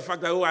 They love the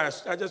fact that, oh,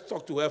 I just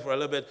talked to her for a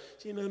little bit.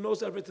 She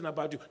knows everything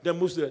about you. Then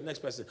moves to the next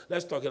person.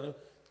 Let's talk.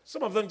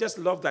 Some of them just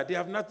love that. They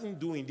have nothing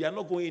doing. They are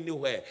not going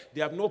anywhere.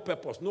 They have no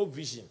purpose, no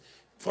vision.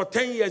 For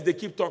 10 years, they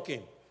keep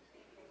talking.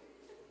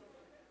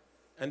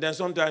 And then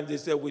sometimes they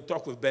say, we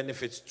talk with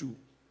benefits too.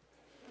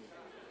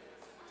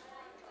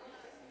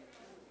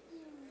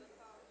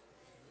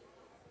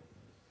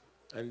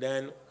 And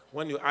then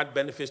when you add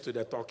benefits to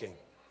the talking,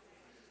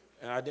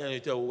 and then you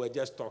tell, we're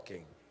just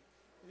talking.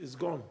 It's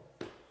gone.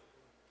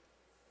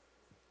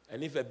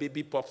 And if a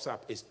baby pops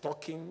up, it's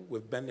talking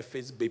with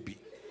benefits baby.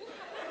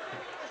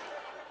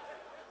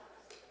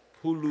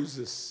 Who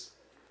loses?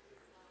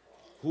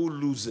 Who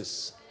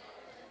loses?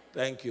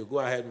 Thank you. Go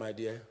ahead, my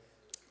dear.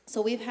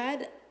 So we've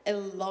had a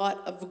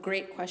lot of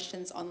great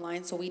questions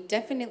online, so we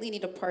definitely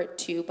need a part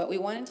 2, but we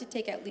wanted to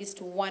take at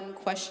least one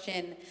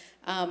question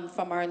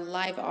from our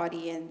live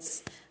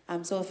audience.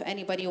 So if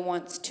anybody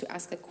wants to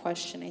ask a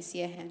question, I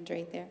see a hand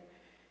right there.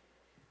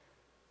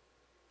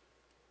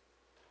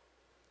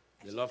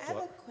 They love I have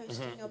a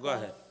question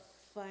about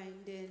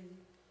finding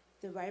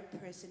the right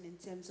person in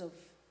terms of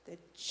the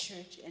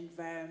church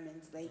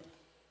environment. Like,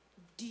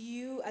 do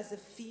you, as a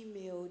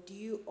female, do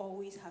you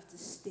always have to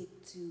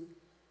stick to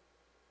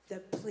the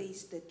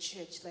place, the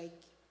church? Like,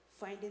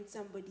 finding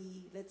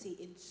somebody, let's say,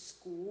 in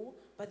school,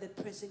 but the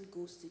person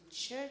goes to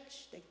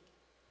church? Like,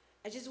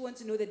 I just want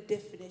to know the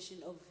definition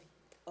of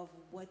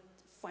what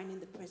finding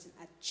the person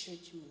at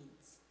church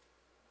means.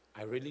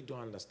 I really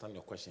don't understand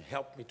your question.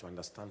 Help me to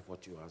understand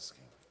what you're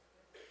asking.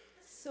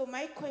 So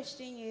my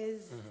question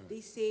is, they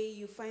say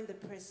you find the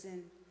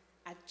person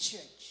at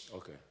church.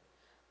 Okay.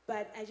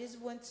 But I just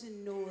want to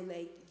know,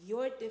 like,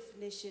 your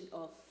definition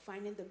of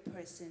finding the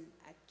person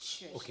at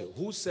church. Okay, Like,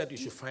 who said you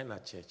should find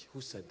at church?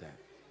 Who said that?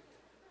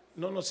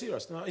 No,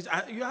 serious. No,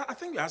 I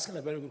think you're asking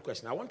a very good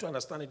question. I want to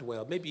understand it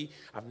well. Maybe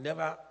I've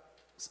never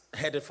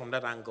heard it from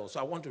that angle, so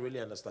I want to really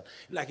understand.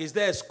 Like, is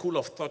there a school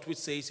of thought which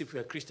says if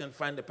you're a Christian,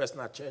 find the person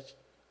at church?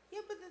 yeah,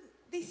 but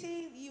they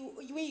say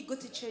when you go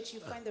to church, you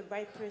find the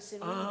right person.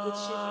 When you go to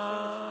church, you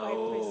find the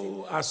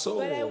right person. So.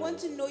 But I want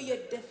to know your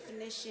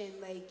definition.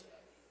 Like,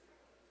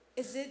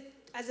 is it,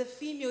 as a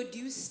female, do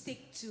you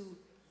stick to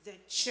the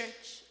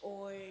church,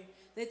 or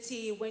let's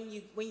say when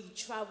you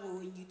travel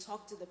and you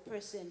talk to the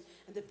person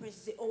and the person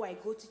say, oh, I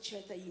go to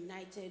church at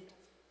United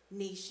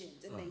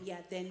Nations, and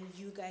then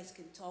you guys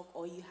can talk,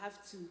 or you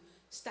have to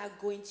start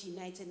going to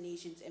United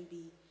Nations and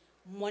be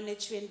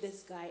monitoring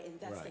this guy, and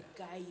that's Right.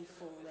 the guy you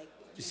follow. Like,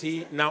 You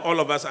see, now all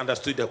of us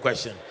understood the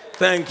question.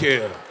 Thank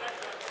you.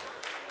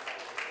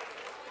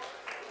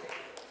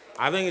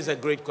 I think it's a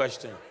great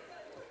question.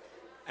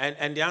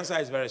 And the answer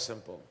is very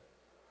simple.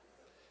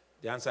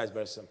 The answer is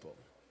very simple.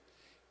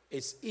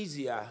 It's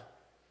easier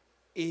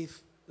if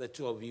the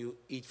two of you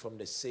eat from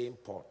the same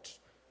pot,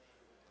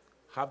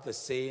 have the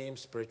same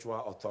spiritual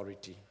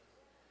authority,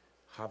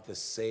 have the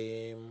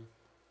same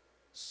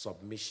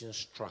submission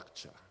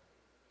structure.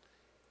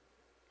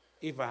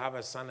 If I have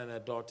a son and a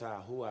daughter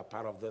who are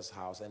part of this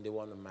house and they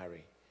want to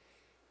marry,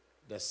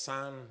 the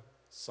son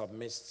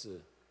submits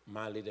to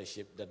my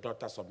leadership, the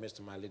daughter submits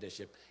to my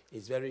leadership,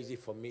 it's very easy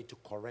for me to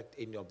correct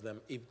any of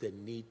them if the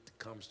need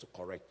comes to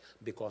correct,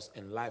 because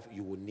in life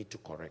you will need to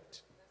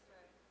correct.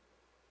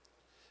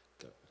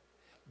 Good.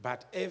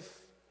 But if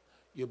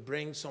you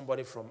bring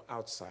somebody from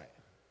outside,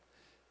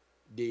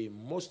 they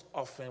most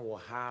often will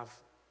have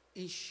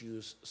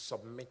issues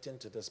submitting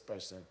to this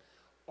person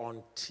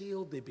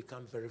until they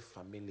become very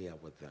familiar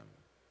with them.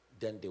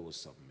 Then they will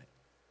submit.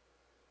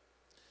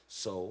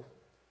 So,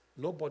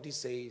 nobody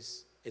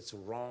says it's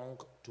wrong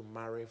to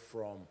marry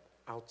from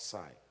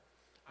outside.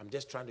 I'm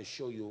just trying to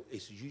show you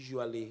it's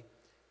usually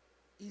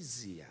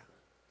easier.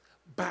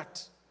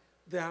 But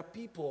there are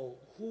people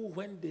who,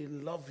 when they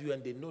love you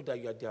and they know that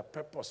you are their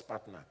purpose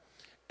partner,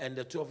 and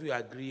the two of you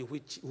agree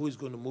who is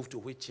going to move to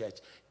which church,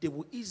 they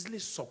will easily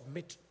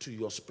submit to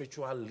your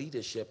spiritual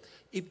leadership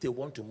if they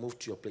want to move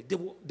to your place.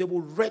 They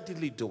will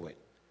readily do it.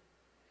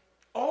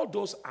 All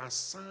those are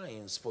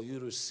signs for you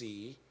to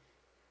see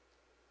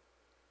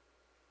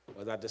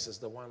whether this is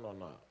the one or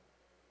not.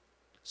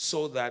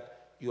 So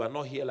that you are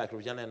not here like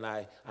Regina and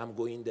I'm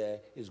going there,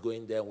 he's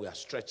going there, and we are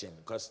stretching.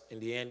 Because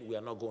in the end, we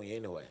are not going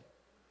anywhere.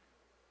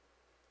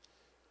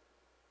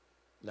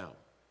 Now,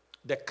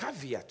 the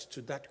caveat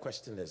to that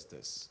question is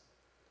this.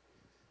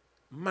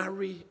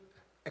 Marry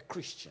a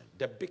Christian,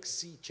 the big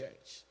C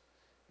church.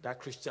 That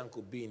Christian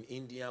could be in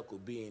India,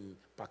 could be in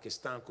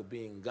Pakistan, could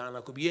be in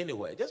Ghana, could be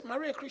anywhere. Just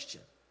marry a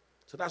Christian.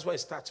 So that's where it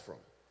starts from.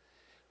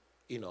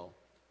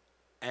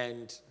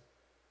 And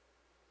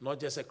not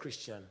just a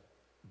Christian,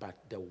 but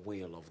the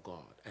will of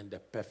God and the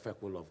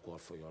perfect will of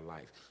God for your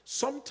life.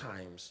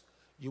 Sometimes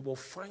you will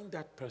find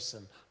that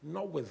person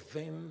not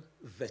within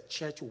the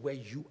church where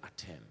you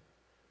attend.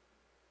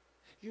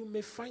 You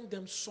may find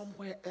them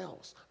somewhere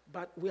else,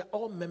 but we are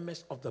all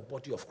members of the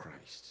body of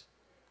Christ.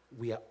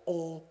 We are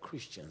all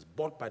Christians,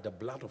 bought by the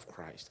blood of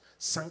Christ,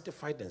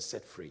 sanctified and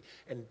set free.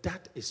 And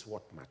that is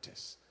what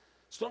matters.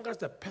 As long as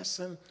the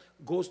person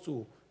goes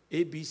to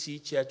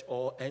ABC church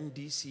or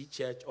NDC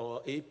church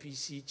or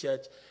APC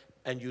church,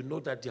 and you know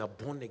that they are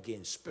born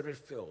again,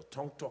 spirit-filled,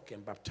 tongue-talking,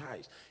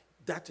 baptized,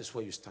 that is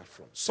where you start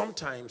from.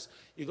 Sometimes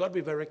you got to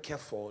be very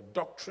careful.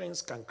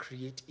 Doctrines can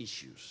create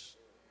issues.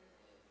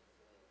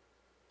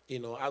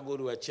 I go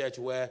to a church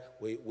where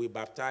we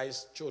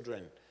baptize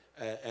children,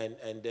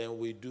 and then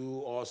we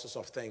do all sorts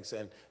of things.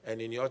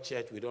 And in your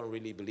church, we don't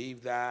really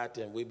believe that,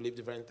 and we believe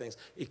different things.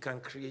 It can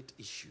create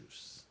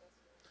issues.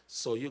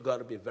 So you got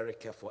to be very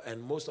careful.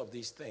 And most of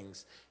these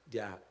things, they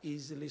are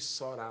easily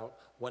sought out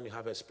when you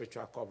have a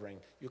spiritual covering.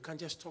 You can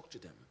just talk to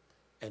them.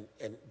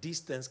 And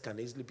these things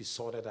can easily be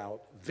sorted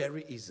out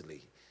very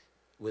easily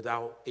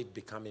without it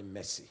becoming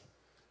messy.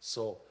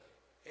 So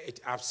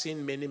I've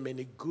seen many,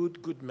 many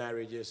good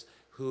marriages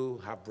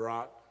who have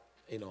brought,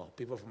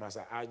 people from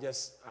outside.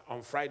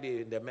 On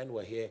Friday, the men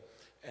were here,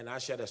 and I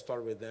shared a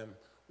story with them.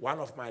 One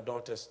of my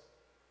daughters,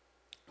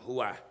 who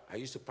I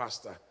used to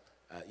pastor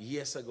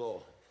years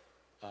ago,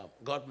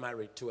 got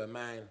married to a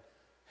man,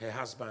 her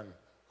husband,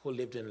 who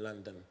lived in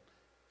London,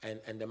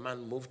 and the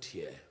man moved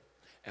here.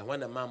 And when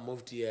the man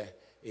moved here,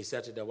 he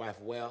said to the wife,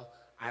 well,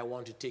 I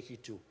want to take you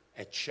to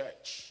a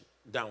church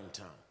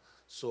downtown.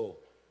 So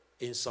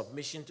in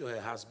submission to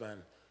her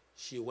husband,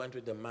 she went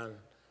with the man,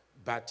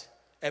 but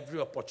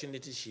every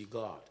opportunity she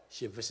got,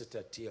 she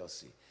visited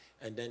TLC.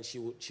 And then she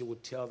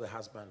would tell the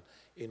husband,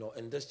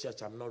 in this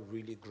church, I'm not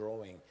really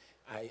growing.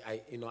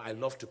 I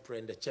love to pray,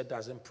 and the church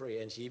doesn't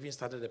pray. And she even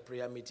started a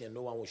prayer meeting, and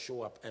no one would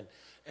show up.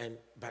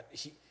 But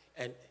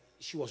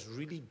she was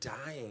really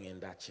dying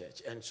in that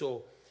church. And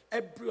so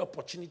every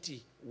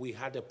opportunity we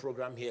had a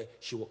program here,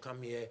 she will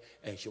come here,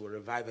 and she will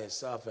revive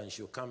herself, and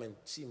she will come and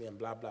see me, and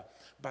blah, blah.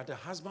 But the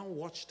husband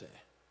watched her.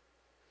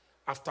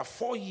 After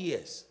 4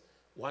 years,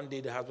 one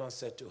day the husband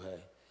said to her,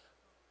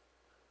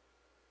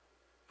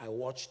 I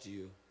watched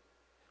you,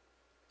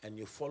 and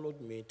you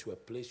followed me to a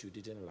place you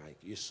didn't like.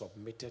 You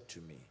submitted to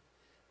me.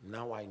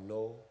 Now I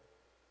know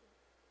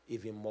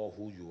even more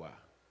who you are.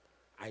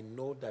 I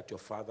know that your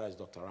father is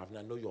Dr. Ravna.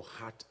 I know your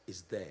heart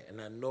is there.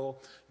 And I know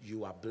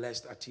you are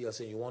blessed at TLC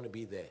and you want to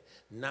be there.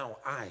 Now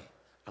I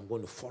am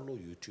going to follow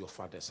you to your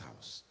father's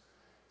house.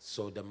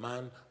 So the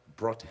man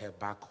brought her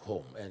back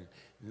home. And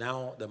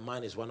now the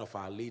man is one of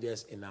our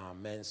leaders in our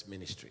men's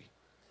ministry.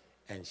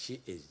 And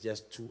she is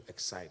just too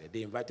excited.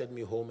 They invited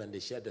me home and they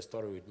shared the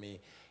story with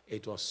me.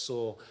 It was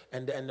so,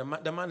 and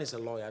the man is a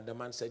lawyer. The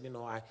man said,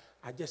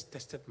 I just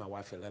tested my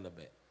wife a little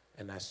bit.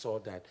 And I saw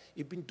that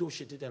even though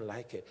she didn't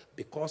like it,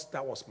 because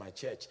that was my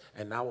church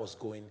and I was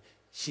going,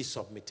 she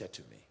submitted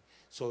to me.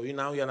 So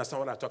now you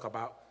understand what I talk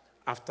about?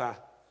 After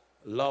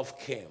love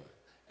came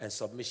and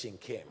submission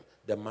came,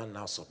 the man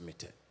now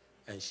submitted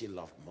and she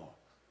loved more.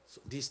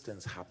 So these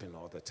things happen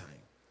all the time.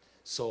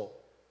 So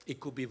it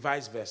could be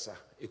vice versa.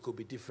 It could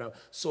be different.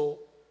 So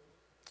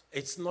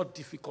it's not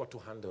difficult to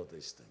handle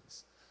these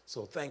things.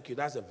 So thank you.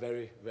 That's a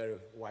very, very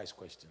wise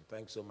question.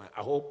 Thanks so much.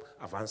 I hope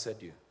I've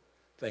answered you.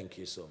 Thank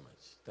you so much.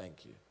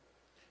 Thank you.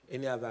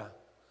 Any other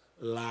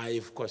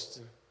live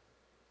question?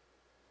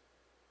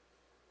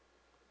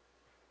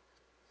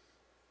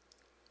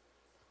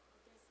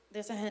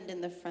 There's a hand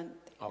in the front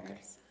there. Okay.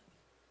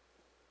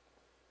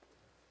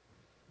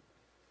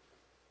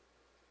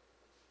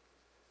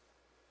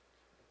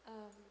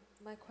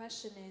 My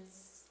question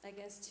is, I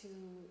guess, to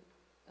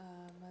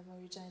Mama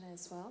Regina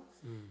as well.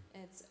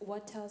 It's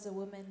what tells a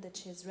woman that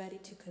she is ready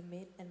to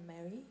commit and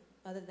marry,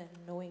 other than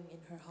knowing in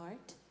her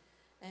heart?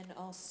 And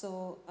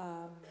also,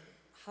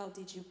 how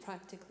did you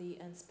practically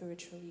and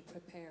spiritually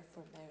prepare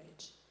for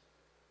marriage?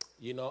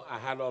 You know, I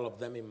had all of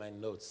them in my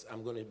notes.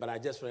 But I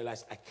just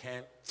realized I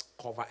can't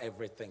cover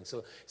everything.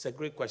 So it's a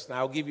great question.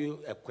 I'll give you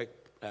a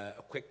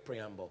quick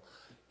preamble.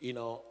 You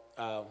know,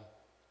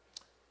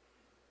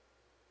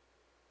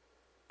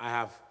 I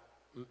have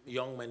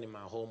young men in my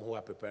home who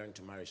are preparing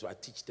to marry, so I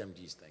teach them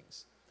these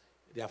things.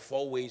 There are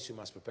 4 ways you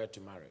must prepare to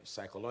marry: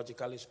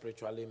 psychologically,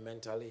 spiritually,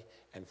 mentally,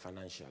 and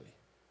financially.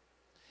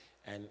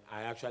 And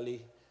I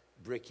actually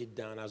break it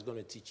down. I was going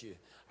to teach you.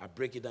 I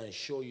break it down and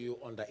show you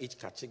under each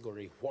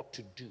category what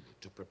to do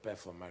to prepare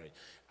for marriage.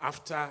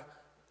 After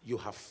you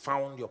have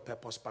found your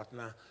purpose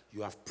partner,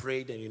 you have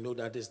prayed, and you know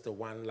that is the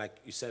one, like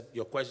you said,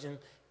 your question,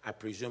 I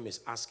presume, is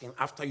asking,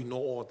 after you know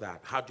all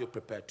that, how do you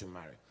prepare to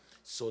marry?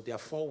 So there are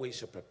 4 ways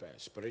to prepare: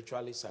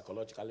 spiritually,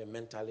 psychologically,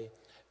 mentally,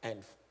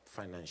 and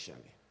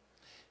financially.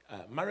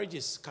 Marriage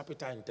is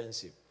capital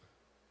intensive.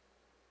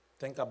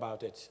 Think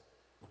about it.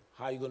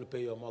 How are you going to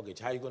pay your mortgage?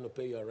 How are you going to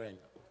pay your rent?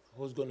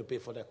 Who's going to pay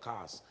for the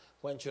cars?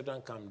 When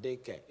children come,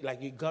 daycare.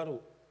 Like, you got to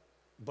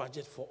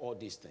budget for all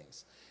these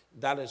things.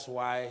 That is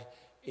why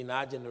in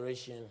our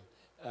generation,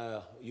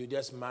 you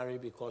just marry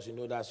because you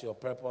know that's your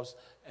purpose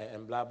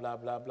and blah, blah,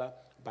 blah, blah.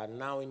 But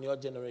now in your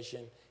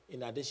generation,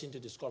 in addition to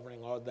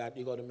discovering all that,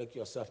 you got to make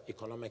yourself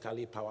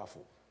economically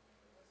powerful.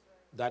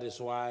 That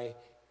is why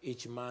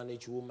each man,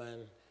 each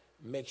woman,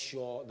 make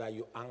sure that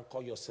you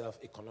anchor yourself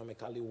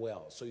economically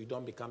well, so you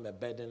don't become a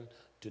burden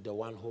to the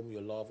one whom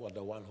you love or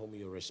the one whom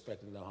you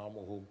respect and the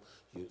one whom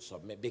you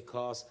submit,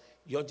 because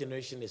your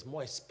generation is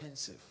more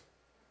expensive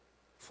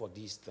for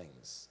these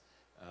things.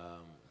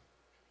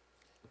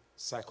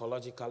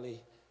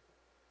 Psychologically,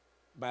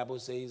 Bible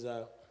says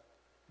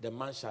the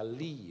man shall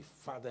leave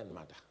father and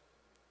mother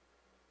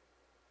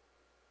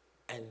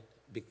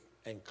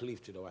and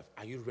cleave to the wife.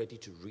 Are you ready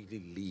to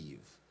really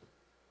leave?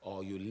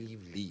 Or you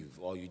leave,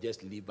 or you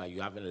just leave but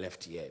you haven't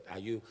left yet?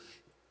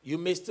 You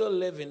may still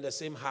live in the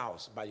same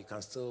house, but you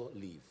can still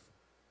leave.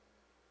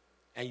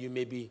 And you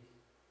may be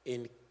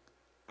in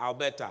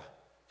Alberta,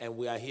 and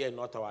we are here in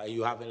Ottawa, and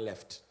you haven't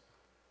left.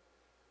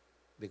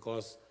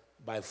 Because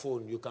by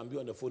phone, you can be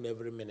on the phone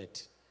every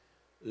minute.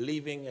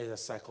 Leaving is a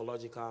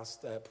psychological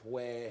step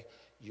where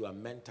you are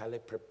mentally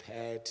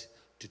prepared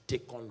to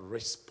take on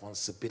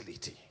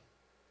responsibility.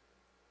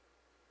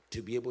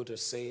 To be able to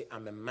say,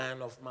 I'm a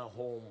man of my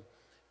home,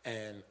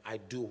 and I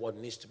do what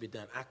needs to be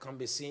done. I can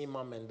be seeing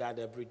mom and dad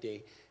every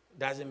day.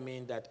 Doesn't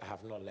mean that I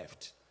have not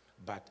left.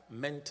 But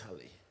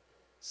mentally,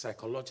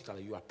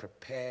 psychologically, you are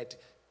prepared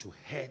to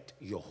head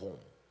your home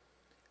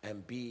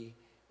and be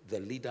the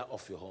leader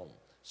of your home.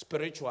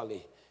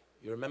 Spiritually,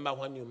 you remember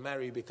when you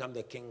marry, you become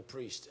the king,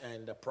 priest,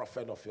 and the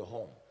prophet of your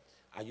home.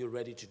 Are you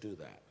ready to do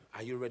that?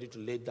 Are you ready to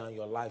lay down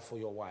your life for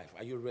your wife?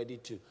 Are you ready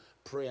to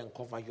pray and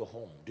cover your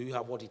home? Do you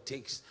have what it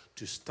takes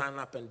to stand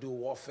up and do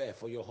warfare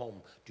for your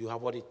home? Do you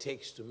have what it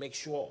takes to make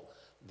sure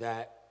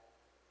that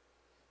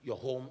your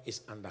home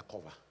is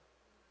undercover?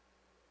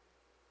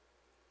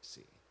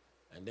 See,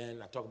 and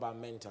then I talk about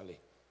mentally.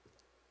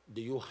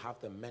 Do you have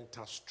the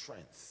mental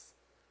strength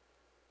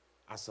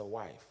as a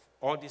wife?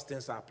 All these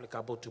things are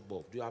applicable to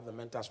both. Do you have the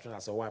mental strength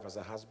as a wife, as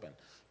a husband,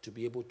 to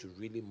be able to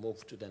really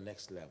move to the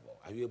next level?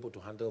 Are you able to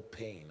handle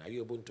pain? Are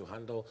you able to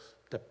handle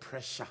the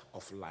pressure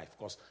of life?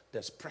 Because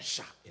there's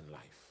pressure in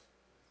life.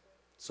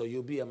 So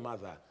you'll be a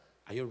mother.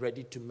 Are you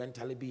ready to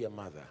mentally be a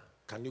mother?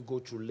 Can you go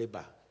through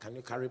labor? Can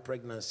you carry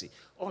pregnancy?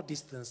 All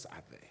these things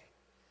are there.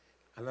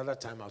 Another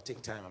time, I'll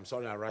take time. I'm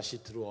sorry I rushed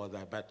it through all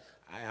that, but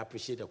I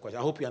appreciate the question.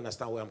 I hope you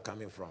understand where I'm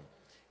coming from.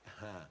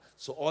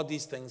 So all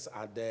these things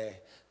are there.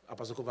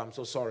 Apostle Kofi, I'm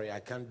so sorry.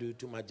 I can't do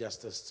too much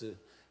justice to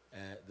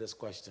this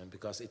question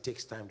because it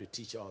takes time to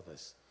teach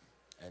others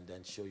and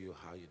then show you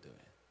how you do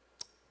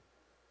it.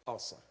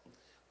 Awesome.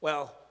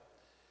 Well,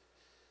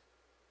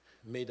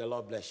 may the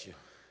Lord bless you.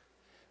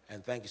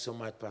 And thank you so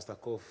much, Pastor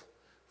Kofi,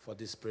 for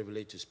this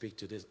privilege to speak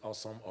to this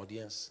awesome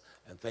audience.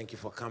 And thank you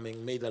for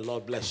coming. May the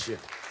Lord bless you.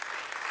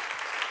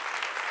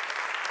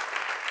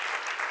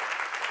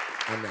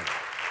 Amen.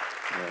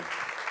 Yeah.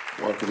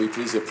 Well, could we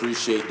please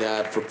appreciate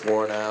Dad for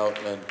pouring out,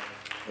 and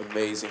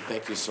amazing.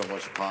 Thank you so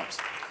much, Pops.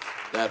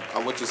 Dad,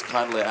 I would just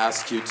kindly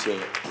ask you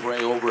to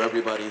pray over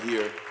everybody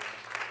here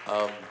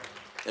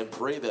and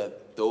pray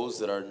that those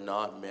that are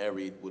not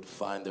married would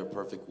find their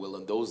perfect will,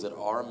 and those that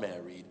are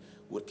married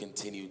would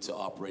continue to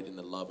operate in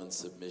the love and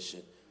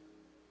submission.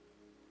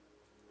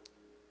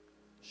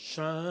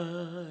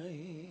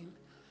 Shine,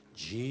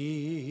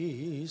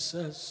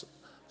 Jesus,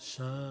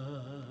 shine.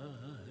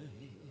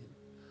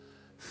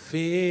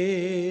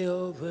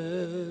 Fill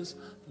this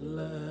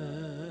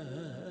land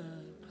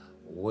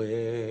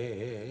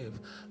with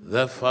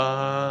the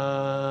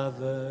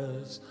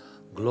Father's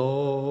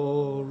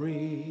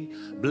glory.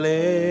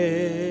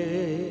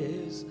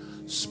 Bless,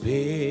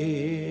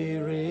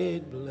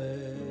 Spirit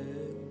bless.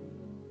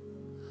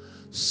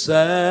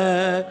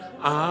 Set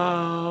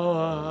our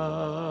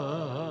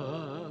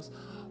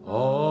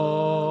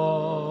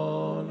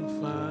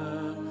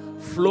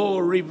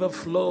river,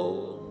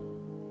 flow.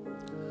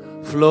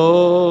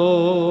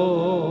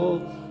 Flow,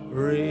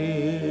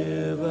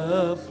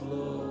 river,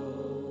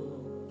 flow.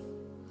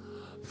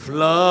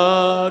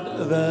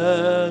 Flood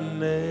the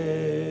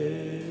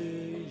nations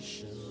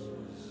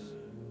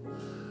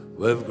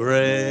with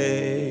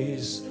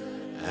grace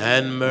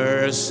and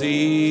mercy.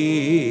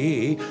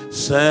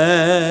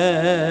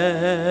 Send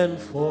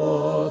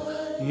forth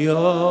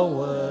your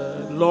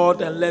word, Lord,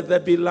 and let there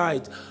be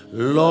light.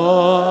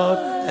 Lord,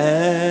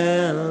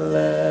 and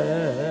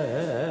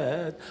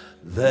let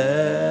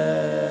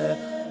there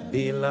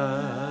be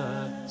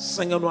light.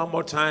 Sing it one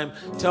more time.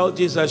 Tell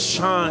Jesus,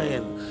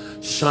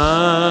 shine,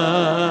 shine,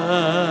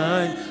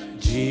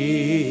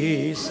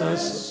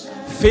 Jesus.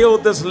 Fill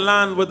this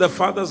land with the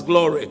Father's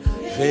glory.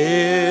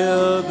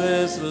 Fill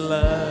this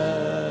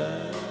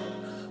land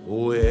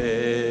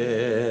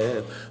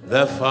with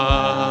the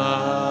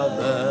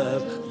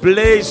Father's.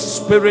 Blaze,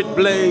 Spirit,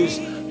 blaze,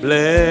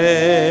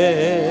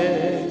 blaze,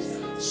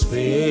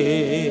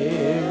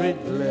 Spirit,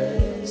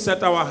 blaze.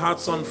 Set our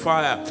hearts on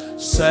fire.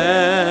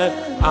 Set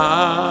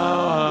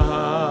our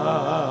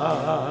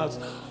hearts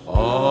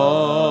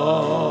on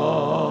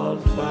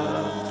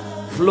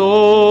fire.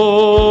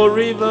 Flow,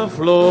 river,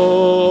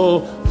 flow,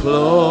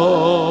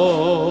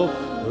 flow,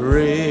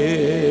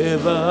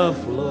 river,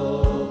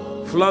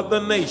 flow. Flood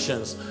the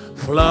nations,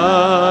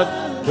 flood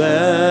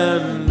the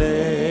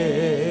nations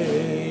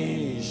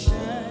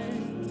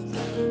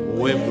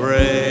with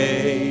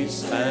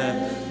grace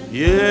and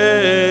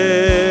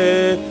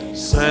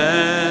send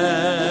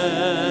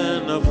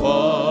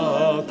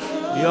forth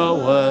your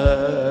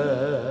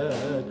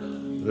word,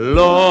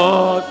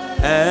 Lord,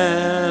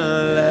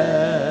 and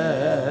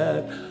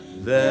let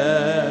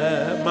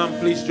them. Mom,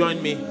 please join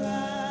me.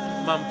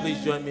 Mom,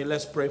 please join me.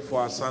 Let's pray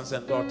for our sons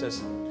and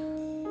daughters.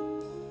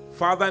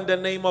 Father, in the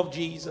name of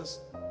Jesus,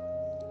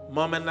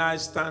 Mom and I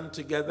stand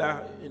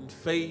together in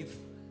faith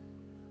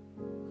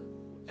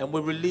and we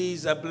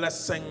release a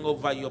blessing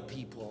over your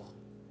people.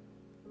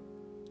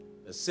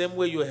 The same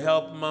way you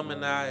help Mom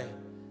and I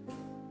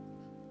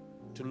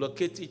to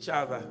locate each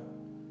other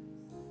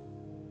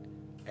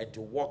and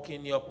to walk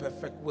in your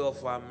perfect will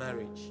for our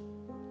marriage.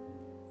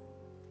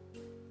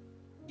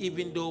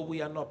 Even though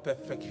we are not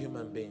perfect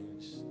human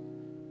beings,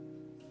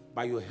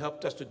 but you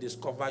helped us to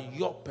discover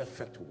your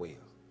perfect will.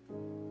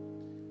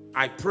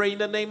 I pray in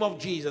the name of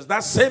Jesus,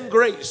 that same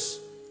grace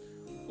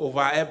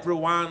over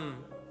everyone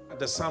at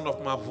the sound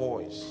of my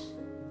voice.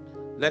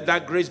 Let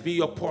that grace be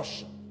your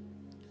portion.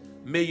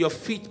 May your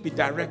feet be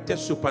directed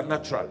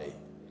supernaturally.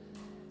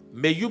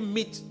 May you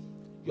meet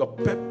your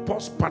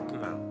purpose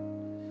partner.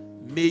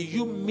 May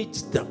you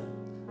meet them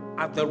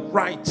at the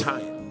right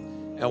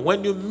time. And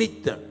when you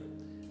meet them,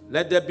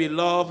 let there be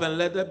love and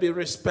let there be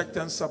respect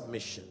and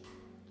submission.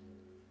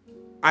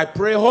 I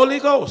pray, Holy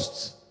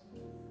Ghost,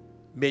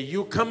 may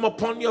you come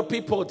upon your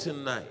people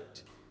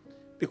tonight.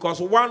 Because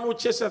one will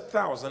chase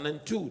 1,000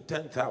 and two,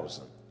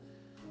 10,000.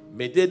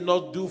 May they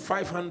not do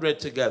 500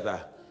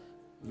 together.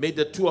 May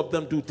the two of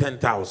them do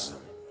 10,000.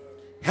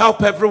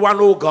 Help everyone,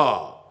 oh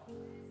God,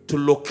 to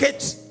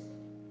locate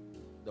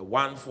the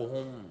one for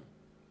whom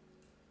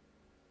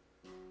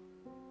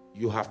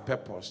you have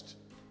purposed.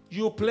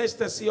 You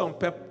placed us here on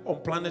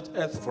planet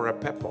Earth for a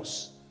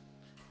purpose.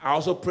 I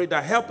also pray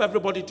that help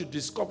everybody to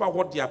discover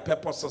what their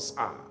purposes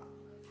are.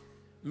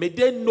 May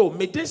they know,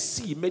 may they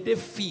see, may they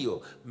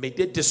feel, may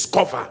they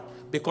discover.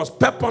 Because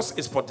purpose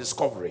is for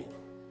discovery.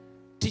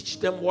 Teach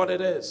them what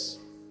it is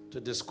to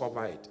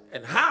discover it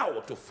and how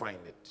to find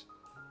it.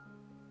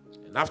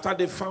 And after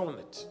they found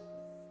it,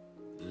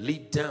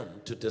 lead them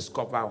to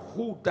discover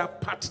who that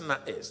partner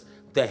is,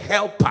 the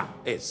helper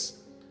is,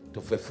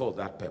 to fulfill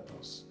that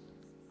purpose.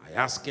 I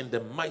ask in the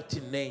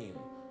mighty name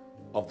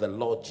of the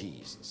Lord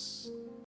Jesus.